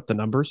screwing up the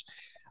numbers,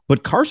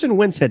 but Carson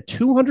Wentz had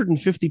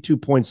 252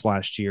 points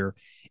last year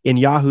in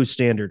Yahoo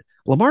standard.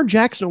 Lamar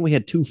Jackson only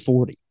had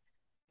 240.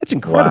 That's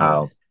incredible.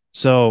 Wow.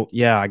 So,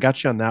 yeah, I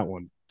got you on that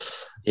one.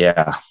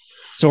 Yeah.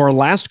 So our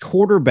last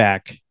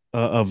quarterback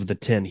of the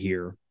 10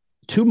 here,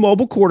 2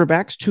 mobile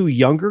quarterbacks, 2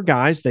 younger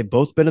guys. They've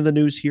both been in the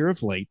news here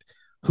of late.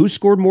 Who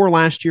scored more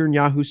last year in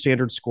Yahoo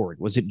standard scoring?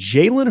 Was it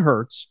Jalen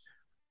Hurts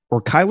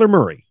or Kyler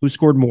Murray? Who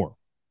scored more?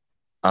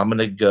 I'm going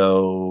to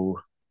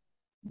go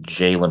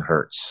Jalen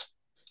Hurts.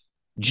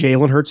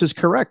 Jalen Hurts is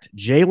correct.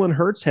 Jalen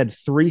Hurts had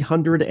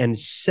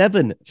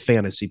 307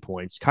 fantasy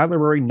points. Kyler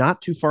Murray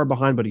not too far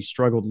behind, but he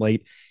struggled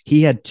late.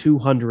 He had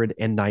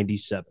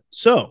 297.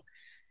 So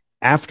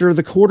after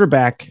the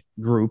quarterback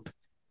group,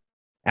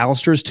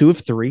 Alistair is 2 of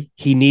 3.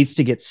 He needs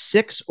to get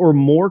 6 or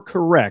more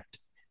correct,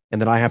 and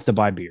then I have to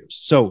buy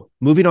beers. So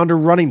moving on to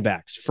running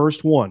backs.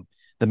 First one,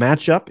 the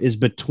matchup is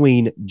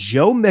between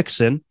Joe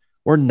Mixon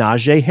or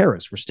Najee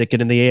Harris. We're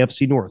sticking in the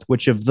AFC North.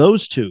 Which of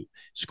those 2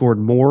 scored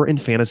more in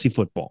fantasy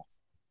football?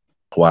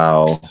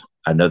 Wow.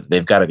 I know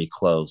they've got to be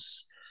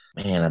close.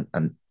 Man,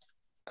 I'm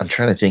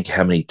trying to think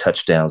how many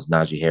touchdowns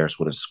Najee Harris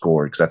would have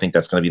scored, because I think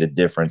that's going to be the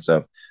difference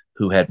of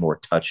who had more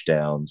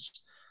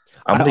touchdowns.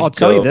 I'll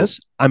tell you this.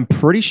 I'm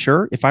pretty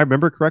sure, if I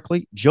remember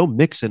correctly, Joe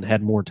Mixon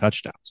had more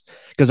touchdowns,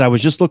 because I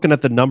was just looking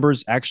at the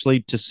numbers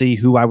actually to see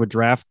who I would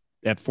draft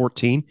at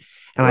 14.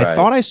 And I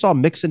thought I saw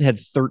Mixon had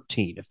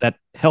 13. If that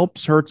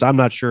helps, hurts, I'm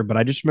not sure, but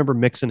I just remember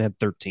Mixon had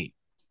 13.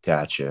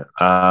 Gotcha.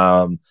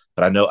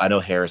 But I know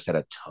Harris had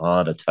a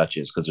ton of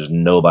touches because there's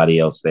nobody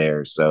else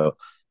there. So,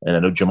 and I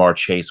know Jamar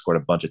Chase scored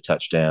a bunch of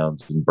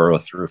touchdowns and Burrow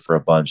threw for a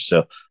bunch.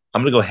 So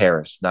I'm going to go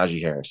Harris,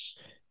 Najee Harris.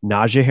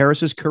 Najee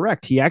Harris is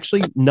correct. He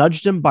actually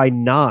nudged him by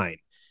 9.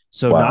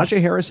 So wow. Najee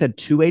Harris had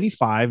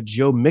 285.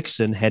 Joe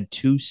Mixon had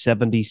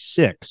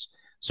 276.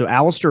 So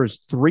Alistair is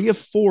 3 of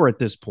 4 at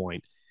this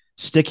point.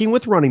 Sticking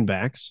with running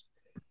backs,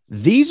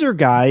 These are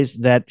guys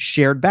that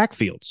shared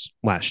backfields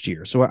last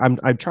year. So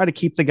I'm trying to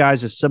keep the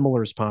guys as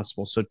similar as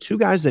possible. So two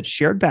guys that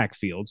shared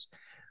backfields.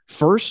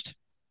 First,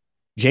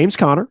 James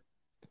Conner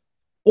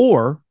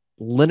or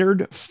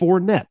Leonard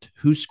Fournette,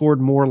 who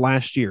scored more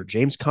last year.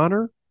 James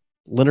Conner,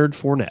 Leonard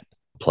Fournette.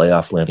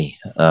 Playoff Lenny.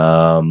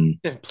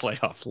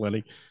 Playoff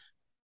Lenny.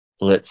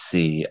 Let's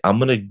see. I'm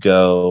gonna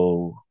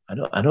go.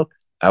 I know.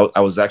 I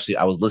was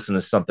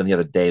listening to something the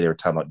other day. They were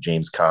talking about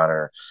James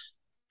Conner.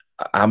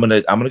 I'm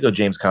gonna go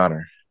James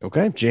Conner.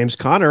 Okay, James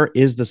Conner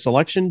is the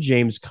selection.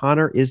 James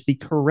Conner is the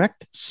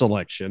correct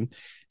selection.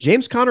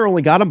 James Conner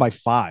only got him by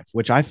 5,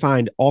 which I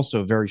find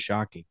also very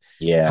shocking.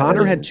 Yeah,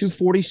 Conner had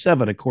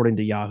 247 according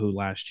to Yahoo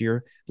last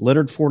year.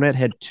 Leonard Fournette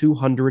had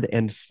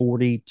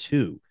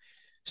 242.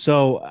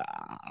 So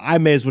I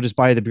may as well just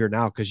buy you the beer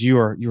now because you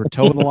are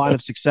toeing the line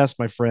of success,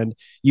 my friend.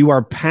 You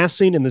are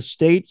passing in the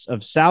states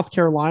of South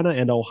Carolina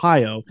and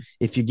Ohio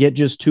if you get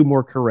just 2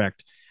 more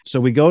correct. So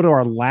we go to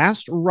our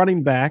last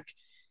running back.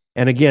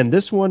 And again,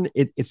 this one,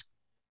 it's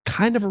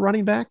kind of a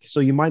running back,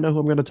 so you might know who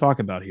I'm going to talk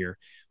about here.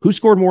 Who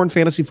scored more in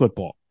fantasy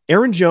football,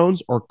 Aaron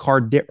Jones or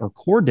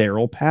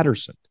Cordarrelle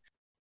Patterson?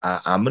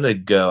 I'm going to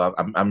go.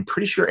 I'm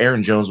pretty sure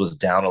Aaron Jones was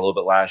down a little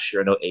bit last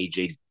year. I know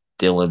A.J.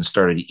 Dillon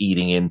started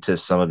eating into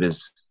some of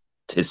his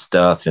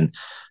stuff, and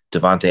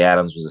Devontae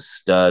Adams was a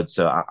stud.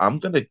 So I'm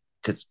going to,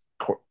 because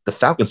the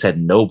Falcons had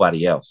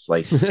nobody else.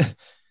 Like,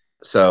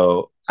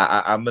 so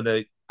I'm going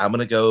to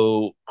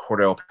go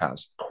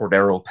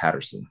Cordarrelle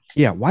Patterson.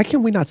 Yeah, why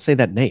can we not say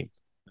that name?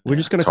 We're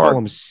just going to call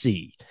him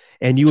C,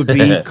 and you would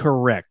be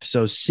correct.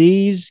 So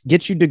C's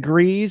get you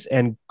degrees,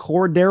 and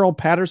Cordarrelle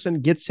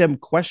Patterson gets him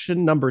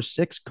question number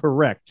 6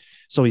 correct.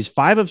 So he's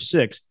 5 of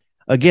 6.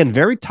 Again,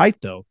 very tight,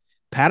 though.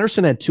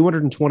 Patterson had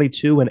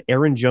 222, and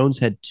Aaron Jones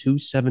had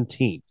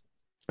 217.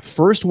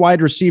 First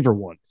wide receiver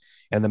one,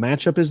 and the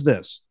matchup is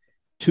this.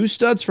 2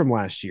 studs from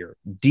last year,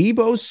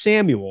 Deebo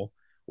Samuel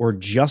or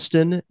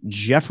Justin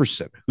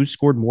Jefferson, who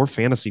scored more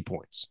fantasy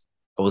points?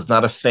 I was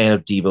not a fan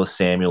of Deebo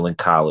Samuel in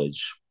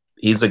college.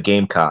 He's a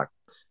Gamecock,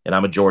 and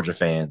I'm a Georgia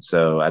fan,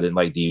 so I didn't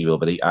like Deebo,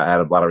 but I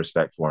had a lot of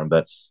respect for him.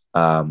 But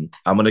I'm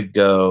gonna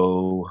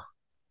go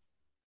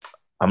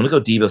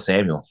Deebo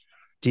Samuel.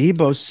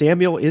 Deebo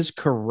Samuel is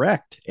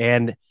correct,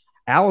 and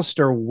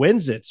Alistair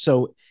wins it.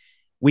 So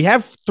we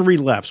have 3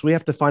 left. So we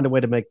have to find a way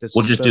to make this.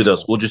 We'll just do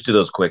those. We'll just do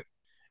those quick.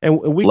 And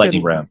we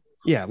lightning round.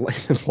 Yeah,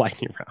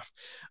 lightning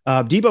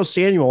round. Deebo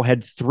Samuel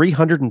had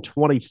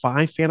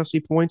 325 fantasy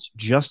points.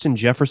 Justin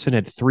Jefferson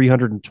had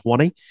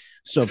 320.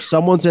 So if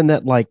someone's in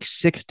that like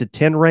 6 to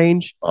 10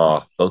 range,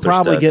 both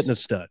probably getting a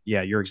stud.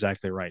 Yeah, you're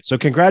exactly right. So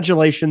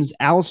congratulations.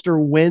 Alistair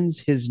wins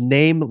his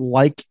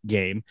name-like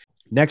game.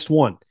 Next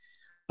one.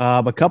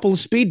 A couple of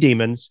speed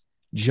demons,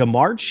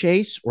 Jamar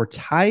Chase or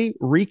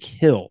Tyreek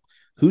Hill.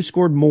 Who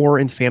scored more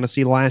in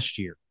fantasy last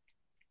year?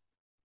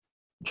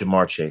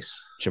 Jamar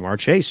Chase. Jamar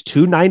Chase,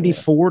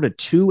 294 to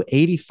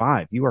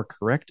 285. You are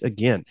correct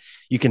again.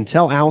 You can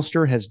tell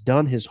Alistair has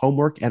done his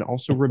homework and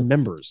also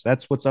remembers.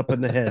 That's what's up in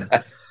the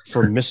head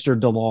for Mr.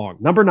 DeLong.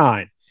 Number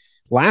 9,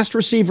 last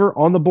receiver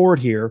on the board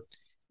here,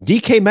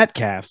 DK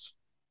Metcalf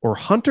or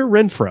Hunter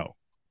Renfrow.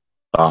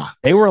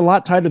 They were a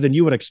lot tighter than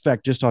you would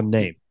expect just on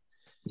name.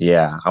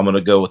 Yeah, I'm going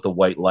to go with the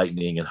White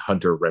Lightning and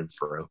Hunter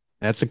Renfrow.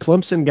 That's a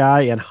Clemson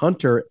guy, and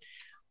Hunter,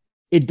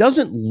 it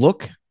doesn't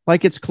look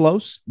like it's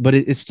close, but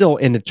it's still,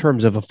 in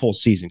terms of a full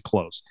season,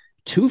 close.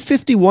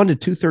 251 to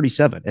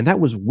 237, and that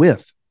was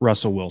with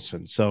Russell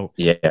Wilson. So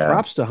yeah,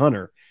 props to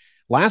Hunter.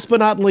 Last but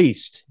not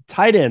least,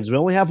 tight ends. We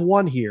only have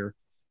one here.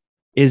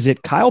 Is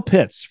it Kyle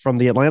Pitts from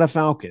the Atlanta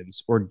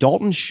Falcons or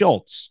Dalton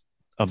Schultz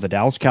of the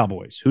Dallas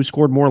Cowboys? Who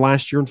scored more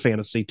last year in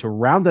fantasy to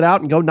round it out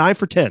and go 9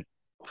 for 10?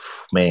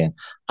 Man,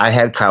 I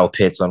had Kyle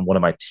Pitts on one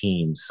of my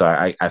teams, so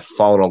I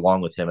followed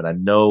along with him, and I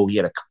know he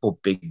had a couple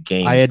big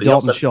games. I had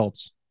Dalton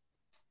Schultz.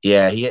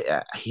 Yeah, he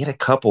had a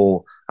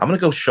couple. I'm going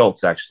to go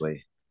Schultz,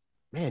 actually.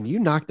 Man, you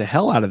knocked the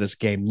hell out of this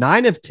game.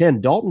 9 of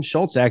 10. Dalton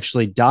Schultz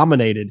actually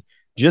dominated,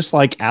 just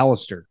like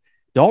Alistair.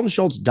 Dalton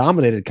Schultz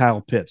dominated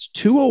Kyle Pitts,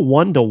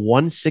 201 to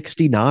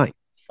 169.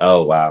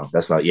 Oh, wow.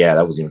 That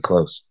wasn't even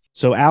close.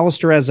 So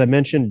Alistair, as I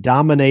mentioned,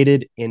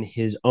 dominated in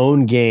his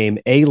own game.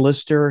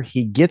 A-lister,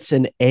 he gets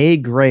an A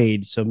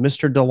grade. So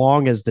Mr.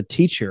 DeLong as the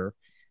teacher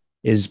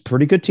is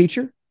pretty good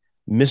teacher.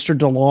 Mr.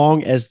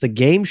 DeLong as the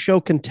game show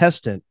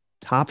contestant,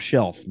 top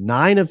shelf.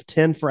 9 of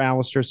 10 for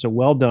Alistair, so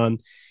well done.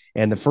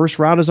 And the first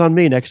round is on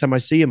me next time I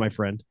see you, my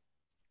friend.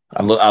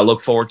 I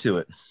look forward to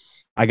it.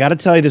 I got to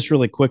tell you this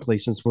really quickly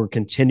since we're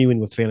continuing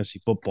with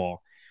fantasy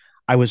football.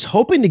 I was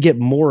hoping to get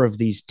more of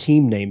these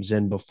team names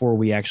in before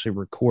we actually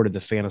recorded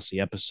the fantasy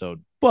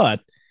episode.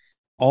 But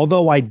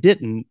although I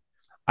didn't,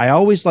 I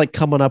always like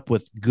coming up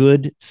with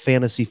good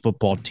fantasy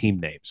football team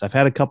names. I've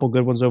had a couple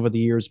good ones over the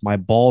years. My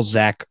ball,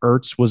 Zach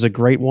Ertz, was a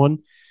great one.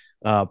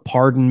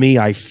 Pardon me,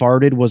 I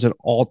farted was an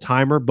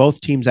all-timer.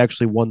 Both teams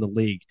actually won the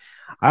league.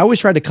 I always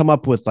try to come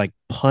up with like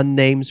pun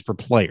names for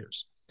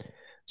players.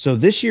 So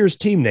this year's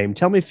team name,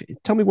 tell me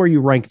where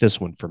you rank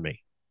this one for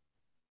me.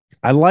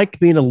 I like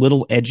being a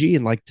little edgy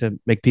and like to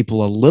make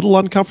people a little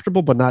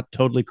uncomfortable, but not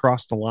totally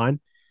cross the line.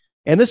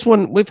 And this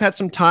one, we've had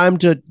some time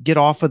to get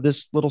off of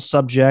this little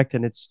subject,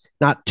 and it's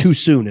not too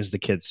soon, as the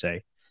kids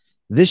say.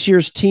 This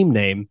year's team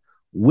name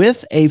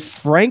with a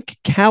Frank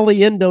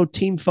Caliendo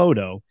team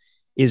photo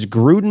is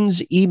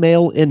Gruden's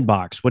email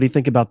inbox. What do you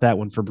think about that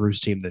one for Bruce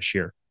team this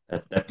year?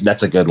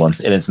 That's a good one,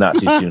 and it's not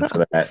too soon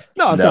for that.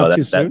 No, it's not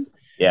too soon.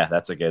 Yeah,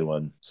 that's a good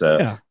one. So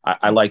yeah.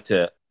 I like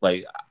to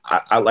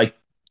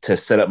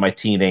set up my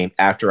team name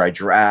after I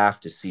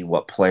draft to see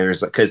what players,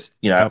 because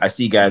I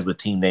see guys with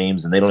team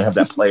names and they don't have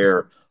that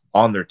player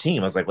on their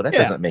team. I was like, well, that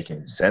doesn't make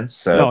any sense.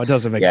 So no, it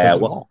doesn't make sense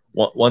at all.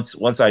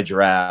 Once I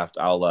draft,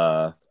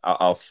 I'll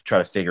try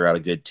to figure out a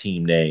good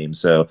team name.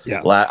 So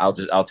I'll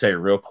tell you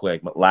real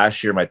quick.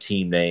 Last year, my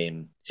team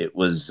name it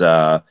was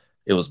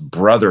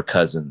Brother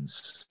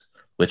Cousins,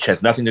 which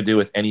has nothing to do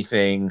with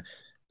anything.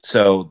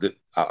 So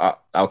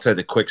I'll tell you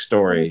the quick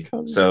story.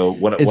 So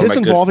is this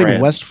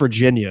involving West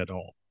Virginia at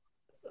all?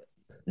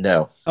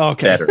 No.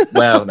 Okay. Better.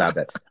 Well, not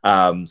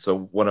bad.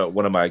 So one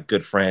of my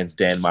good friends,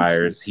 Dan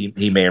Myers,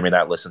 he may or may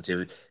not listen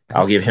to.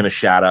 I'll give him a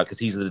shout out because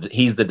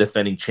he's the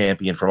defending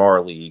champion from our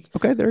league.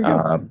 Okay, there you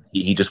go.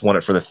 He just won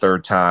it for the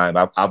third time.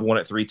 I've won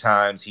it 3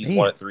 times. He's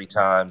won it 3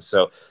 times.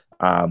 So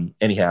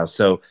anyhow,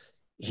 so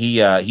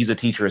he's a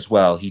teacher as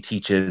well. He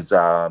teaches.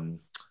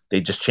 They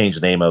just changed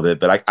the name of it,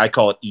 but I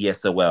call it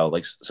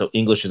ESOL. So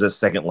English is a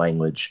second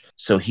language.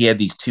 So he had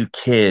these 2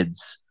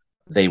 kids.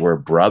 They were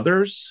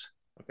brothers.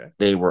 Okay.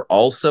 They were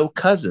also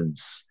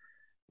cousins.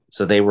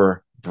 So they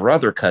were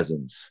brother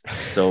cousins.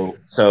 So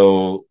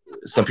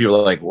some people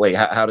are like, wait,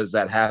 how does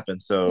that happen?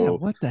 So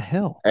what the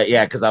hell?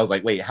 Because I was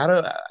like, wait,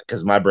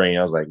 because my brain,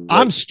 I was like,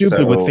 I'm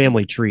stupid with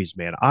family trees,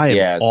 man. I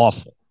am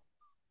awful.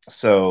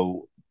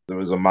 So there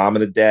was a mom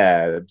and a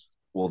dad.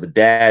 Well, the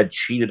dad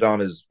cheated on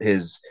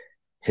his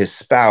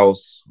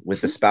spouse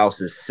with the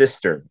spouse's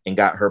sister and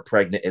got her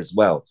pregnant as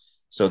well.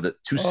 So the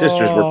 2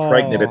 sisters were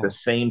pregnant at the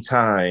same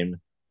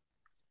time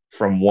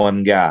from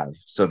one guy.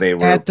 So they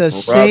were at the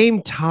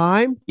same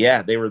time.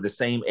 Yeah, they were the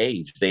same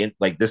age. They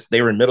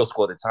were in middle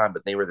school at the time,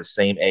 but they were the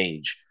same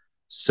age.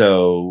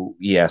 So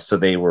so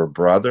they were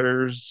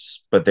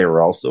brothers, but they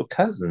were also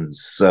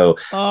cousins. So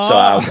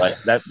I was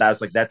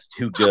like, that's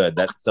too good.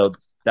 That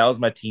was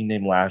my team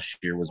name last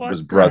year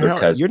was Brother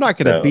Cousins. You're not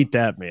going to beat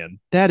that, man.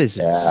 That is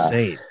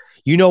insane.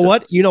 You know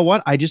what?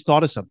 I just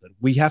thought of something.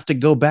 We have to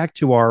go back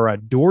to our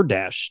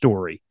DoorDash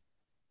story.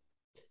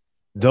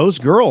 Those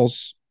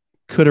girls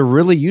could have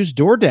really used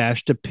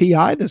DoorDash to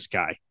PI this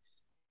guy.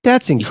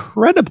 That's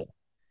incredible.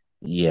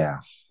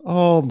 Yeah.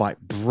 Oh, my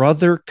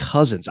brother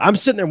cousins. I'm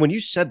sitting there when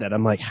you said that.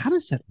 I'm like, how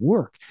does that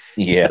work?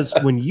 Yeah. Because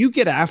when you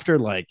get after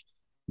like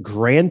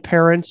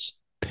grandparents,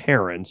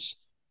 parents,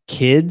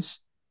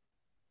 kids,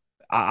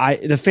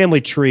 the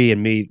family tree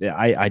and me,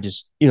 I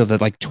just, the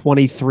like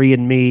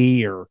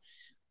 23andMe or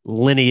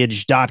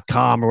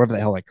lineage.com or whatever the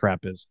hell that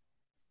crap is.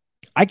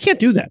 I can't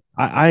do that.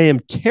 I am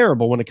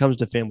terrible when it comes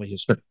to family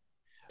history.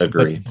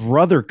 Agree. But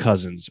brother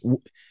cousins,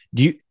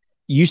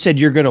 you said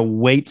you're going to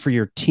wait for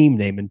your team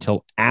name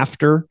until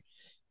after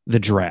the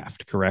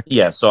draft, correct?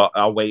 Yeah. So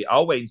I'll wait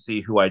and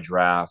see who I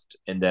draft,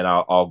 and then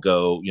I'll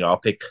go. I'll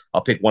pick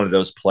one of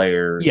those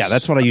players. Yeah,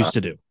 that's what I used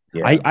to do.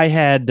 Yeah. I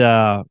had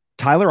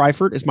Tyler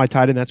Eifert is my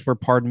tight end. That's where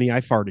 "Pardon Me,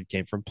 I Farted"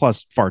 came from.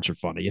 Plus, farts are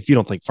funny. If you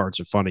don't think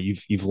farts are funny,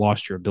 you've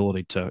lost your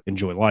ability to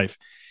enjoy life.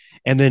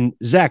 And then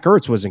Zach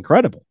Ertz was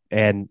incredible,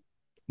 and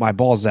my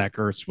ball Zach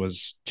Ertz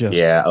was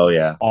just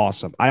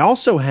awesome. I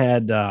also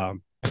had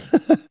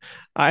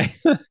I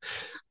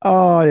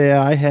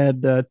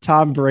had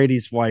Tom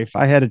Brady's wife.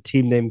 I had a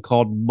team name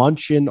called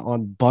Munchin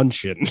on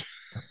Bunchin.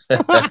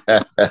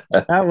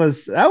 that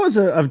was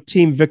a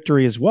team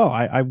victory as well.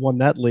 I won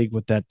that league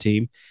with that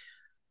team.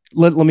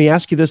 Let me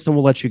ask you this, then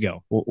we'll let you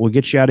go. We'll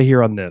get you out of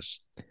here on this.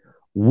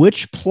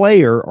 Which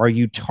player are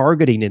you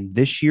targeting in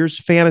this year's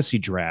fantasy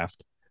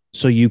draft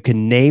so you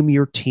can name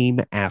your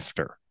team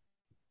after?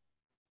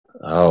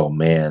 Oh,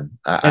 man.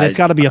 And it's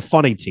got to be a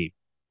funny team.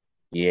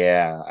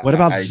 Yeah. What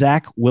about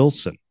Zach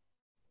Wilson?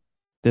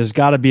 There's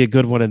got to be a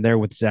good one in there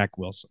with Zach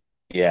Wilson.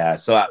 Yeah.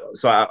 So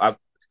I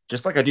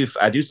just like I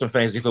do some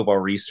fantasy football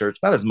research,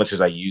 not as much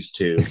as I used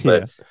to,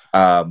 but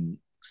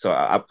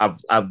so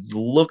I've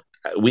looked.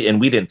 We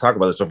didn't talk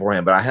about this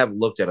beforehand, but I have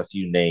looked at a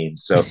few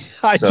names. So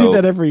I do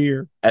that every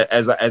year.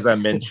 As I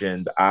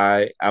mentioned,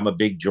 I'm a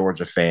big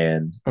Georgia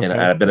fan, and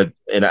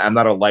I'm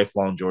not a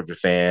lifelong Georgia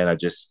fan.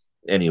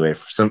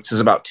 Since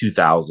about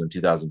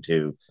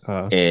 2002,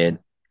 and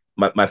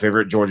my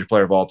favorite Georgia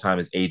player of all time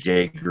is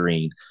AJ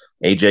Green.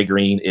 AJ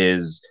Green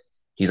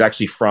he's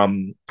actually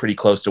from pretty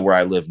close to where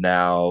I live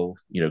now.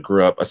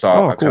 Grew up. I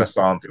kind of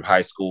saw him through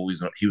high school.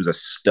 He was a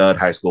stud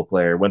high school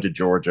player. Went to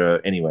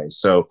Georgia anyway.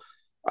 So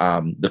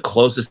the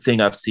closest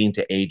thing I've seen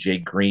to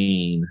AJ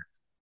Green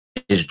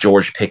is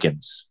George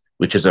Pickens,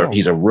 which is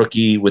he's a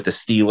rookie with the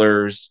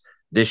Steelers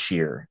this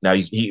year. Now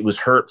he was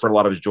hurt for a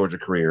lot of his Georgia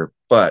career,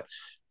 but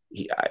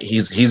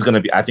he's going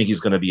to be. I think he's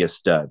going to be a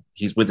stud.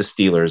 He's with the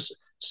Steelers.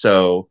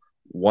 So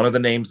one of the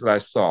names that I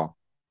saw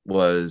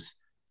was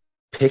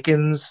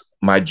Pickens,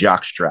 my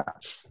jockstrap.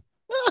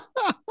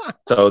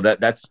 So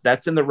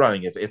that's in the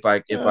running. If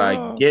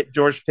I get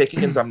George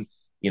Pickens, I'm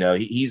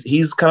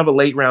he's kind of a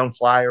late round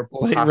flyer,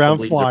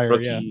 late-round flyer, a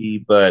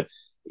rookie, but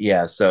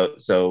yeah.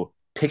 So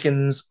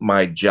Pickens,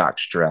 my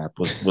jockstrap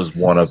was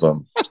one of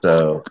them.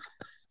 So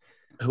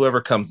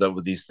whoever comes up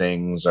with these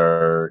things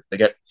they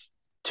got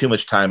too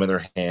much time in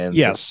their hands.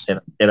 Yes,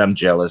 and I'm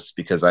jealous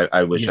because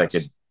I wish I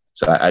could.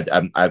 So I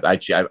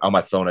on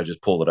my phone I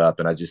just pulled it up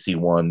and I just see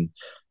one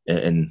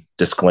and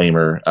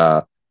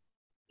disclaimer.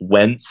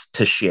 Wentz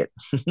to shit.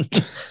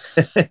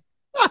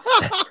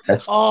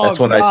 that's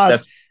what I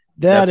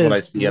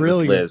see on this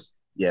list.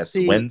 Yes,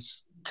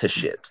 Wentz to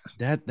shit.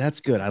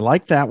 That's good. I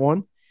like that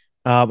one.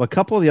 A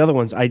couple of the other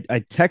ones, I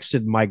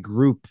texted my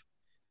group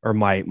or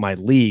my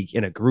league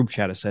in a group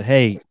chat. I said,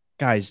 "Hey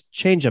guys,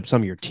 change up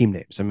some of your team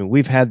names. I mean,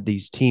 we've had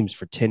these teams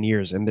for 10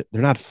 years and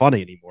they're not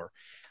funny anymore."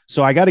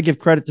 So I got to give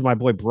credit to my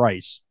boy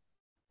Bryce.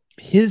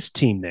 His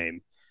team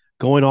name,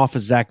 going off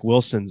of Zach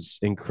Wilson's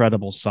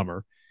incredible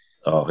summer,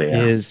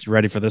 is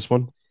ready for this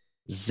one.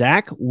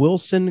 Zach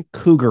Wilson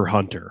Cougar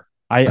Hunter.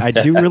 I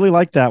do really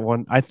like that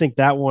one. I think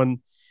that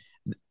one,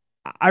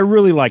 I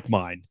really like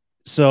mine.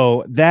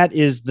 So that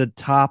is the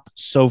top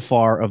so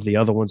far of the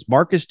other ones.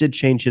 Marcus did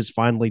change his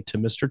finally to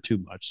Mr. Too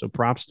Much, so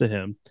props to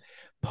him.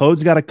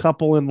 Pode's got a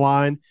couple in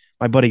line.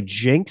 My buddy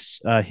Jinx,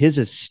 his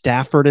is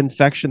Stafford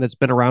infection that's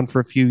been around for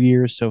a few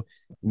years, so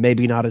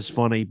maybe not as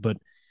funny, but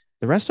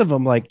the rest of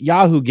them, like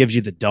Yahoo gives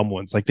you the dumb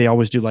ones. Like they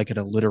always do like an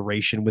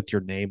alliteration with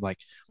your name. Like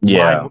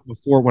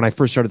before when I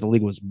first started the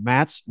league was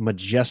Matt's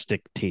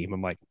Majestic Team.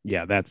 I'm like,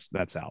 yeah, that's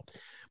out.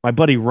 My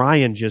buddy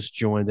Ryan just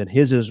joined and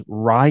his is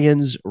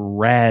Ryan's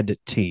Rad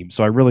Team.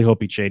 So I really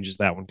hope he changes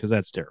that one because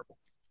that's terrible.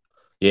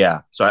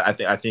 Yeah. So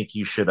I think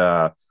you should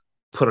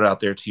put it out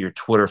there to your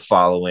Twitter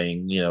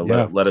following,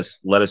 let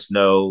us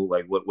know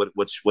like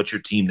what's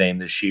your team name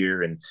this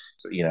year. And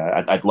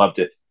I'd love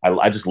to,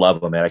 I just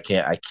love them, man. I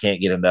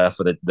can't get enough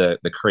of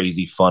the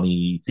crazy,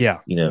 funny,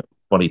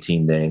 funny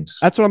team names.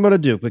 That's what I'm going to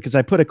do because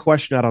I put a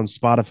question out on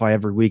Spotify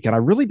every week and I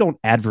really don't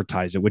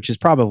advertise it, which is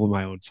probably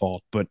my own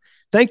fault, but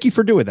thank you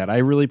for doing that. I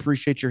really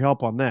appreciate your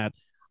help on that.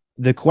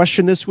 The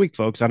question this week,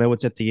 folks, I know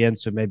it's at the end,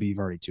 so maybe you've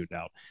already tuned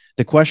out.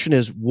 The question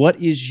is, what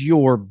is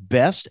your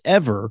best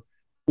ever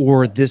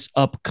or this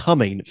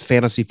upcoming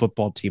fantasy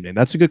football team name?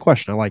 That's a good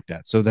question. I like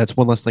that. So that's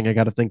one less thing I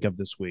got to think of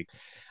this week.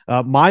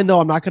 Mine, though,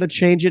 I'm not going to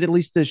change it at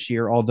least this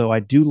year, although I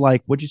do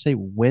like, what'd you say,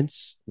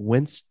 Wentz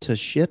to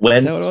shit?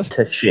 Wentz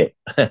to shit.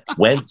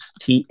 Wentz,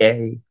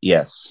 T-A,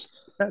 yes.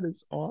 That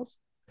is awesome.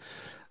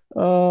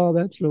 Oh,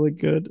 that's really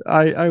good.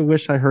 I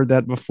wish I heard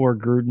that before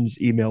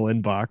Gruden's email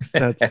inbox.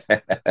 That's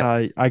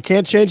I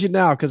can't change it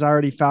now because I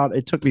already found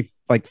it. Took me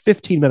like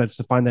 15 minutes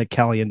to find that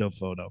Caliendo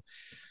photo.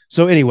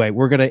 So anyway,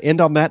 we're going to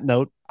end on that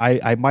note.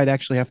 I might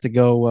actually have to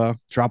go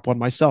drop one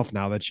myself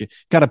now that you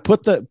got to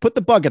put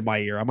the bug in my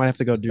ear. I might have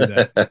to go do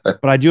that.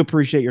 But I do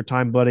appreciate your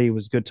time, buddy. It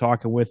was good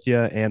talking with you.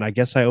 And I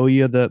guess I owe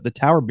you the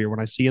Tower beer when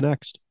I see you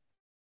next.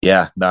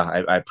 Yeah, no,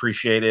 I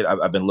appreciate it.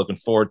 I've been looking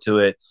forward to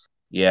it.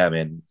 Yeah,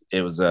 man,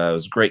 it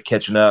was great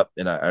catching up.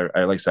 And I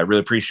like I said, I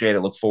really appreciate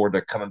it. Look forward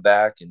to coming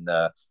back and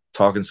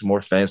talking some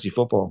more fantasy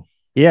football.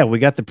 Yeah, we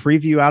got the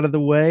preview out of the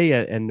way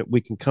and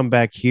we can come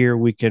back here.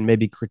 We can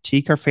maybe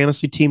critique our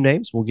fantasy team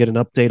names. We'll get an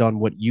update on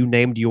what you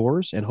named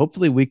yours. And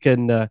hopefully we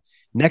can,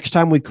 next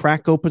time we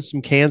crack open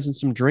some cans and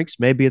some drinks,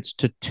 maybe it's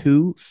to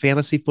 2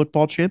 fantasy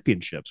football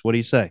championships. What do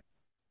you say?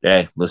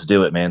 Hey, let's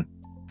do it, man.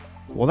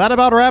 Well, that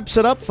about wraps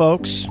it up,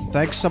 folks.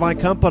 Thanks to my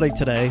company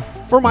today.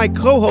 For my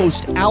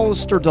co-host,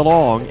 Alistair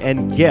DeLong,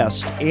 and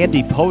guest,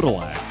 Andy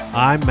Podolak,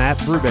 I'm Matt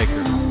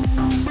Brubaker.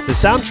 The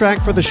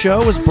soundtrack for the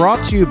show is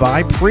brought to you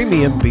by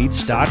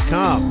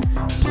PremiumBeats.com.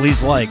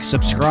 Please like,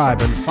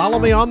 subscribe, and follow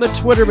me on the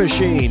Twitter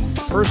machine.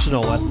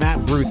 Personal at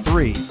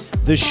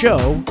MattBrew3. The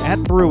show at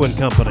Brew &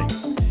 Company.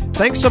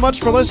 Thanks so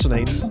much for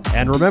listening.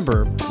 And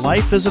remember,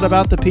 life isn't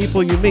about the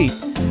people you meet,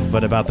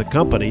 but about the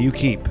company you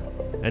keep.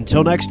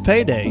 Until next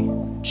payday,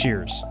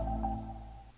 cheers.